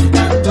anda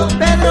buscando.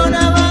 Pedro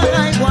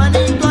Navaja y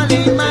Juanito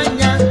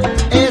Alimaña,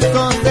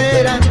 esos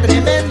eran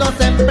tremendos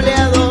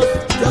empleados.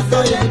 Yo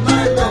soy el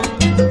malo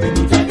y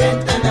mucha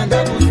gente me anda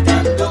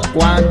buscando.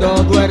 Cuando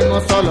duermo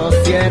solo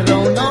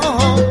cierro un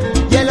ojo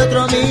y el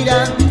otro mira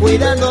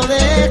cuidando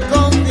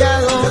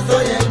desconfiado. Yo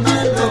soy el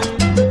malo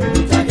y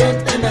mucha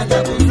gente me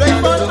anda buscando. Lo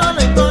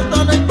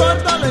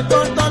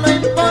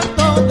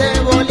importo de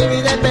Bolivia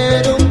y de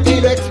Perú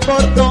y lo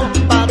exporto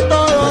pa'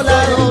 todos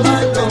lados. Yo soy el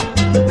malo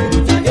y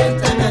mucha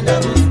gente me anda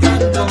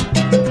buscando.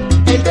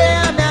 El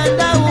DEA me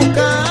anda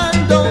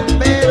buscando,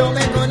 pero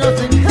me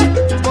conocen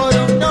por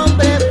un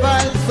nombre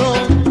falso.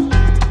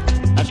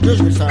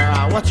 Excuse me, sir,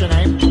 what's your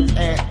name?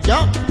 Yo,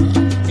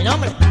 mi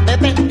nombre,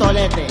 Pepe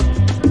Tolete.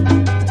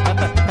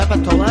 Pepe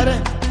Tolete.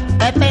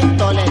 Pepe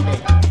Tolete.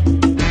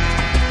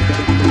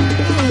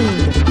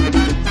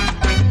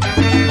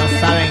 No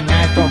saben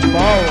nada estos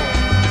bobos.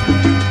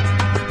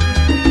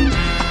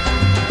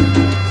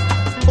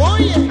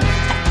 Oye,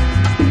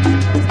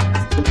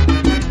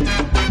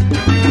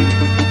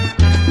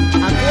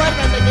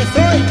 acuérdate que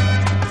soy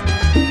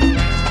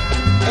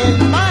el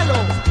malo.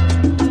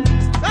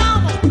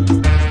 ¡Vamos!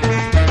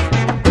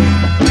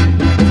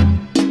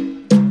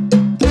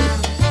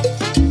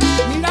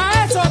 Mira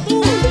eso tú,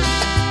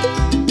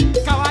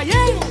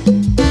 caballero.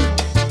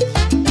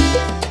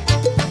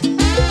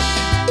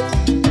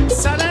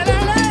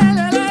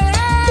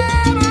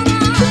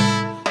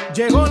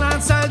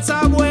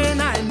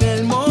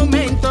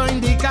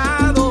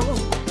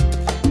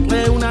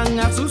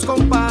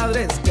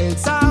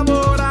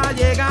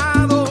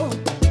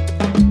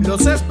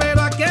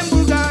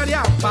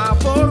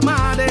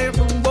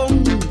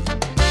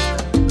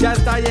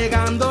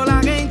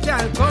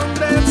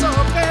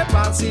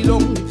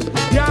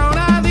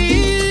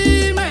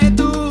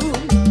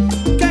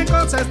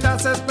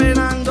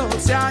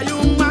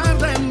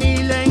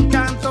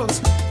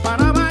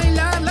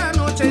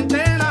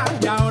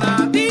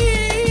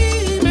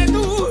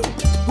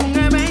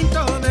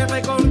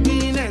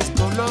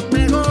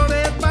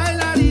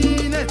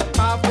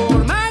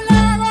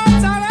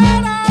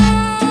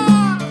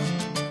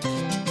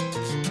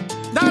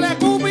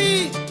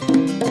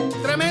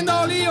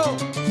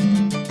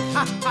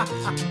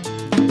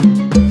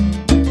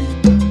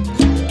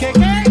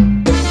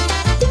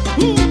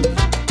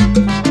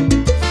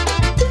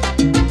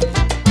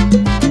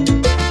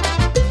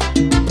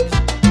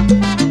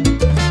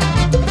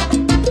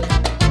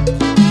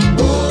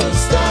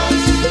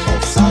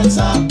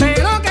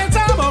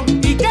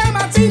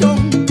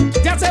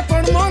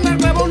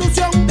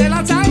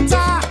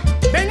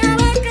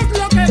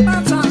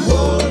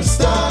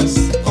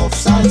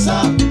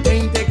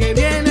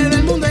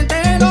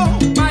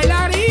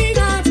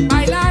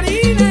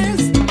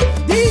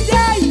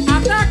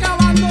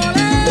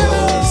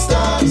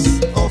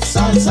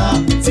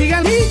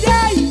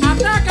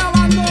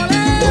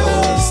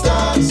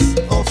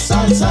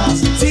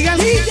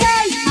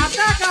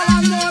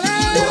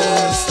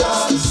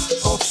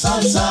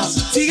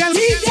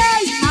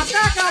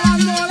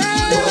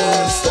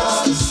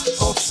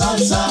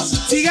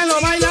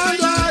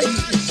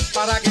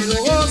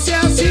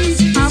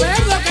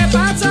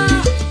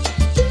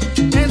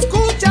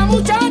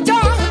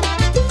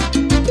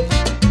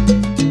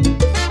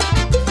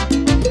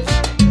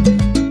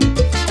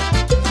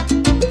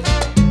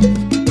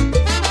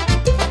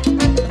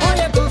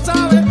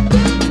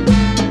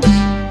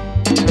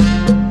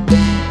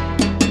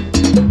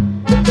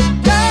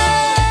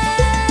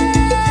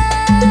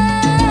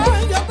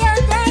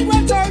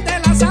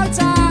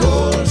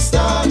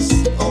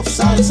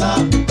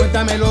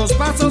 Dame los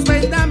pasos,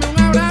 ven, dame un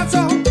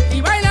abrazo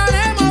y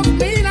bailaremos,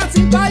 mira,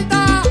 sin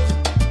falta.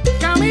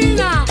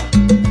 Camina.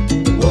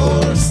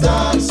 World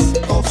Stars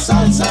of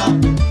Salsa.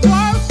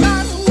 World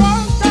Star,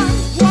 World Star,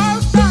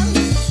 World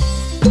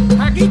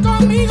Star. Aquí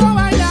conmigo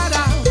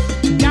bailarás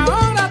y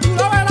ahora tú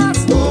lo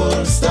verás.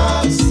 World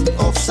Stars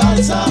of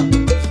Salsa.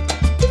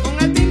 Con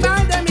el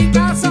timbal de mi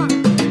casa.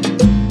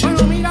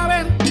 Bueno, mira, a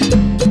ver,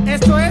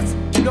 esto es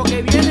lo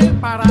que viene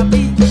para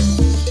ti.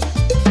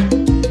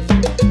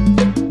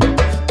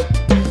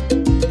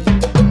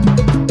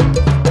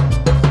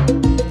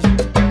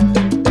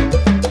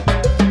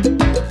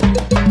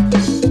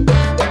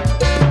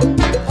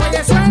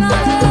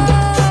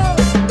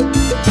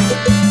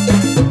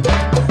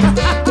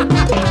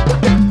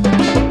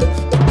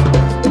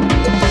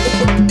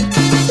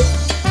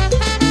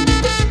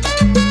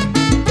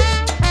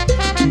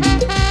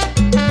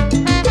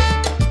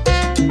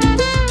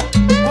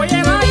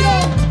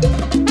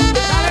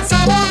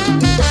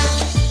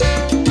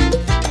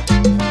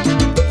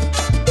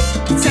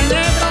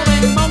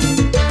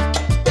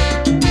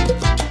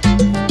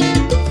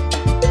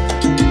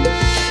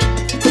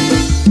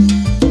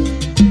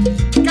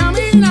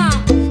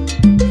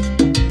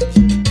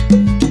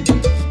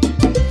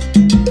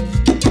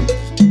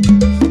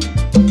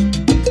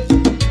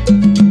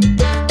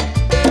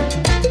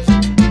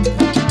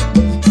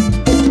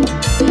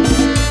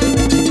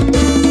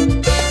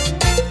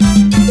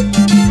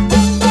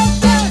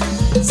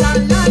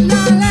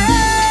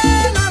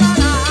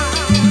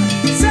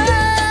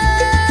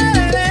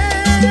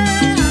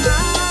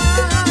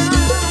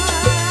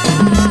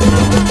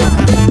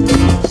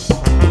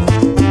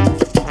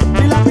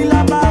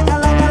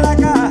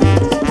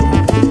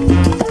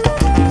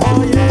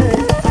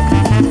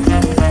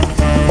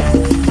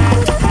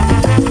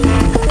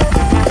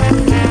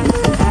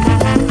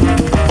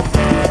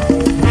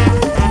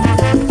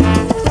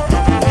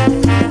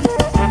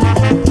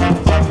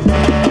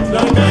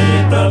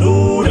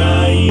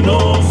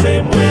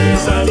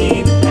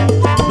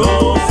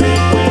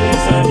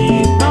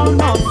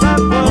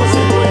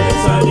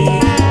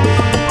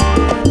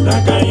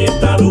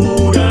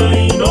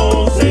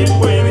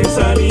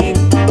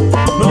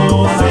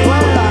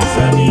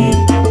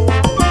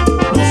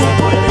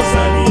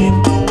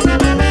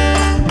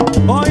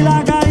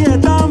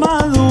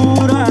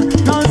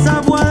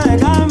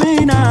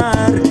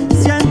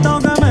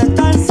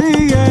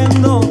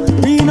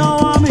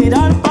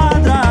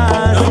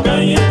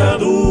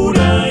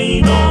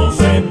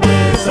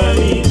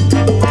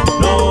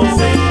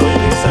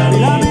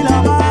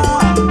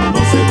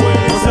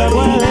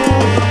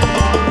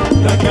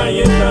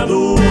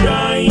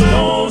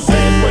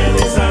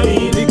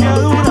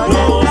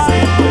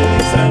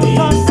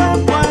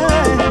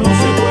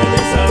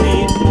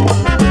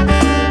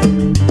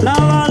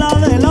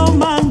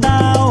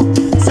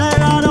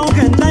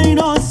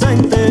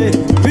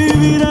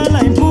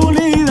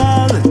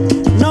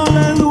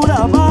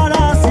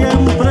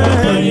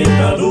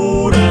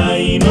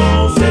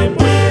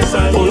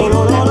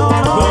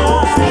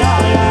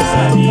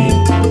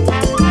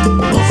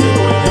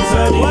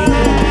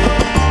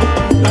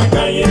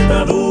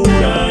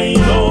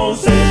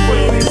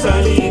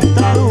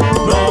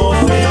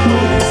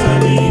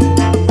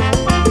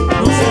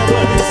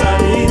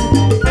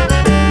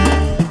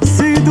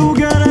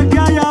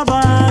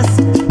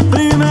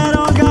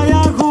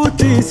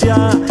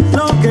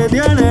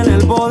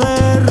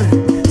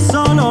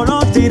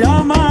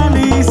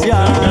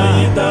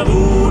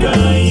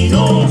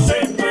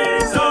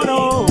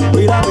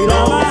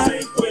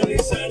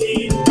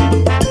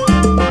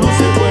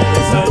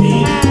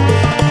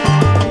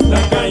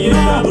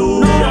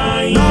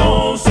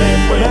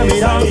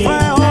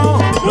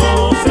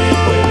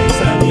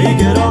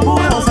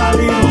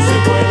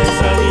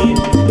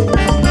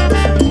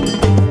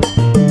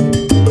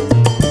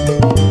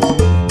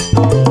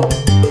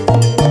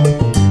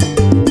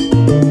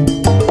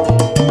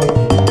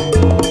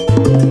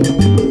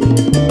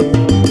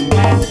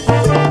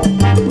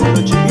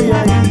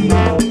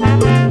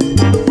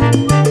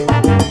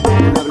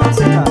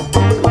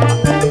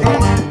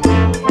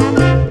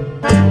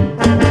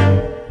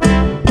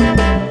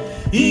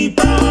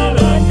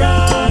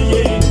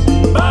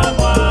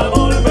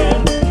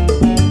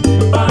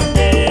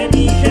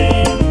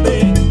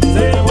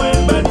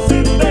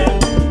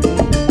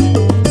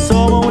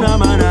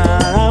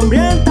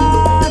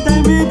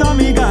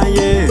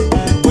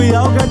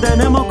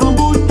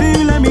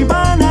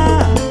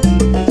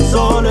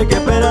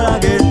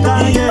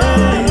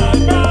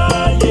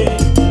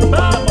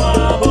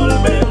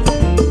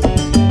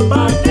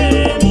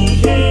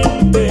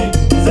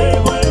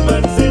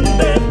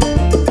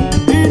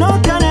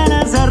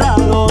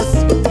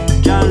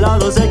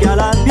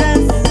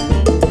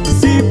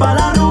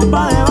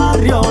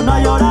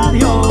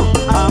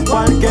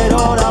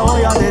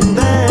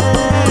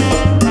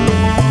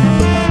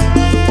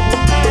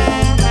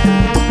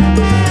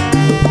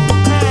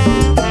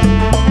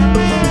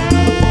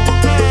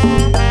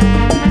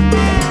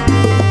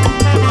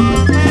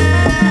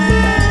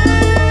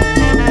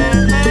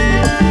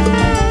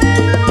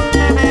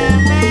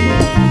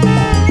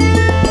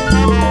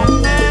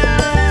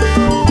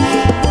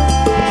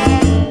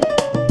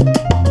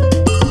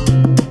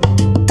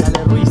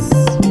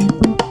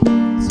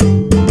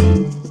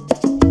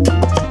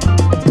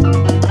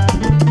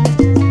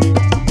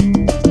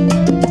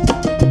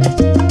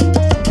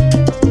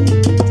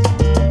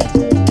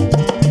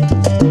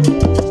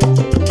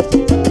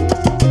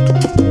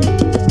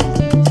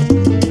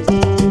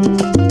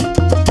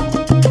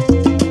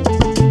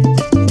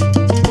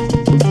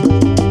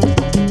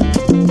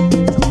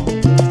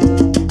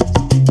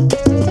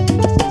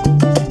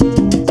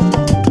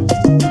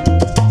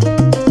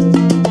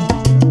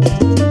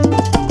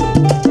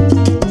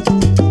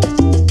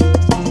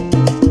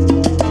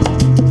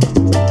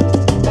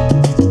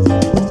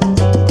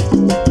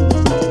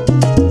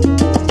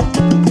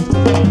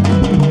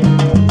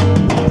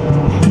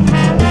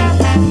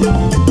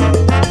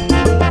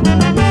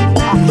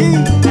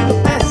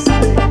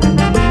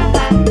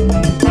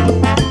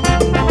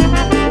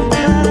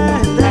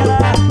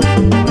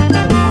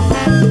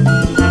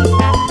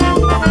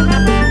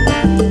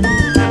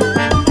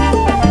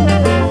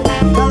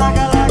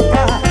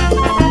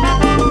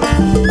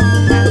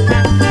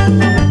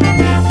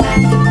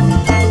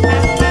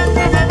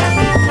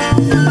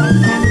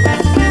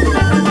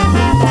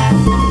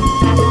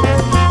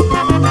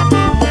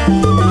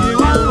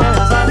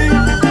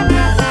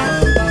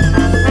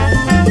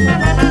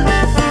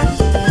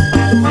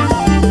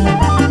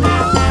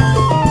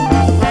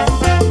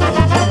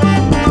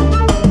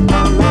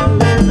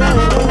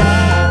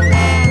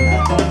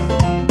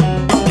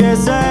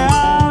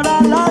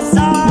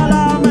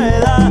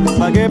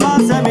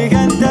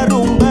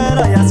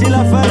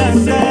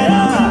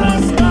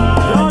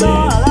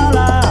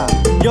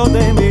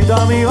 invito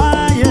a mi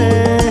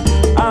valle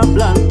a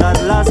plantar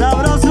la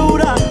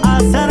sabrosura.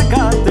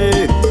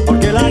 Acércate,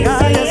 porque la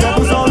calle se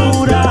puso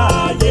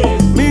dura.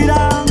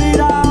 Mira,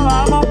 mira,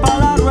 vamos pa'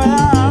 la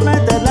rueda a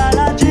meterla a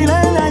la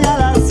chilena y a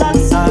la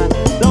salsa.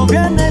 Los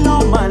viernes y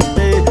los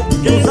martes,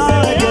 tú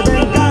sabes que te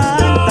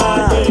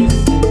encanta.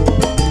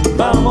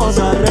 Vamos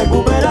a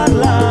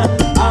recuperarla,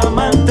 a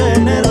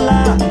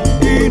mantenerla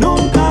y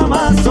nunca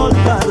más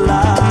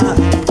soltarla.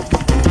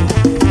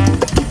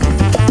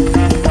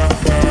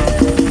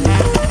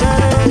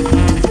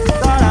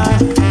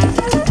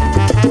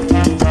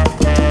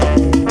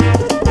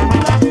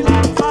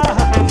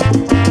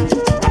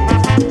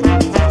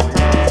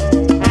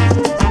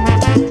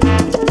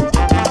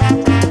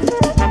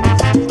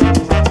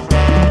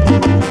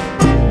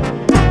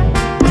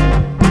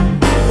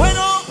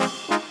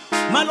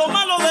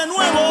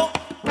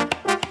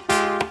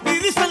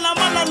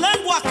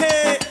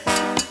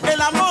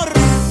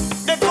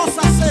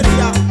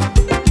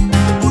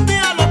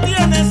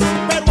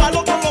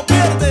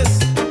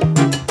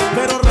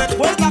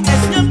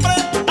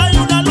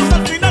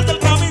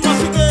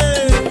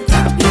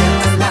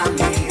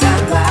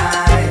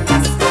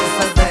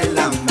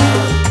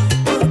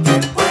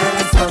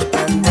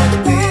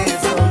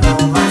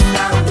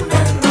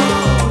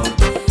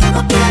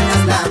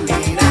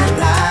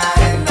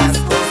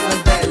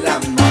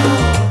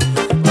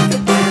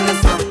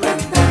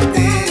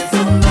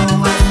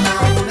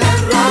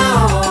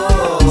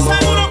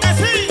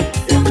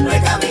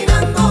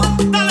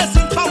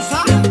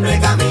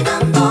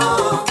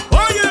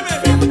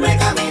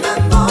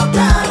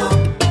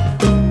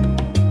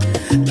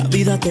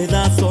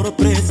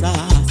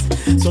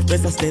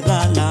 Sorpresas te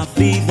da la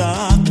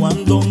vida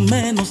cuando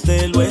menos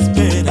te lo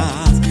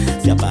esperas.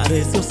 Se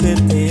aparece o se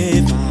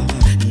te va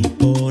y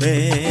por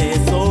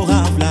eso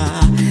habla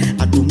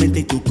a tu mente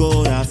y tu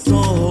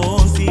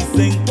corazón. Si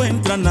se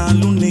encuentran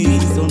al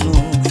unísono,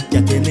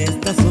 ya tienes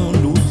esta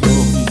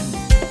solución.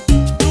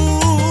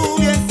 Tú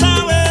bien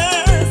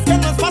sabes que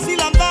no es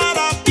fácil andar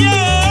a pie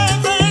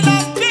de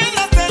las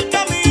piedras del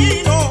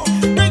camino.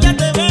 De ella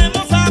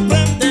debemos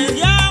aprender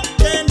y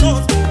aunque nos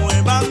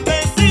muevan de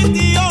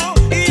sitio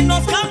y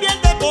nos cambien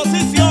de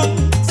posición,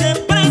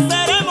 siempre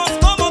seremos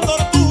como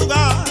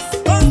tortugas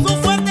con su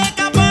fuerte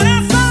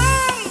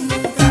caparazón.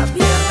 Nunca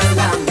pierdas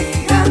la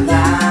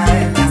mirada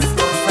en las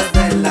cosas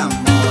del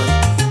amor,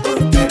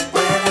 porque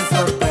pueden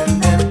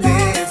sorprenderte,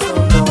 eso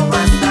no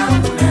basta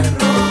un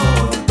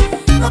error.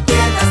 No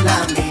pierdas la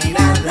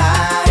mirada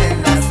en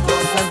las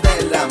cosas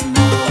del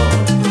amor,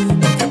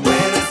 porque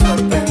pueden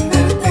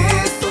sorprenderte,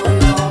 eso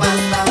no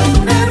basta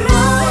un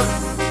error.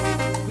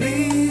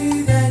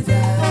 Brilla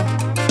ya,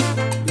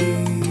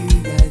 brilla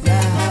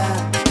ya,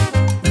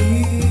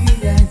 brilla ya,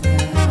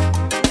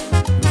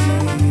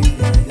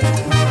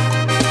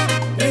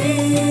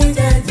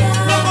 brilla ya.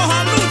 No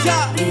cojas lucha,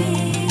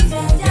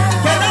 brilla ya,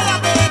 que nada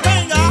te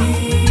detenga,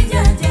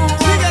 brilla ya.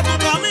 Sigue tu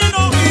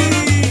camino y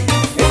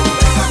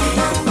siempre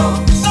caminando.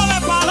 Dale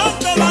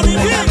pa'lante,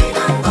 maniquí.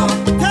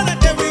 Tienes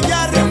que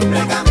brillar, siempre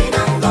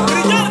caminando.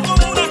 Brillar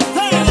como una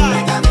estrella.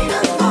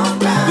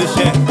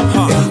 Dice,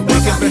 voy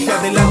siempre hacia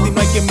adelante y no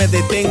hay quien me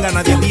detenga.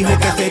 Nadie dijo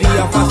que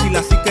sería fácil,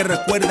 así que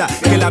recuerda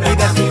que la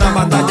vida es una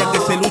batalla que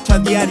se lucha a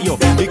diario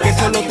y que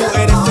solo tú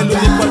eres el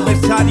único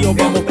adversario.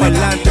 Vamos para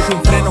adelante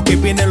sin freno, que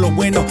viene lo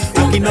bueno.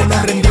 Aquí no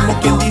nos rendimos,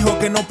 quien dijo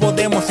que no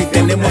podemos. Si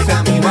tenemos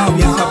el tumbao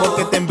y el sabor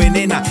que te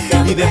envenena,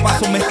 y de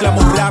paso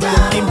mezclamos rap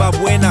con timba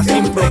buena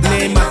sin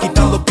problema,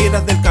 quitando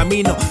piedras del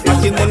camino,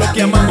 haciendo lo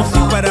que amamos y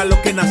para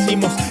lo que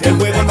nacimos. El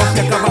juego no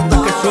se acaba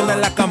hasta que suena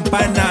la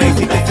campana. Y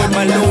si te fue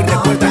malo, y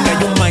recuerda que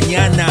hay un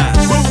mañana.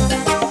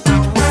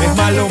 Es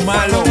malo,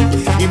 malo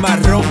y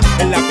marrón,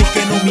 el lápiz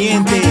que no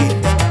miente.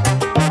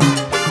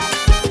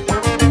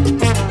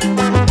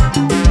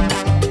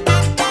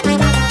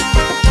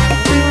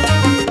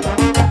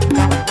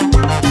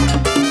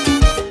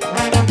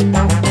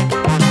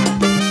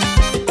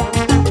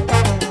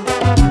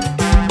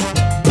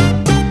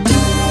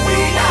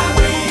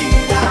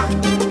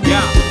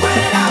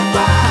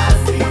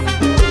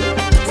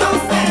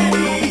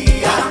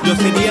 Yo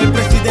sería el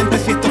presidente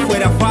si esto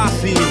fuera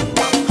fácil.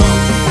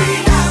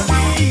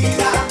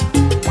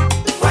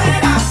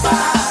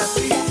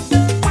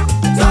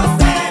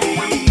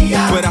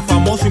 Fuera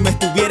famoso y me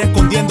estuviera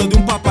escondiendo de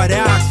un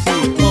paparazzi.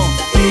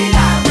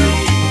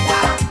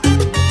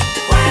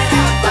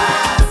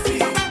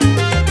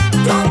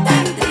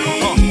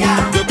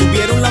 Yo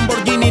tuviera un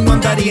Lamborghini y no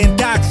andaría en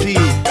taxi.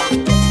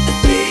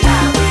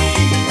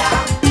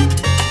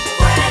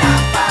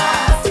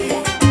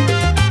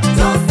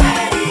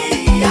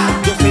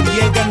 Yo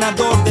sería el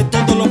ganador de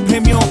todos los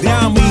premios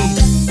Grammy.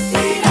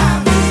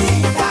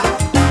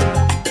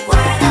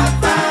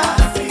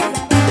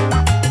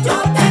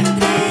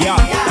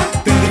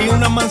 Tendría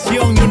una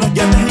mansión y unos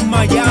yates en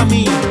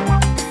Miami.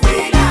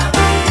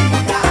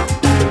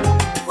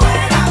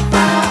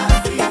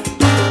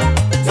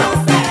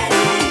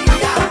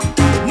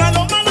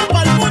 Malo, malo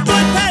para el mundo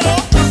entero.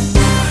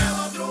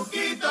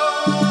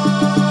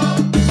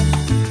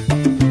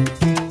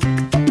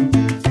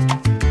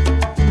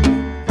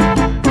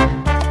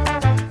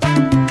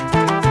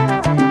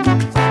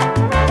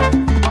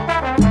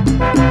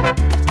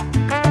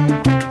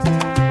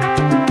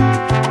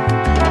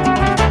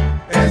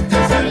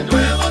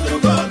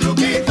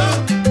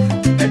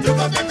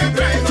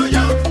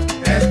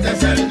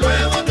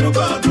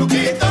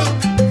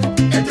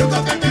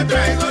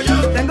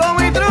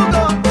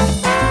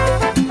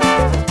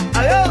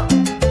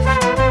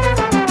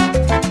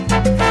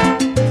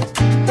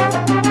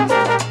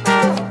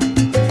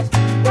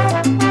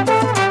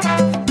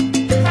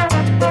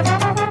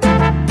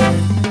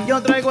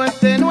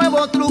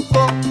 nuevo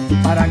truco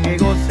para que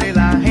goce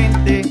la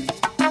gente.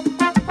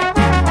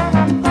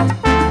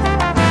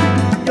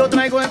 Yo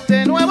traigo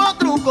este nuevo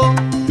truco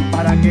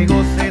para que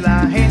goce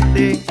la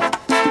gente.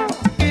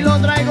 Y lo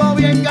traigo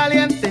bien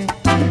caliente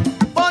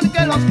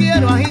porque los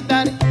quiero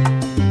agitar.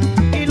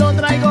 Y lo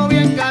traigo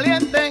bien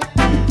caliente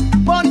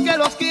porque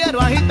los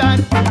quiero agitar.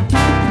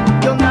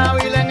 John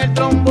Nabil en el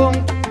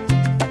trombón,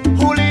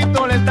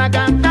 Julito le está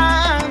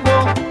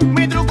cantando.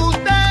 Mi truco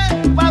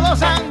usted va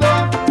gozando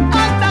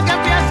hasta que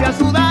empiece a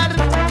sudar.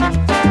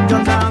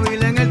 John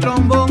Nabil en el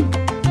trombón,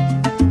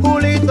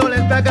 Julito le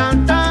está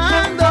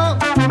cantando.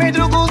 Mi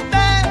truco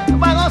usted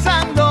va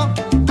gozando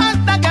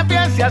hasta que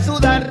empiece a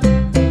sudar.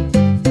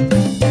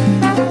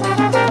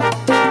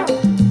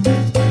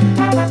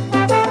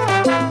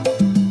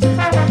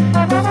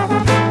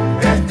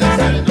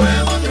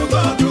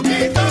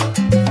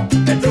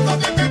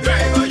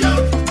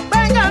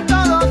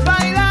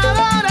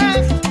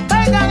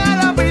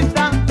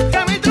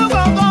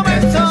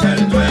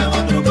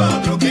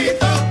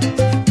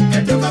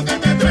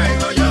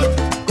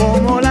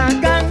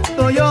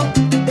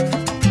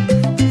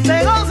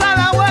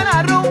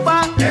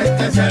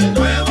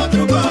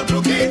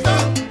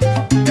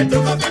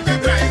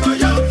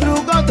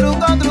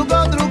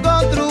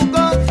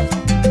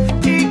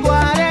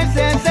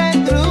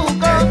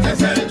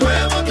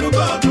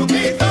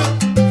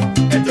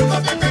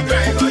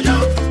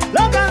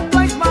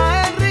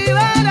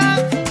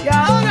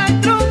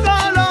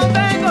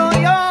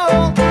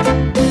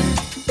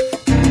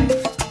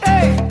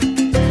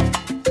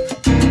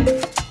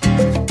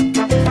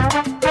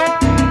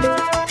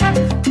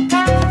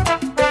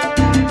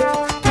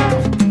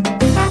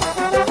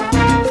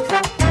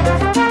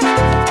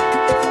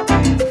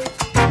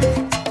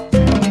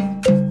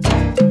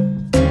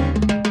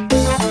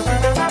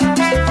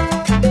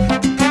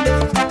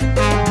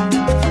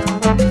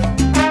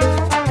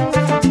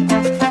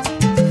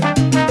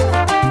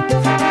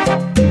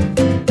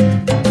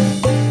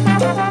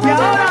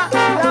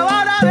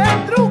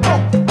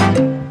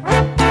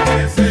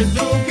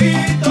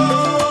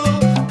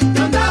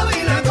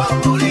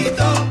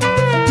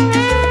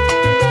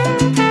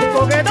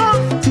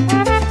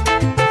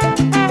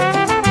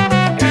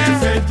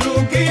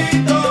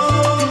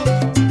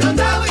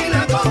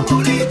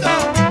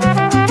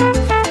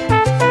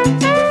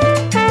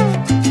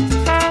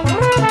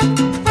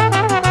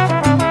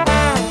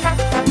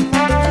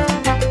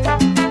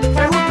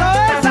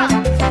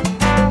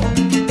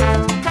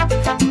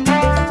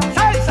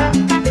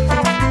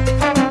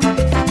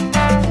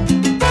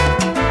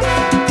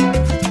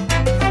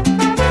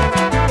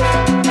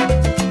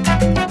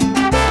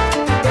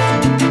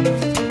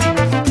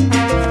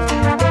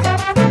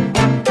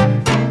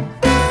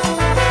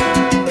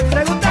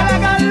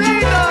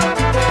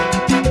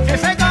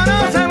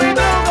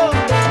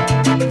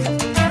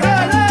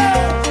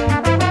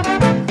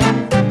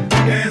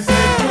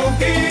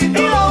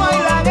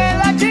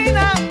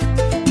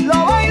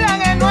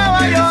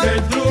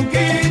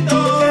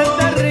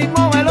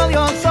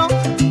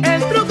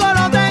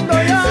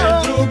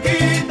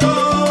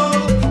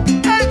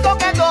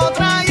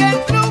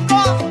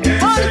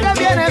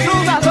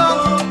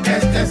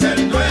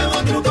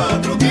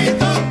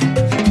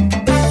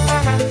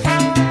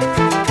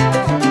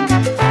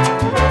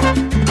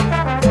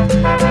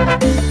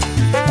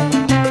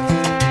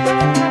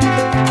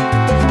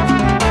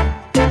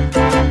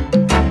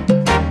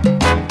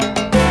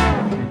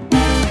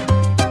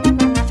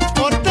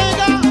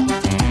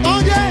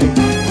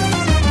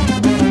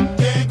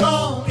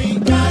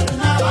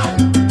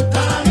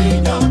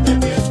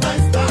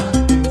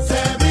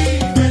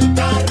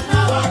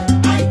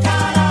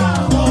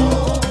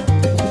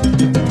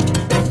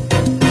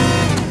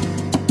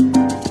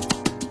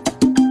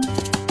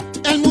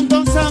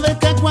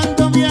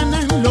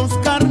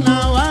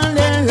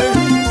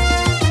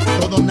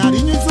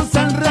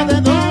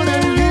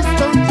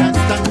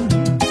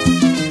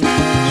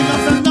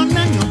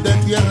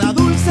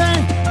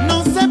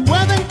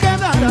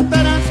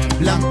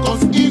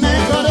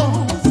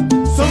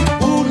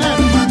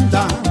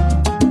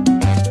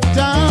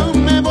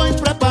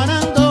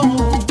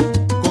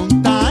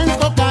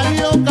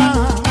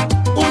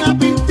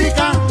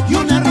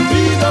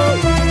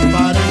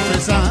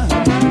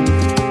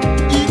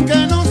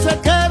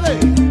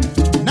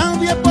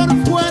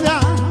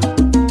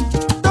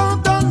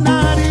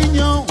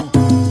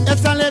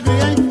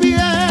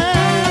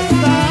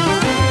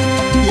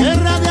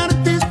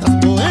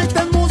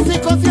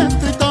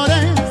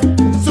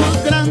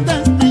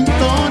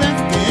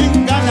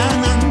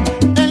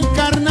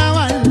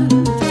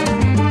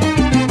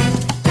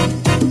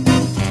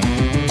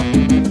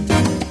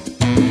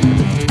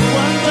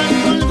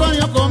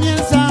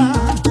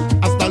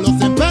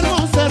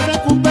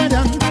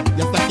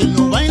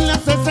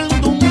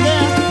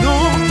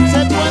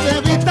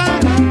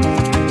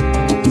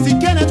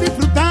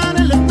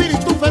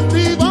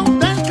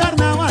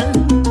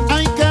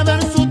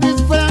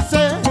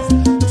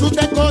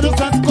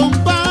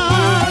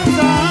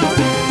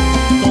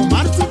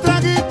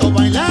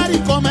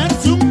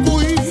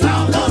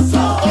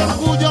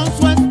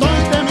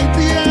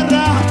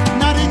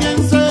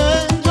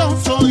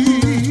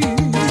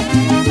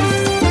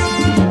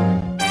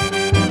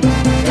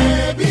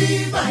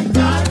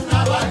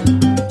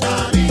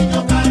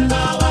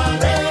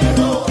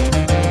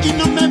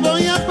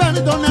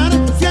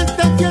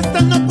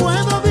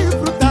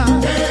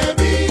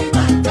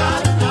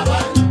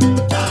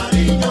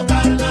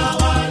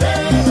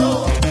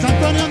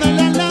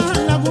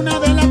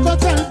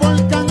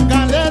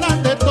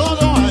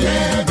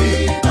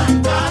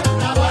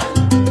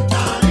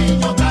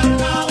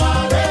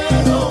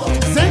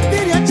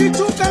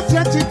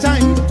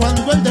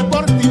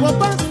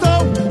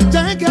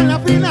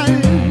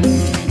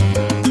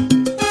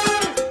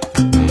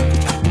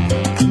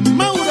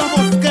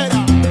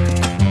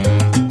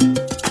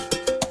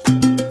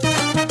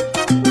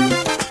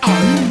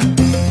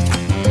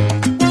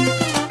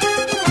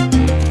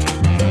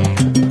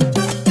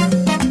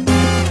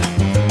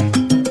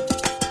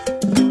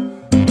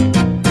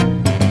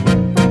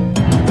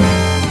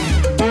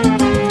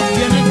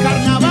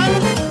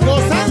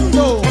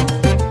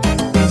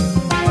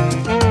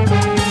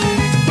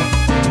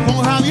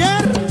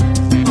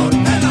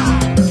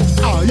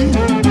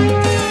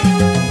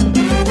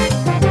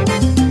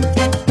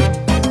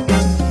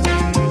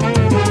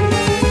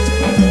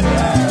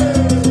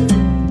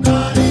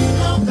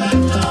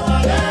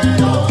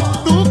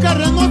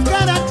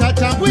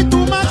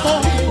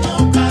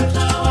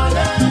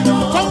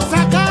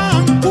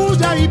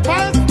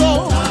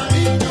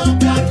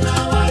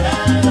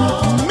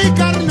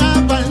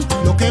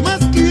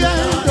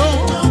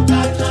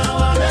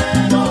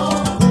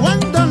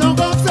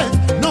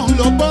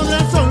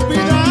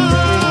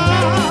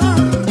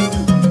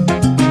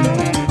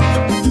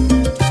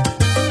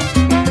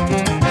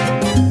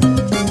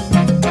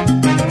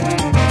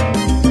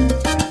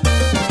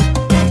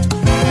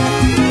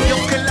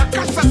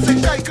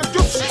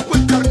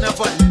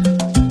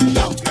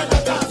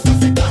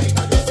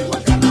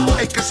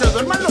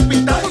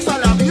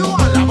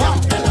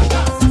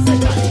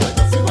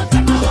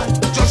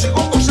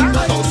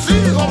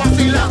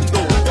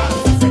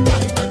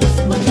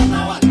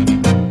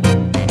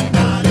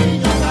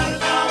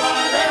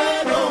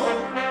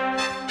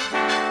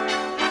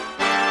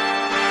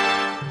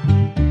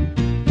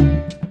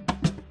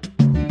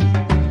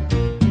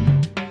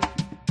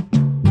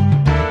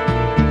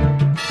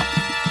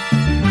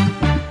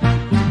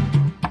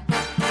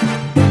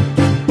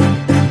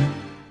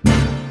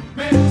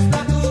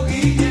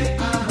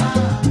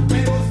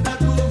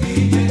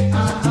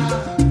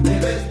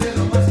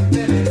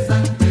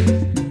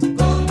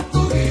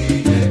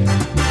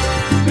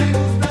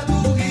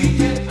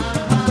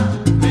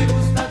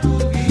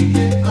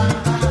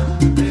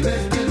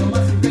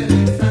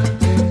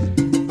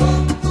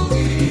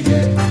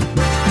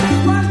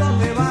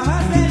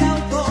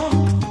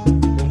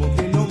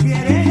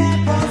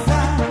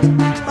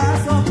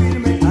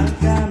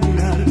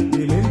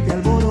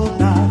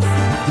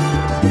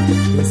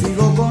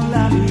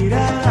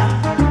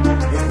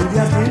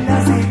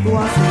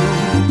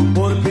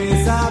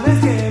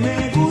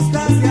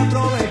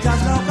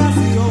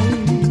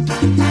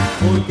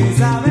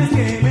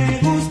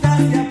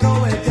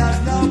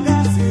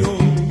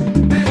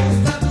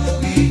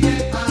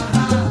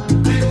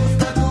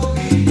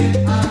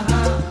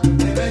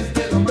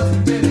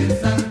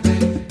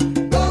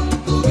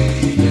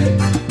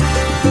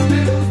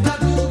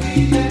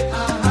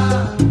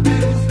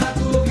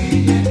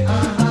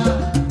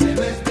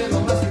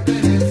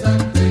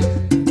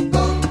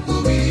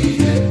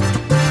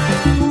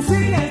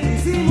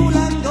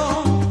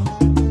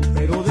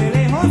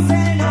 no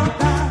se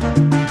nota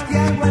que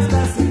algo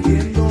estás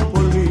sintiendo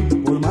por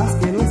mí, por más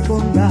que lo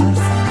escondas.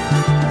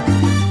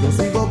 Yo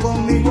sigo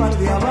con mi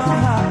guardia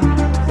baja,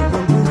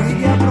 con tu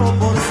bella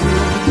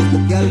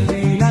proporción, que al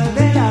final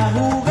de la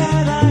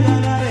jugada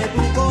ganaré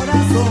tu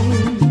corazón.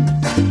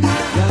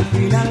 Que al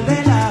final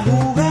de la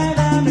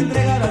jugada me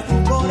entregarás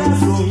tu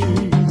corazón.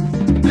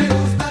 Me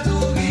gusta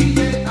tu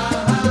guille,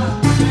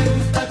 ajá, me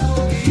gusta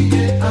tu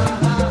guille,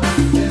 ajá.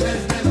 Te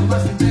ves de lo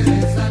más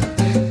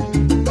interesante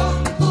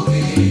con tu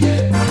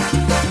guille.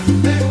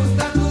 Me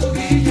gusta tu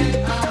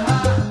guille,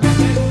 ajá,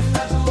 me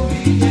gusta tu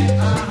guille,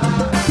 ajá.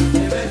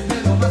 Te ves de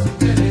lo más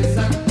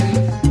interesante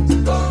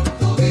con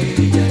tu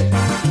guille.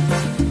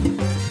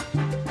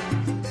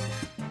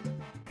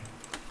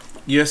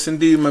 Yes,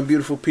 indeed, my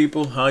beautiful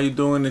people. How you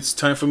doing? It's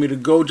time for me to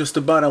go. Just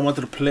about. I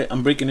wanted to play.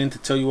 I'm breaking in to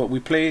tell you what we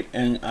played,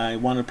 and I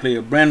want to play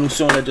a brand new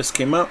song that just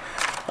came out.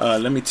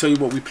 Let me tell you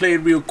what we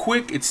played real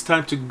quick. It's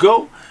time to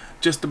go.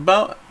 Just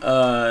about.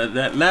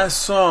 That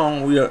last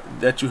song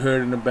that you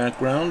heard in the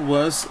background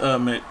was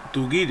Me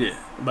Tugide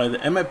by the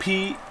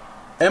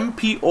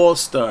MP All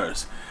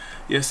Stars.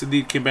 Yes,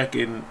 indeed, came out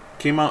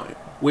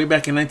way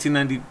back in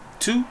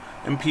 1992.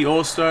 MP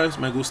All Stars,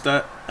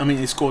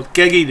 it's called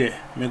Que Guide,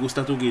 Me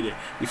Gusta Tu Guide.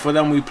 Before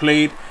that, we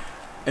played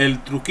El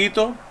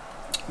Truquito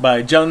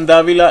by John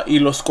Davila y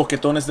Los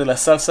Coquetones de la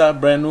Salsa,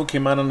 brand new,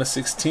 came out on the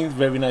 16th,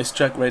 very nice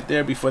track right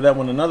there. Before that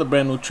one, another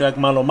brand new track,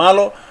 Malo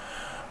Malo,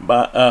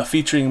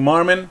 featuring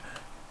Marron,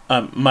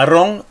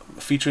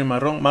 featuring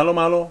Marron, Malo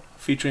Malo,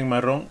 featuring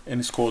Marron, and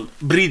it's called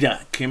Brilla,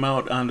 came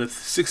out on the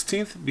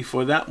 16th.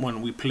 Before that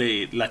one, we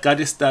played La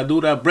Calle Está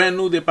Dura, brand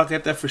new de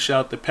Paquete, fresh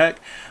out the pack,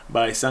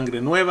 by Sangre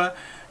Nueva.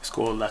 It's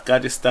called La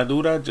Calle Está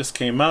Dura, just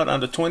came out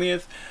on the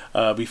 20th.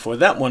 Before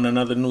that one,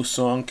 another new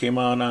song came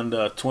out on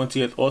the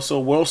 20th.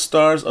 Also, World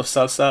Stars of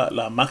Salsa,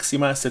 La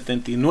Máxima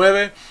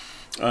 79.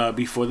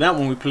 Before that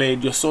one, we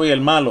played Yo Soy El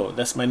Malo.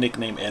 That's my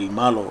nickname, El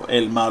Malo.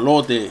 El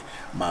Malote.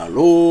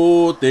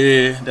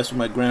 Malote. That's what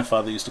my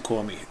grandfather used to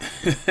call me.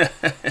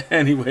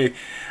 Anyway,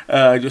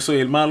 Yo Soy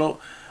El Malo,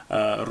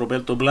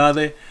 Roberto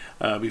Blade.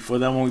 Before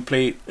that one, we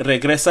played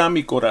Regresa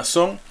Mi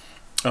Corazón.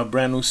 A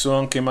brand new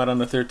song came out on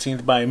the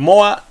 13th by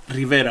Moa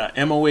Rivera,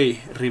 M-O-A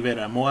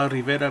Rivera, Moa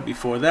Rivera.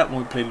 Before that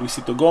one, we played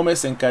Luisito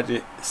Gómez en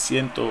Calle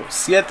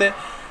 107,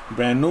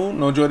 brand new,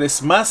 No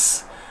Llores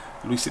Más,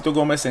 Luisito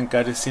Gómez en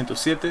Calle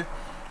 107.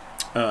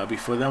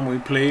 Before that one, we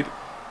played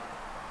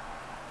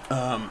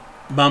Bam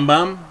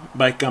Bam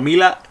by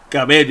Camila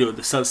Cabello,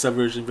 the salsa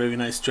version, very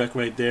nice track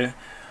right there.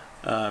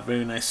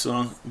 Very nice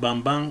song,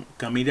 Bam Bam,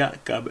 Camila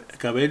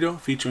Cabello,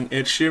 featuring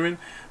Ed Sheeran.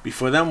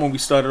 Before that one, we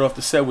started off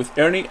the set with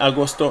Ernie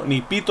Agosto,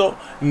 Ni Pito,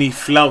 Ni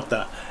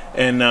Flauta.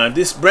 And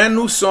this brand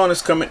new song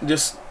is coming,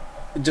 just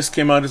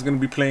came out, is going to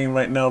be playing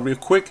right now real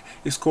quick.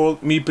 It's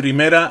called Mi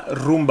Primera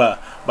Rumba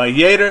by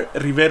Yair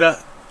Rivera,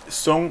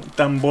 Son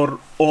Tambor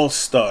All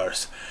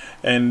Stars.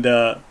 And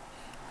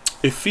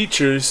it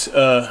features,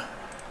 who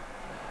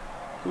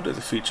does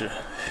it feature?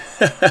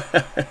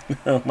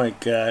 Oh my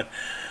God.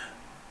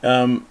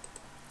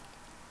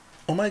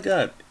 Oh my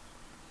God.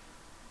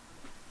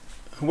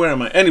 Where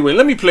am I? Anyway,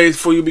 let me play it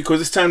for you because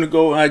it's time to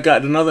go. I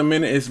got another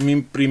minute. It's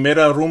Mi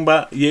Primera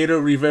Rumba,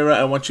 Yair Rivera.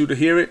 I want you to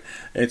hear it.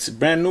 It's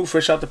brand new,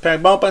 fresh out the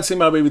pack. Vamos para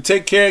encima, baby.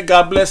 Take care.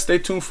 God bless. Stay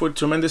tuned for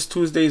Tremendous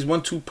Tuesdays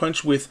 1-2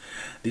 punch with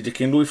DJ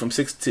King Louie from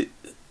 6 to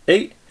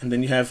 8. And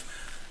then you have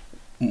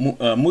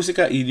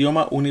Música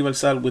Idioma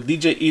Universal with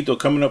DJ Ito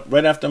coming up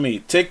right after me.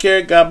 Take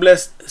care. God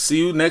bless. See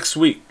you next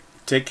week.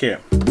 Take care.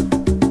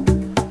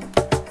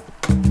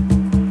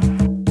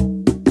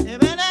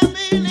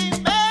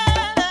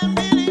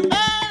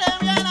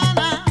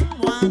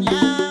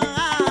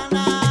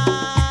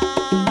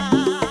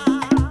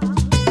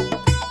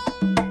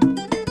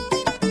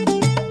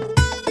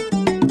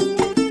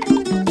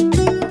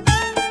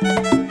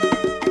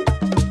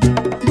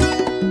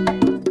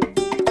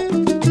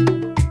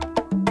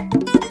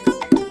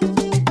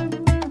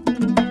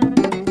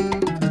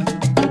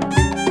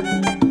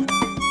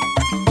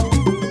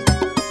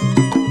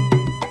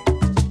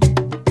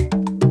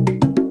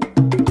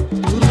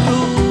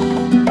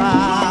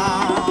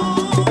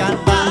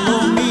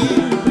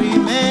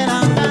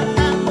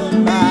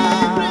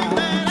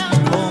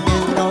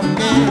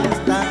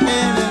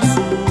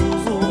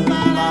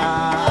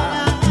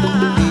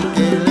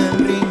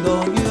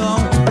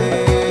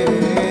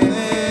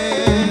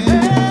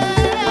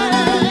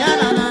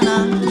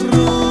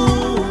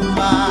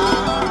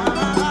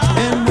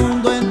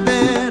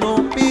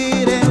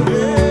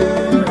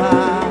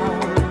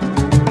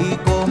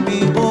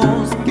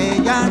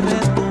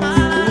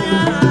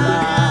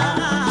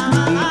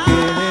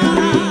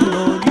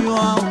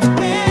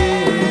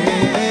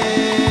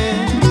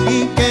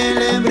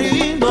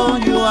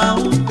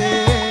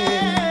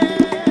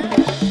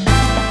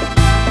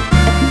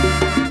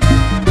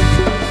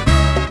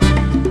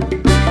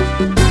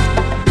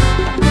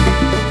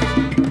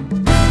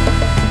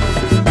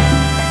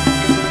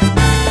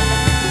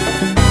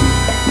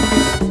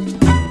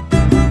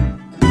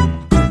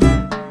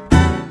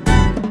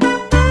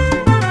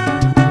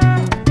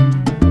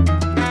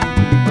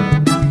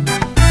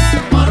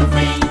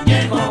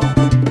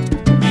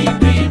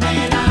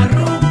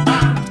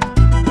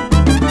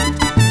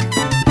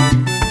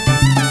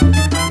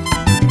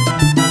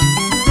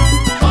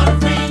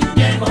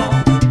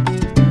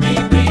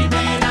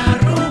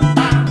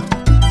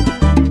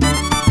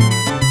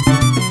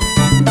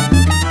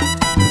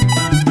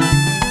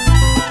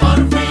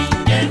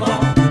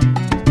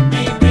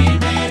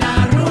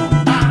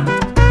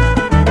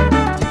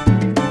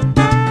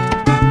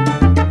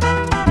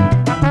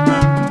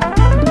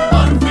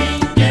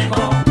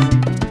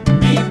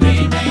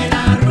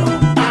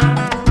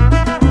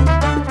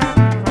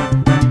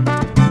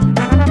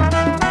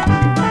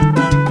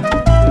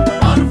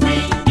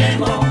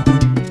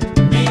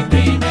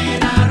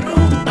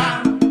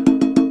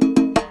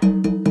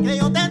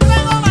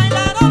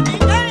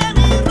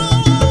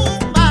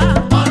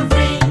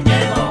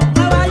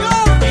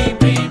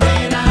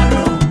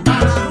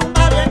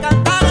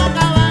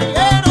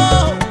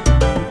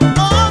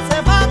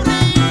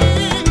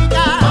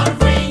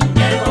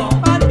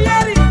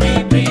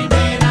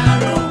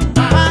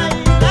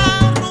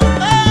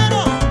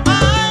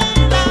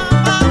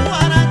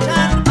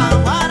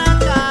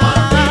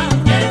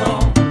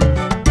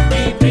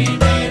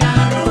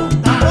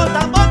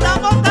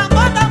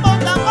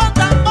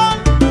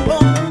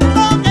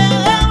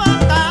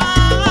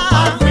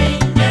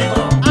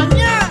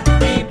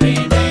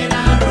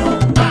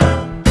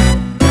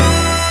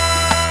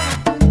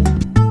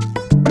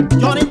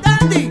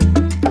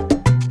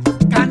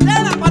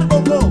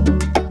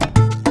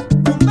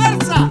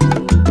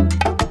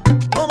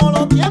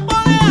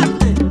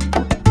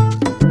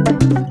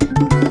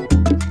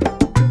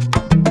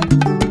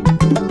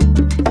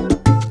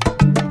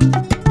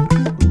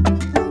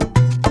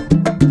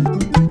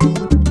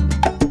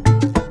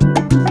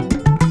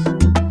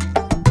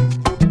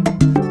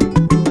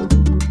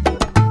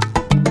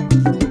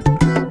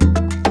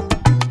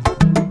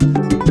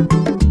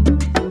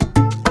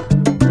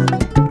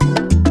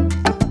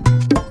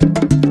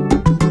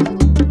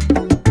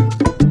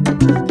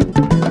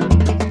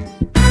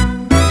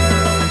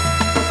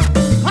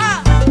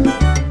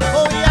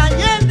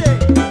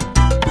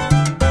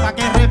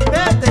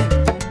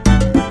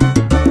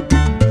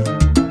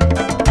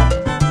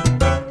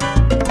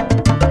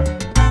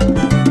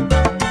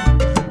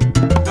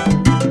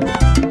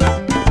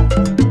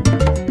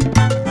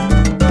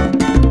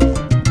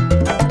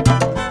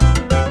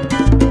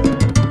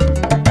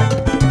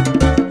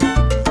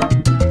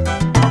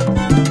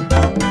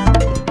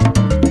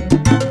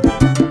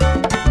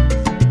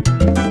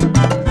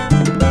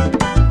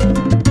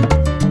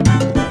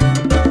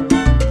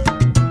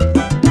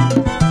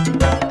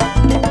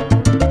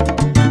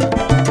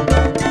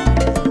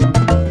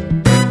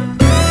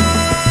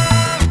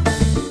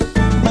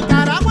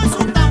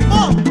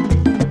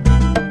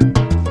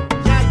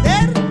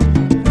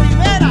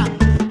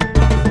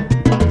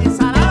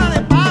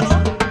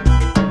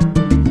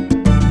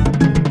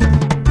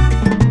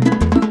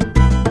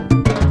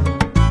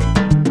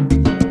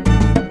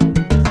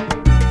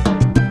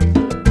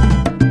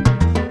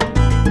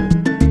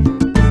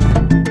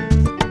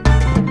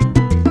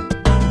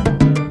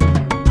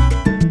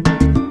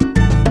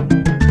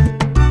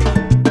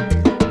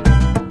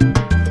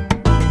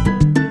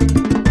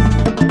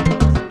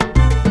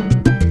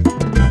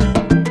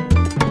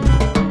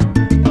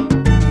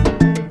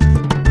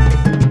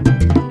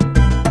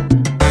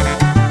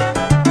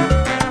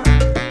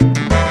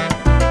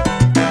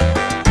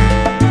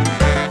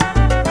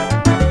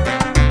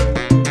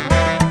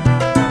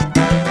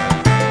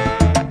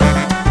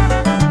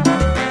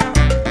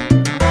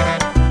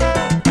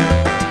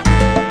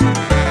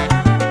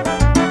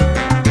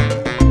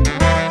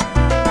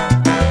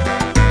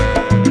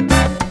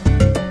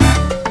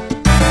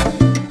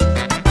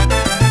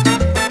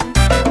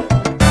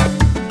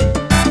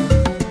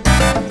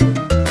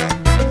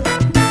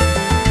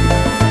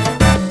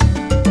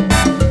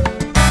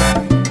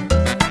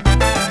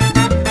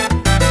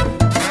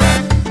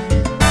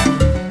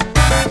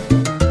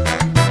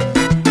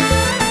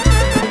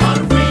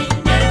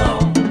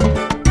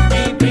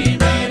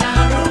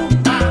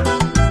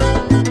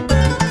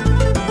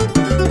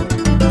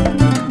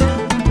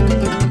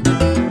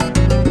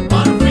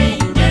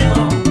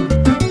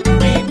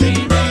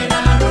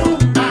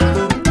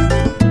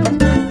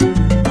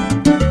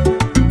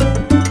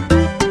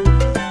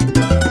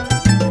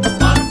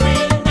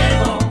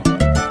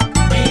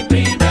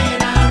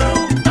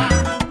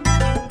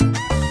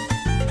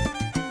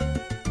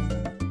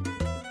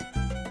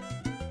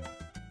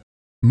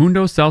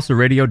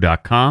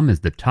 MundoSalsaRadio.com is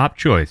the top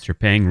choice for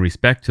paying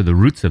respect to the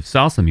roots of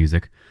salsa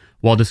music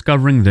while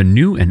discovering the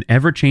new and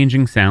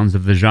ever-changing sounds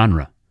of the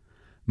genre.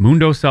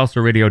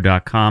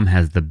 MundoSalsaRadio.com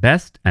has the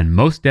best and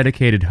most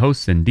dedicated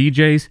hosts and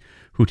DJs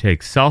who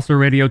take salsa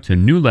radio to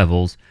new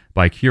levels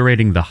by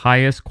curating the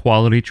highest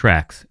quality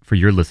tracks for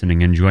your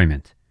listening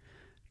enjoyment.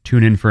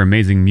 Tune in for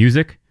amazing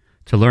music,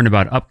 to learn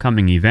about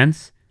upcoming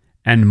events,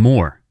 and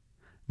more.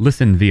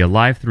 Listen via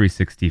Live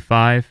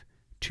 365,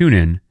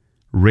 TuneIn,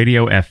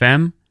 Radio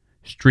FM,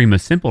 Stream a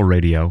Simple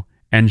Radio,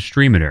 and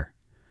Streamiter.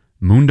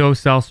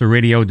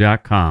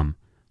 MundoSalsaRadio.com,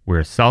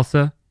 where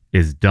salsa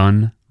is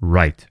done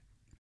right.